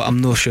 And I thought,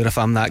 I'm not sure if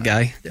I'm that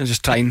guy. I was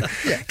just trying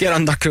get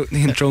under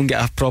control and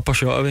get a proper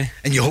shot away.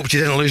 And you hoped you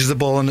didn't lose the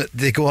ball and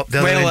they go up the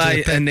other end of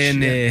the pitch. And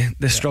then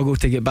the struggle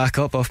to get back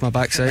up off my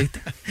backside.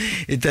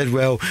 You did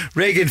well.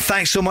 Regan,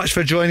 thanks so much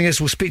for joining us.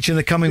 We'll speak to you in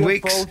the coming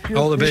weeks. Paul,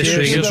 all the best.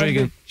 Cheers,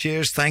 Regan.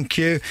 Cheers, thank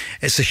you.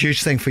 It's a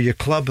huge thing for your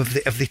club.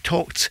 Have they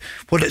talked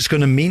what it's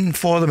going to mean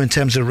for them in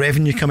terms of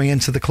revenue coming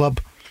into the club?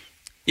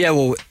 Yeah,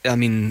 well, I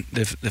mean,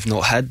 they've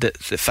not had that.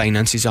 The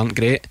finances aren't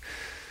great.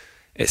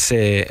 It's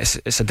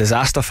a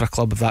disaster for a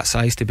club of that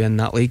size to be in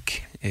that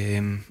league.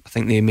 I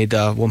think they made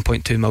a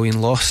 1.2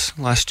 million loss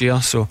last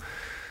year, so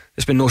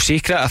it's been no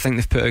secret. I think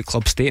they've put out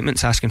club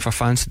statements asking for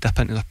fans to dip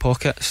into their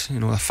pockets.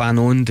 They're fan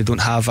owned. They don't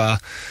have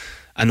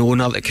an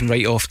owner that can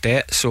write off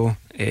debt. So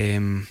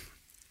the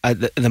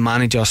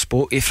manager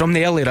spoke from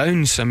the early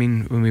rounds. I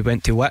mean, when we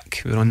went to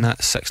Wick, we were on that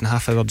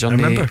 6.5 hour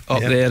journey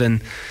up there,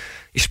 and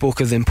he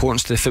spoke of the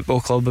importance to the football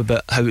club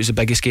about how it was the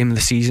biggest game of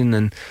the season.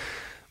 And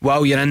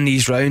while you're in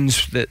these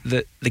rounds,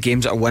 the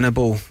games that are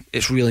winnable,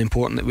 it's really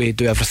important that we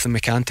do everything we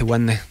can to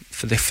win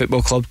for the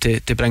football club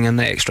to bring in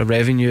that extra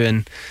revenue.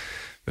 And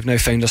we've now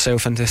found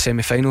ourselves into the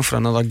semi-final for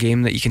another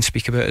game that you can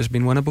speak about as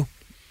being winnable.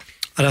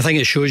 And I think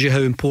it shows you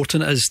how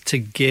important it is to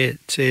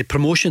get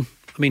promotion.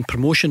 I mean,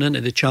 promotion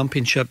into the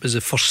Championship is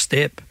the first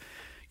step.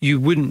 You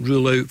wouldn't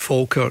rule out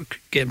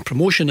Falkirk getting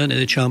promotion into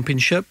the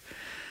Championship.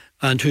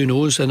 And who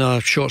knows, in a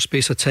short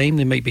space of time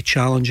they might be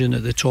challenging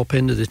at the top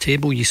end of the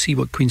table. You see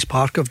what Queen's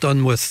Park have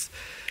done with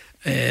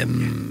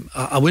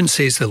I wouldn't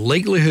say it's the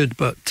likelihood,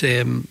 but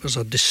there's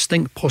a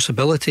distinct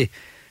possibility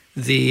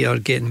they are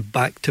getting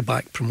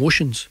back-to-back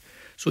promotions.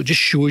 So it just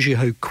shows you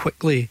how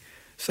quickly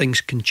things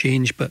can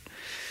change. But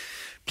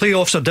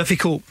playoffs are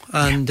difficult,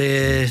 and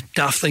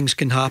daft things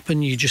can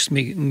happen. You just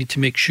need to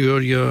make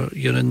sure you're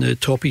in the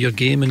top of your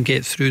game and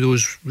get through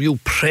those real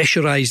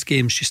pressurised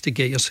games just to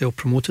get yourself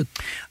promoted.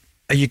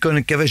 Are you going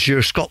to give us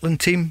your Scotland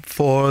team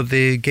for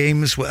the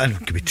games? Well, I know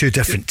it could be two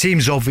different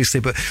teams, obviously,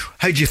 but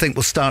how do you think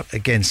we'll start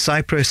against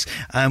Cyprus?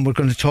 And we're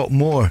going to talk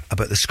more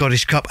about the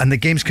Scottish Cup and the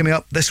games coming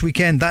up this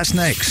weekend. That's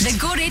next. The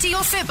Go Radio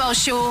Football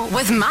Show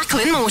with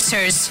Macklin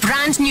Motors.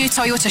 Brand new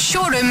Toyota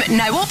showroom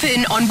now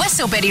open on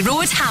Whistleberry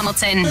Road,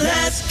 Hamilton.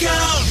 Let's go!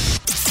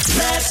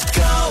 Let's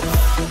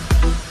go!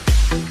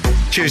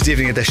 Tuesday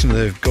evening edition of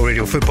the Go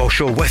Radio Football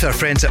Show with our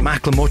friends at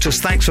Macklin Motors.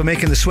 Thanks for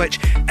making the switch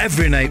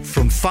every night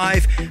from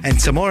 5, and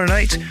tomorrow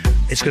night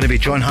It's going to be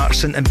John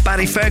Hartson and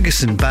Barry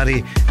Ferguson.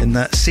 Barry in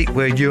that seat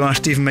where you are,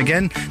 Stephen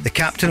McGinn. The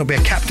captain. Will be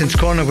a captain's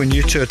corner when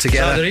you two are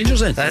together. Is that the Rangers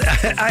then?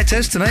 It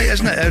is tonight,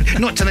 isn't it?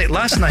 Not tonight,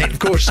 last night, of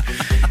course.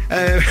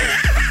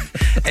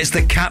 It's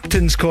the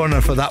captain's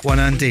corner for that one,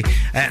 Andy.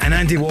 And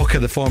Andy Walker,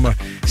 the former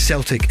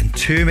Celtic, and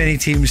too many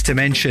teams to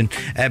mention.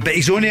 But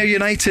he's only a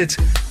United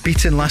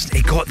beaten last.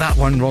 He got that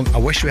one wrong. I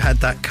wish we had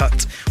that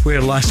cut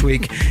where last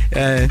week.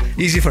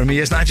 Easy for me,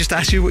 isn't it? I just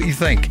ask you what you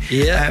think.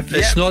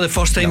 It's not the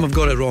first time I've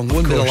got it wrong.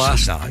 Won't be the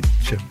last. No,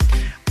 sure.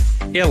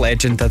 You're a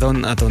legend. I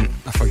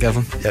forgive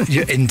him.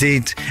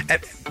 Indeed.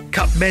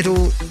 Cup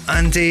medal,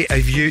 Andy.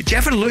 Do you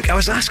ever look? I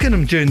was asking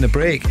him during the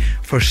break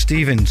for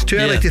Stevens. Too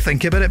early to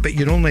think about it, but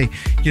you're only,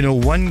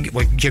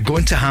 you're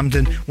going to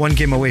Hampden, one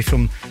game away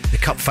from the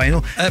cup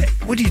final.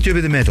 What do you do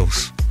with the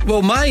medals?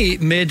 Well, my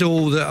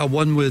medal that I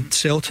won with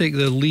Celtic,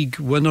 the league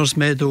winners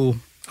medal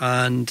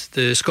and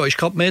the Scottish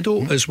Cup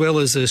medal, as well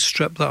as the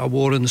strip that I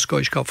wore in the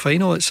Scottish Cup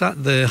final, it's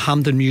at the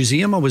Hampden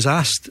Museum. I was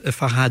asked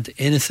if I had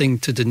anything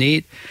to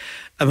donate,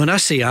 and when I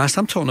say asked,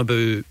 I'm talking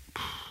about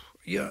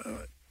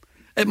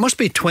it must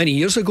be 20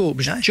 years ago. It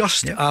was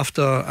just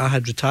after I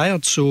had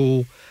retired.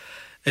 So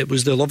it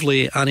was the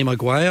lovely Annie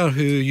Maguire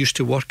who used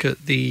to work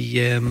at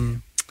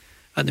the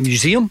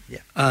museum,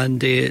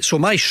 and so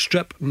my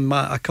strip,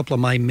 a couple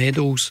of my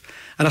medals,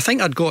 and I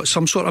think I'd got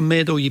some sort of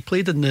medal. You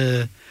played in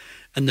the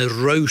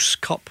Rouse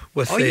Cup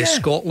with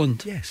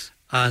Scotland,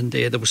 and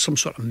there was some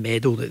sort of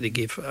medal that they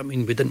gave. I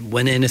mean, we didn't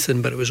win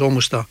anything, but it was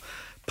almost a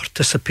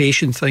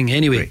participation thing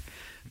anyway. Right.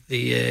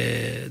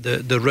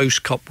 The Rouse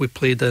Cup we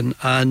played in,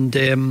 and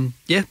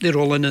they're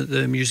all in at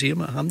the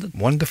museum at Hampden.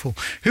 Wonderful.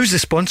 Who's the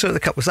sponsor of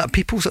the cup? Was that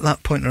People's at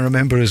that point? I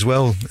remember as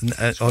well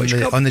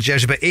on the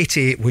jersey. About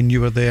 88 when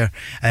you were there.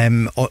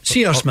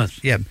 C.R. Smith.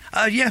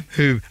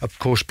 Who of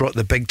course brought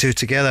the big two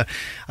together.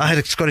 I had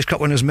a Scottish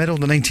Cup winners medal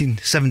in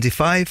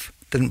 1975.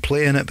 Didn't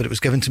play in it, but it was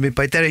given to me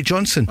by Derek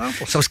Johnson.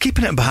 So I was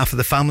keeping it on behalf of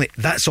the family.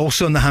 That's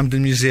also in the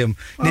Hampden Museum.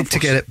 Need to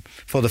get it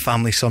for the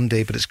family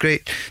someday, but it's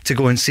great to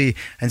go and see.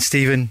 And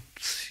Stephen,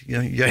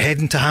 you're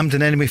heading to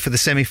Hampden anyway for the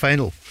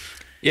semi-final.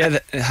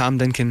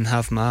 Hampden can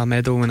have my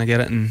medal when I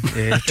get it in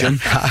June.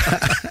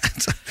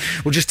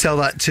 We'll just tell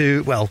that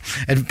to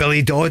and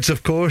Billy Dodds,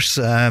 of course.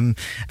 I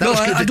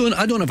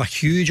don't have a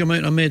huge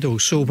amount of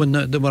medals. So when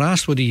they were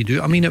asked, what do you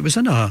do? I mean, it was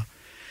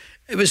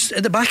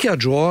at the back of a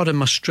drawer, and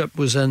my strip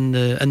was in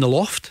the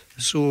loft.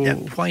 So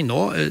why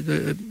not?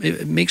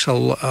 It makes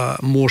a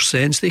more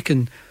sense. They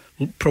can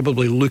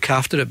probably look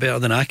after it better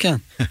than I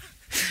can.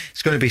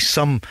 It's going to be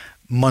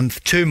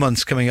 2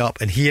 months coming up,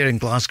 and here in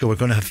Glasgow we're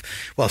going to have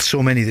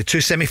so many, the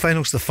two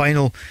semi-finals, the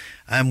final,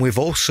 and we've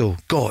also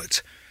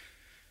got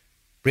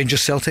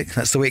Rangers Celtic.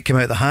 That's the way it came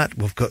out of the hat.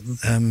 We've got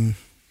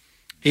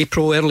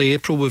early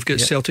April we've got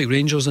Celtic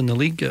Rangers in the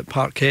league at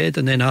Parkhead,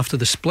 and then after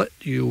the split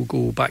you'll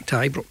go back to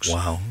Ibrox.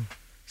 Wow,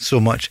 so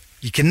much.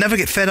 You can never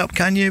get fed up,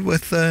 can you,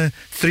 with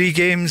 3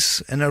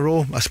 games in a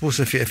row? I suppose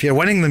if you're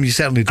winning them, you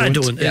certainly don't. I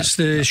don't. It's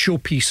the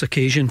showpiece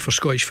occasion for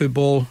Scottish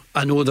football.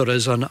 I know there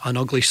is an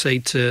ugly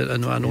side to it,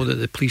 and I know that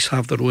the police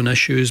have their own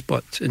issues,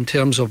 but in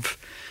terms of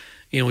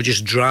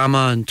just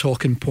drama and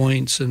talking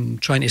points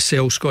and trying to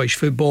sell Scottish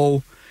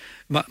football,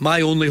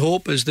 my only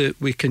hope is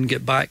that we can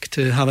get back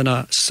to having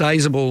a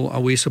sizeable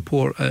away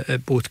support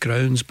at both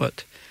grounds,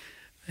 but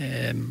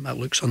that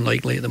looks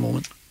unlikely at the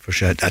moment. For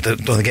sure, I don't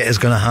think it is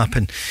going to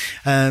happen.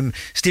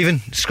 Stephen,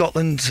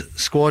 Scotland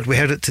squad, we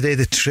heard it today,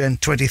 the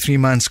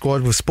 23-man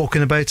squad, we've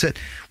spoken about it.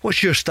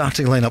 What's your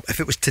starting lineup if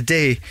it was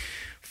today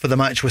for the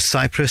match with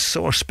Cyprus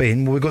or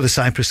Spain? Will we go the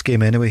Cyprus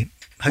game anyway?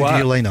 How do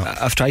you line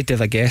up? I've tried to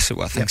have a guess at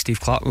what I think Steve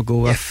Clarke will go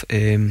with.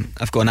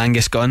 I've got an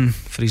Angus Gunn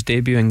for his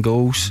debut in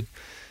goals.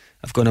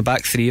 I've got a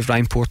back three of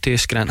Ryan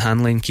Porteous, Grant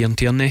Hanley and Kieran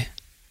Tierney.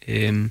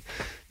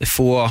 The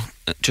 4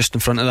 just in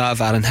front of that of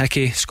Aaron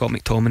Hickey, Scott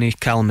McTominay,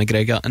 Callum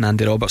McGregor and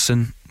Andy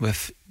Robertson,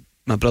 with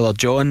my brother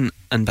John,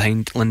 and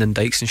behind Lyndon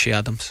Dykes and Shea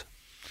Adams.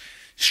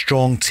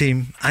 Strong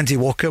team. Andy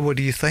Walker, what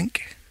do you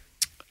think?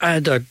 I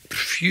had a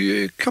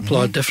couple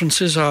of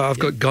differences. I've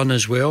got Gunn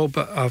as well,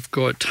 but I've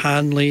got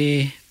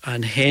Hanley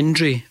and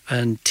Hendry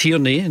and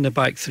Tierney in the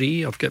back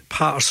 3. I've got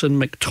Patterson,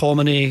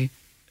 McTominay,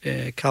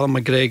 Callum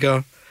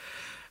McGregor,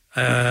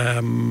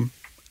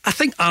 I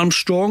think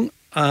Armstrong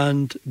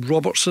and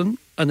Robertson,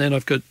 and then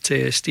I've got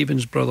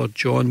Stephen's brother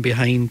John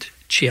behind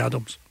Shea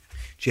Adams.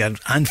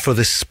 And for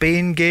the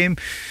Spain game,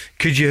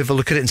 could you have a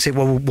look at it and say,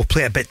 well, we'll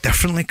play it a bit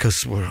differently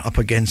because we're up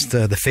against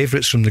the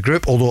favourites from the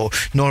group, although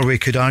Norway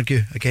could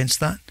argue against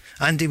that?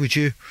 Andy, would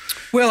you?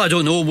 Well, I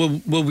don't know.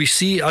 Will we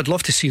see? I'd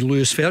love to see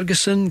Lewis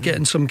Ferguson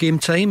getting some game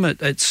time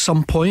at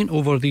some point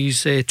over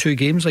these 2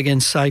 games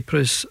against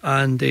Cyprus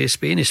and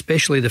Spain,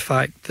 especially the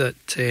fact that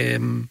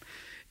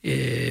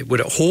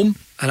we're at home,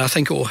 and I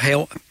think it will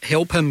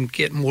help him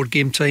get more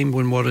game time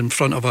when we're in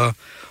front of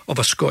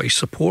a Scottish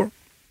support.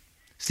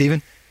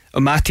 Stephen?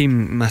 My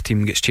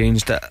team gets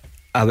changed.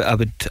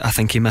 I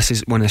think he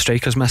misses, one of the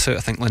strikers miss out. I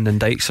think Lyndon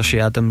Dykes or Shea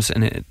Adams,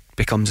 and it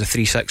becomes a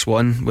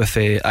 3-6-1 with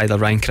either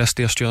Ryan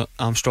Christie or Stuart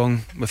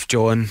Armstrong, with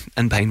John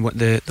in behind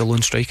the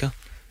lone striker.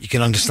 You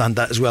can understand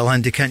that as well,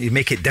 Andy, can't you?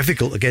 Make it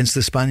difficult against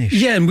the Spanish.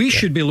 Yeah, and we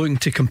should be looking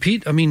to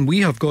compete. I mean, we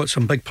have got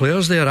some big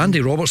players there.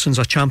 Andy Robertson's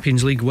a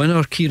Champions League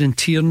winner. Kieran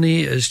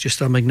Tierney is just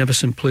a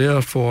magnificent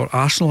player for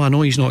Arsenal. I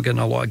know he's not getting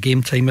a lot of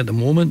game time at the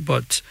moment,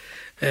 but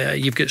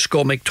you've got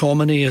Scott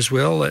McTominay as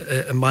well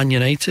at Man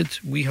United.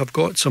 We have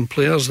got some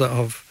players that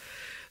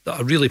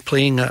are really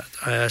playing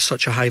at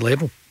such a high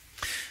level.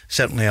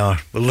 Certainly are.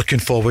 We're looking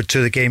forward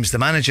to the games. The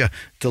manager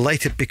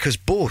delighted because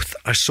both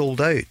are sold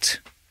out.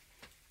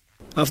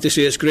 I have to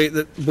say it's great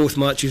that both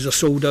matches are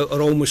sold out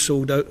or almost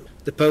sold out.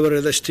 The power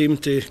of this team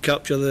to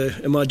capture the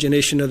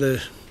imagination of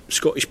the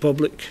Scottish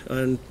public,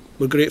 and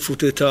we're grateful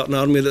to the Tartan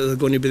Army that they're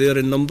going to be there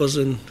in numbers,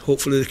 and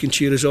hopefully they can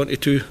cheer us on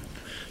to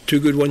two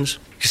good wins.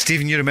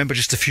 Stephen, you remember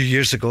just a few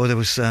years ago there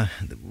was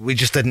we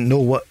just didn't know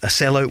what a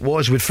sellout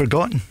was. We'd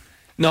forgotten.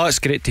 No, it's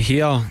great to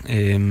hear. I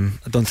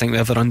don't think we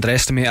ever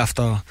underestimate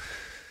after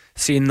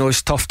seeing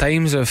those tough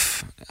times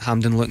of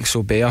Hampden looking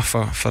so bare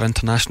for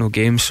international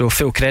games. So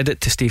full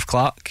credit to Steve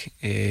Clarke,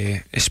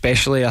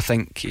 especially. I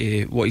think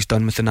what he's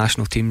done with the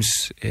national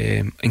team's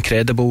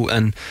incredible,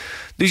 and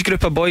these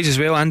group of boys as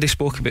well. Andy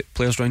spoke about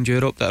players around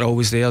Europe that are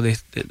always there,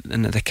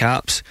 in the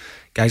caps,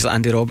 guys like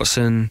Andy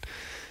Robertson,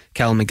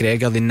 Callum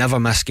McGregor. They never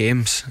miss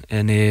games,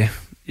 and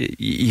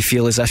you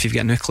feel as if you've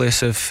got a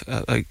nucleus of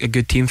a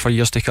good team for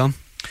years to come.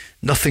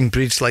 Nothing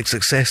breeds like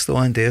success though,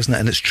 Andy, isn't it?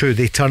 And it's true,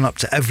 they turn up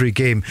to every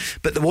game.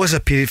 But there was a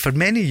period for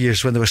many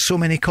years when there were so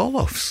many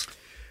call-offs.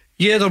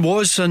 Yeah, there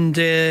was, and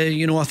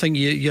I think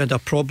you had a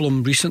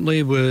problem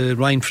recently with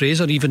Ryan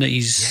Fraser, even at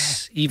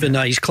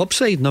his club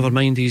side, never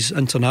mind his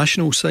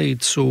international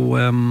side. So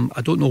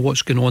I don't know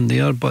what's going on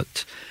there,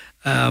 but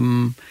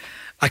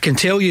I can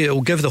tell you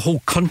it'll give the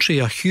whole country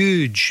a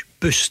huge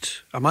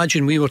boost.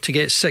 Imagine we were to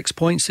get 6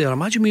 points there.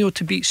 Imagine we were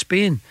to beat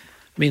Spain.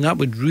 I mean, that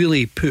would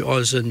really put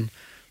us in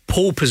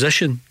pole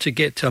position to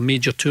get to a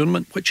major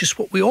tournament, which is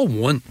what we all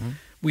want.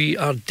 We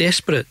are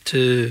desperate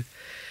to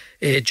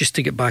just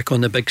to get back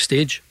on the big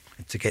stage,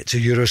 to get to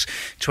Euros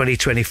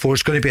 2024.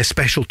 It's going to be a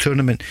special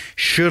tournament.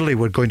 Surely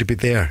we're going to be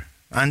there,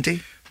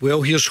 Andy?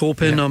 Well, here's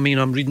hoping. I mean,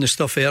 I'm reading the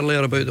stuff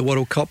earlier about the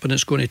World Cup, and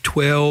it's going to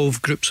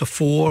 12 groups of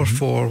 4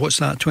 for what's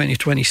that,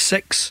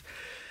 2026.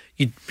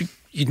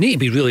 You'd need to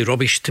be really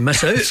rubbish to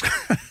miss out.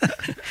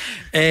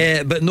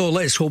 But no,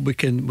 let's hope we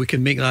can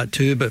make that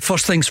too. But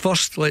first things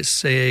first,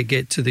 let's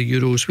get to the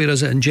Euros. Where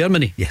is it? In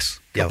Germany? Yes.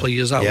 A couple of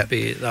years.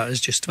 That is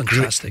just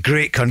fantastic.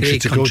 Great country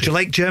to go. Do you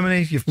like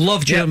Germany?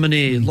 Love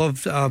Germany.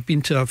 I've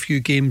been to a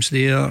few games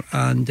there,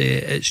 and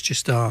it's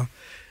just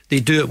they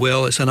do it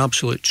well. It's an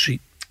absolute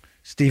treat.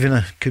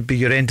 Stephen, could be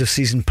your end of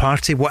season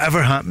party,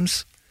 whatever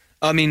happens.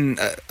 I mean,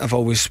 I've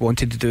always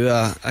wanted to do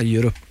a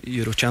Euro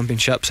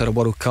Championships or a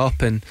World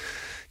Cup, and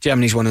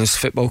Germany's one of those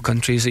football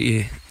countries that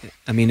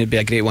it'd be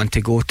a great one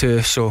to go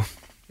to. So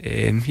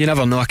you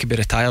never know, I could be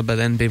retired by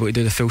then, be able to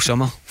do the full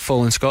summer,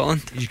 full in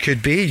Scotland. You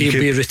could be. He'll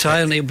be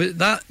retiring. But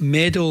that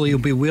medal, he'll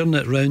be wearing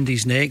it round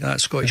his neck, that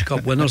Scottish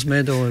Cup winners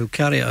medal. He'll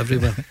carry it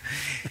everywhere.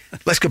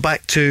 Let's go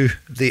back to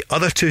the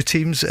other two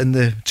teams in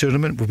the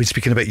tournament. We've been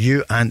speaking about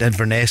you and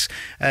Inverness.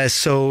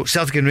 So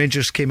Celtic and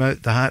Rangers came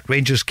out the hat.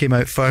 Rangers came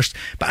out first,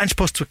 but Ange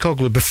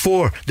Postecoglou,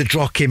 before the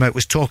draw came out,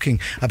 was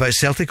talking about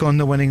Celtic on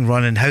the winning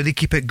run and how they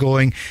keep it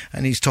going,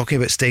 and he's talking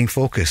about staying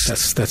focused.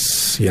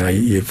 That's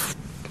you've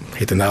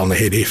hit the nail on the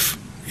head.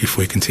 If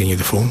we continue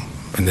the form,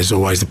 and there's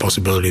always the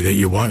possibility that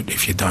you won't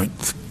if you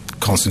don't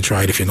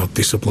concentrate, if you're not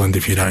disciplined,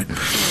 if you don't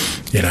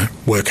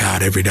work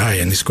hard every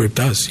day, and this group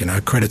does.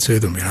 Credit to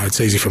them.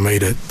 It's easy for me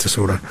to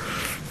sort of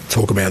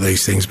talk about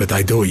these things, but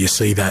they do it. You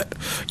see that,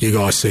 you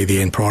guys see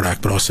the end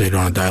product, but I see it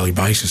on a daily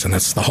basis, and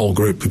that's the whole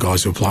group, the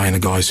guys who are playing, the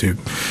guys who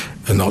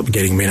are not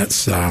getting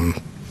minutes.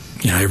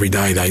 Every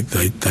day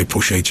they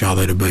push each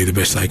other to be the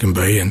best they can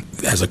be, and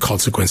as a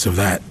consequence of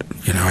that,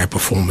 our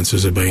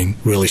performances have been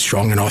really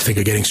strong, and I think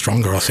are getting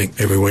stronger. I think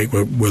every week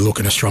we're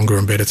looking a stronger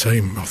and better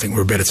team. I think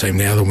we're a better team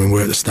now than we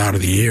were at the start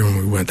of the year, and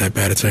we weren't that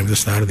bad a team at the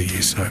start of the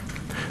year. So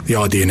the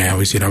idea now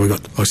is, we've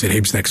got, like I said,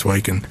 Hibs next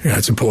week, and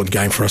it's an important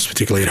game for us,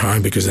 particularly at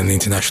home, because then the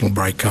international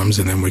break comes,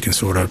 and then we can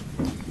sort of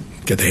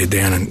get the head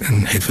down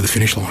and head for the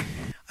finish line.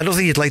 I don't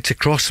think you'd like to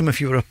cross them if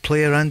you were a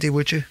player, Andy,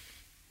 would you?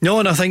 No,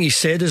 and I think he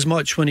said as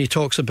much when he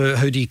talks about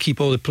how do you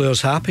keep all the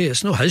players happy.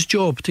 It's not his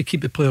job to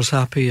keep the players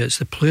happy, it's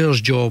the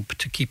players' job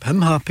to keep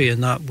him happy,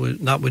 and that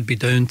would be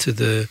down to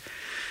the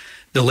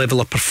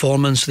level of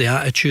performance, the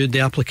attitude, the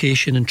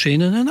application and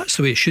training, and that's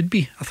the way it should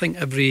be. I think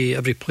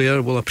every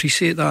player will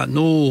appreciate that.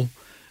 No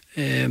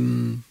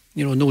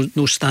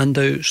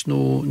standouts,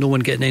 no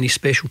one getting any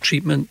special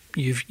treatment.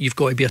 You've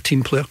got to be a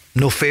team player.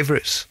 No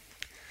favourites.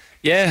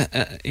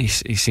 Yeah, he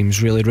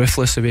seems really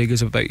ruthless the way he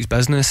goes about his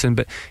business,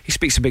 but he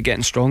speaks about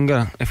getting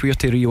stronger. If we were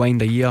to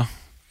rewind a year,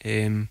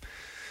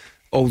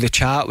 all the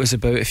chat was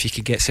about if you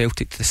could get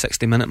Celtic to the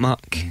 60-minute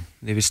mark,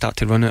 they would start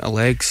to run out of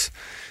legs.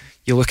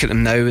 You look at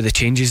them now with the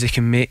changes they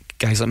can make,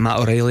 guys like Matt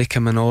O'Reilly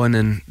coming on,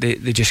 and they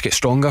just get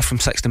stronger from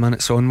 60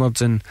 minutes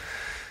onwards. And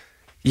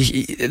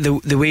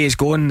the way it's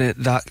going,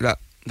 the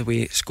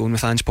way it's going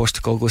with Ange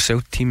Postecoglou's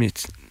Celtic team,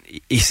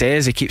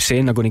 he keeps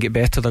saying they're going to get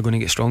better, they're going to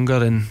get stronger,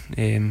 and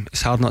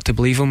it's hard not to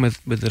believe him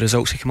with the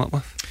results he came up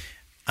with.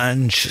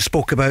 And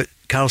spoke about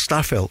Carl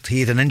Starfelt.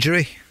 He had an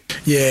injury.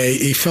 Yeah,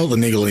 he felt the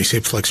niggle in his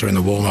hip flexor in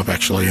the warm-up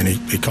actually, and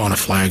he kind of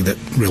flagged it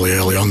really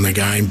early on in the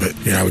game, but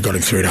we got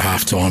him through to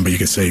half-time, but you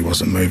could see he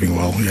wasn't moving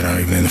well.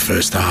 Even in the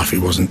first half he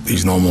wasn't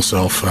his normal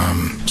self,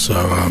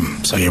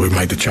 so yeah, we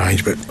made the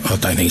change, but I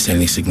don't think it's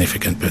anything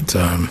significant. But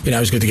it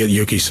was good to get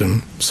Yuki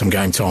some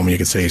game time, and you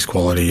could see his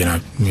quality.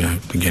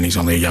 Again, he's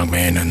only a young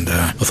man, and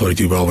I thought he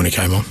did well when he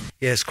came on.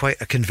 Yeah, it's quite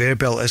a conveyor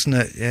belt, isn't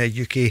it?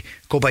 Yuki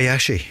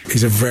Kobayashi.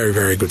 He's a very,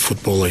 very good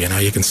footballer.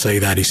 You can see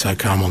that he's so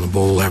calm on the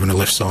ball. Having a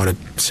left-sided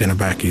centre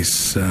back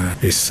is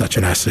such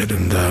an asset,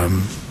 and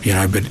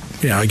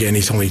again,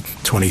 he's only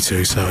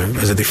 22, so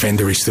as a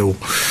defender, he's still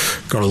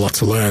got a lot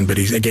to learn. But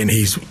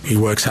he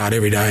works hard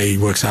every day. He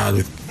works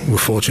hard we're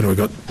fortunate we've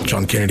got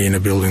John Kennedy in the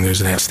building,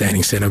 who's an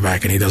outstanding centre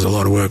back, and he does a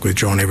lot of work with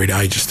John every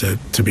day just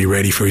to be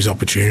ready for his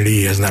opportunity.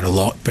 He hasn't had a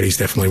lot, but he's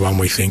definitely one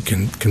we think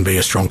can be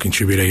a strong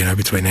contributor,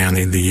 between now and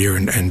the end of the year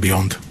and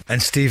beyond.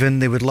 And Stephen,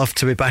 they would love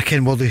to be back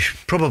in. Well, they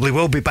probably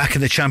will be back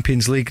in the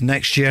Champions League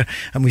next year,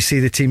 and we see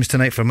the teams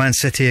tonight for Man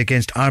City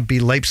against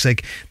RB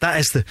Leipzig.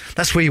 That's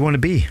where you want to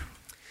be.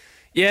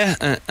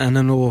 Yeah, and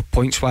I know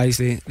points wise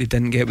they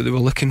didn't get what they were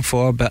looking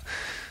for, but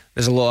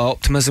there's a lot of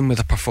optimism with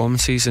the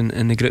performances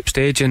in the group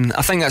stage, and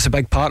I think that's a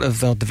big part of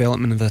their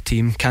development of their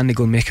team. Can they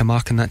go and make a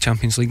mark in that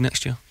Champions League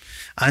next year?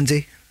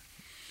 Andy,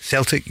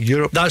 Celtic,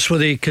 Europe. That's where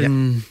they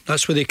can. Yep.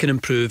 That's where they can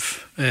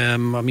improve. They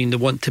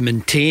want to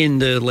maintain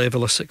the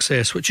level of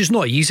success, which is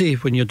not easy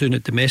when you're doing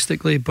it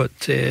domestically. But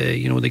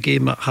the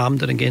game at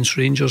Hampden against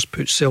Rangers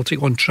puts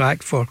Celtic on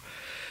track for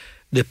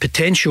the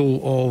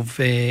potential of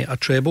a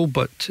treble.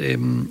 But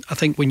I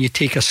think when you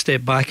take a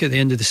step back at the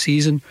end of the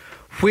season,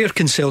 where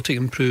can Celtic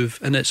improve?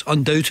 And it's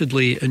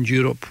undoubtedly in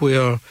Europe,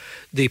 where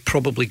they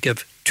probably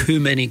give too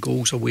many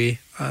goals away.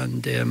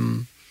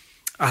 And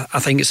I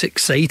think it's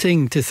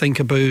exciting to think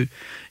about,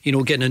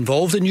 getting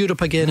involved in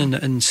Europe again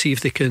and see if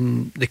they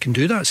can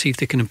do that, see if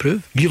they can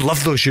improve. You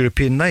love those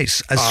European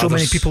nights, as so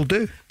many people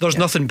do. There's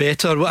nothing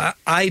better.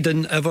 I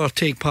didn't ever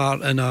take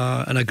part in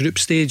a group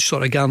stage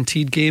sort of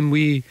guaranteed game.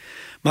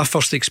 My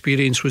first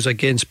experience was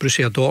against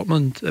Borussia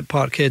Dortmund at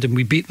Parkhead, and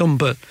we beat them,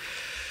 but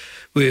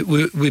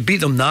we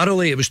beat them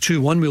narrowly. It was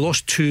 2-1. We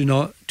lost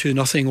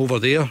 2-0 over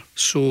there,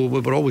 so we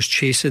were always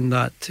chasing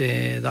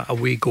that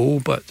away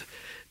goal. But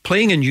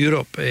playing in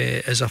Europe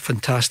is a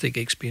fantastic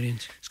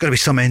experience. It's going to be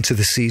some end to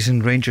the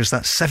season. Rangers,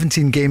 that's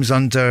 17 games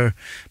under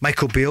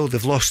Michael Beale.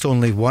 They've lost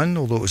only one,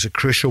 although it was a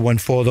crucial one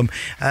for them.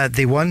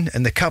 They won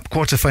in the Cup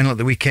quarter-final at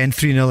the weekend,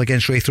 3-0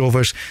 against Wraith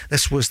Rovers.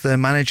 This was the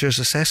manager's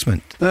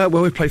assessment.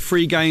 We played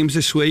 3 games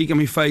this week, and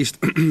we faced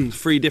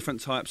 3 different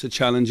types of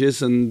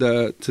challenges, and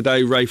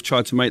today Wraith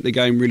tried to make the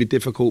game really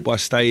difficult by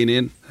staying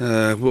in.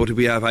 What did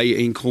we have?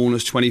 18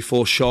 corners,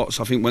 24 shots.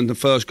 I think when the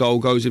first goal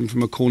goes in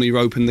from a corner, you're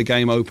open, the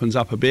game opens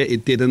up a bit.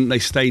 It didn't. They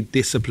stayed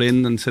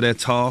disciplined and to their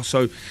task,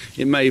 so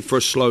it made for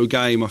a slow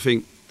game. I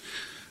think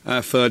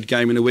our third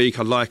game in the week,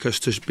 I'd like us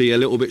to be a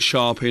little bit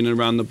sharper in and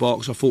around the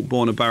box. I thought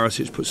Borna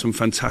Barisic put some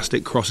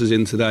fantastic crosses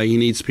in today. He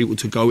needs people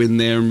to go in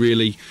there and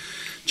really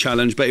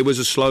challenge, but it was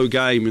a slow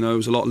game. There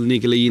was a lot of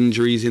niggly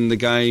injuries in the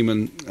game,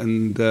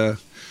 and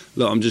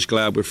look, I'm just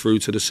glad we're through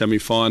to the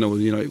semi-final.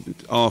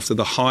 After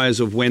the highs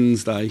of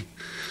Wednesday,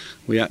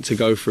 we had to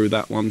go through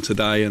that one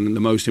today, and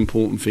the most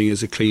important thing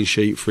is a clean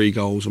sheet, 3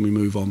 goals, and we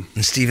move on.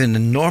 And Stephen,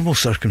 in normal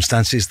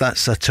circumstances,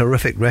 that's a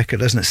terrific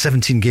record, isn't it?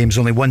 17 games,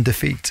 only 1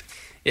 defeat.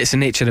 It's the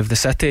nature of the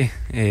city.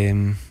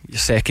 You're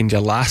second, you're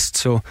last,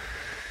 so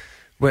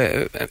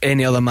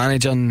any other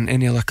manager in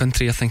any other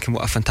country are thinking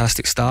what a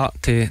fantastic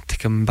start to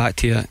come back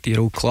to your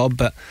old club,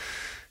 but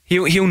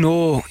he'll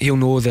know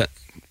that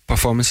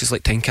performances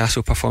like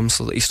Tynecastle, performances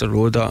like Easter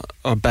Road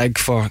are big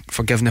for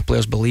giving the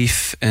players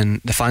belief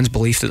and the fans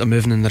belief that they're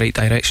moving in the right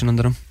direction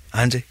under him.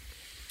 Andy?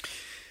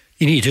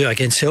 You need to do it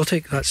against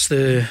Celtic. That's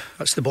the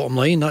bottom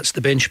line. That's the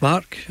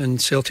benchmark,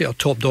 and Celtic are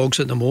top dogs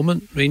at the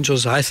moment.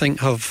 Rangers, I think,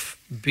 have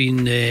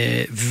been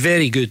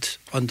very good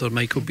under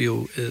Michael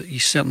Beale.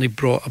 He's certainly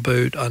brought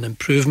about an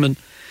improvement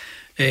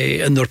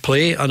in their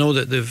play. I know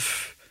that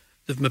they've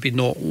maybe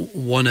not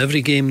won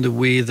every game the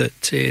way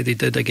that they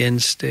did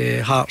against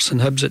Hearts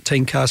and Hibs at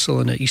Tynecastle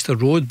and at Easter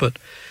Road, but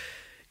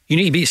you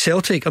need to beat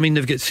Celtic.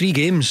 They've got 3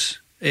 games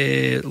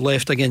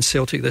left against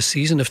Celtic this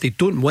season. If they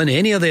don't win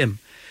any of them,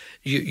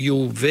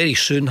 you'll very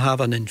soon have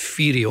an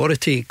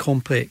inferiority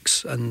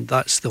complex, and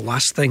that's the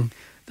last thing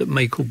that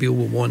Michael Beale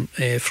will want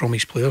from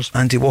his players.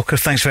 Andy Walker,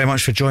 thanks very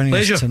much for joining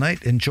Pleasure. us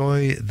tonight.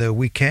 Enjoy the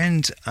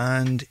weekend,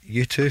 and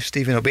you too,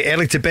 Stephen. It'll be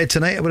early to bed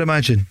tonight, I would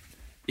imagine.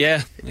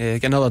 Yeah,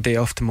 get another day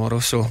off tomorrow,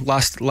 so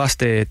last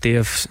day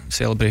of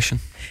celebration.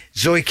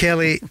 Zoe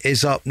Kelly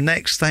is up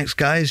next. Thanks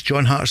guys.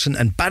 John Hartson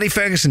and Barry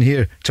Ferguson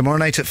here tomorrow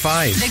night at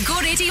 5. The Go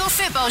Radio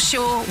Football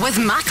Show with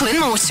Macklin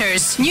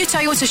Motors. New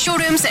Toyota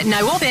showrooms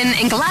now open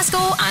in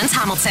Glasgow and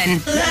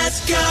Hamilton.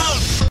 Let's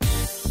go!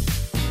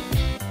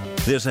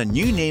 There's a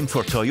new name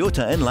for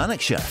Toyota in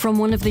Lanarkshire. From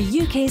one of the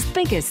UK's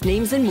biggest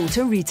names in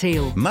motor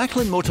retail.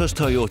 Macklin Motors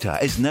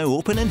Toyota is now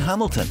open in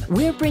Hamilton.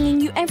 We're bringing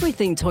you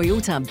everything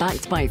Toyota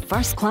backed by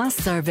first-class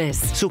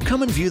service. So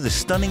come and view the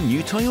stunning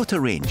new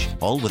Toyota range,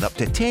 all with up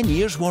to 10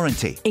 years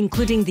warranty.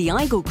 Including the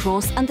Igo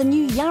Cross and the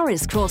new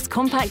Yaris Cross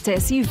compact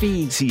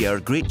SUV. See our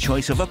great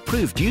choice of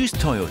approved used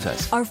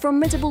Toyotas. Our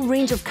formidable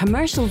range of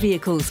commercial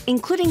vehicles,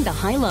 including the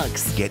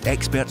Hilux. Get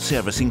expert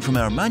servicing from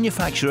our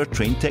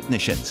manufacturer-trained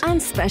technicians. And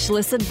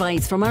specialist advice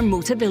from our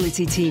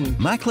Motability team.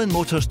 Macklin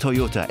Motors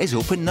Toyota is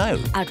open now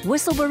at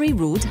Whistlebury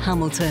Road,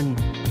 Hamilton.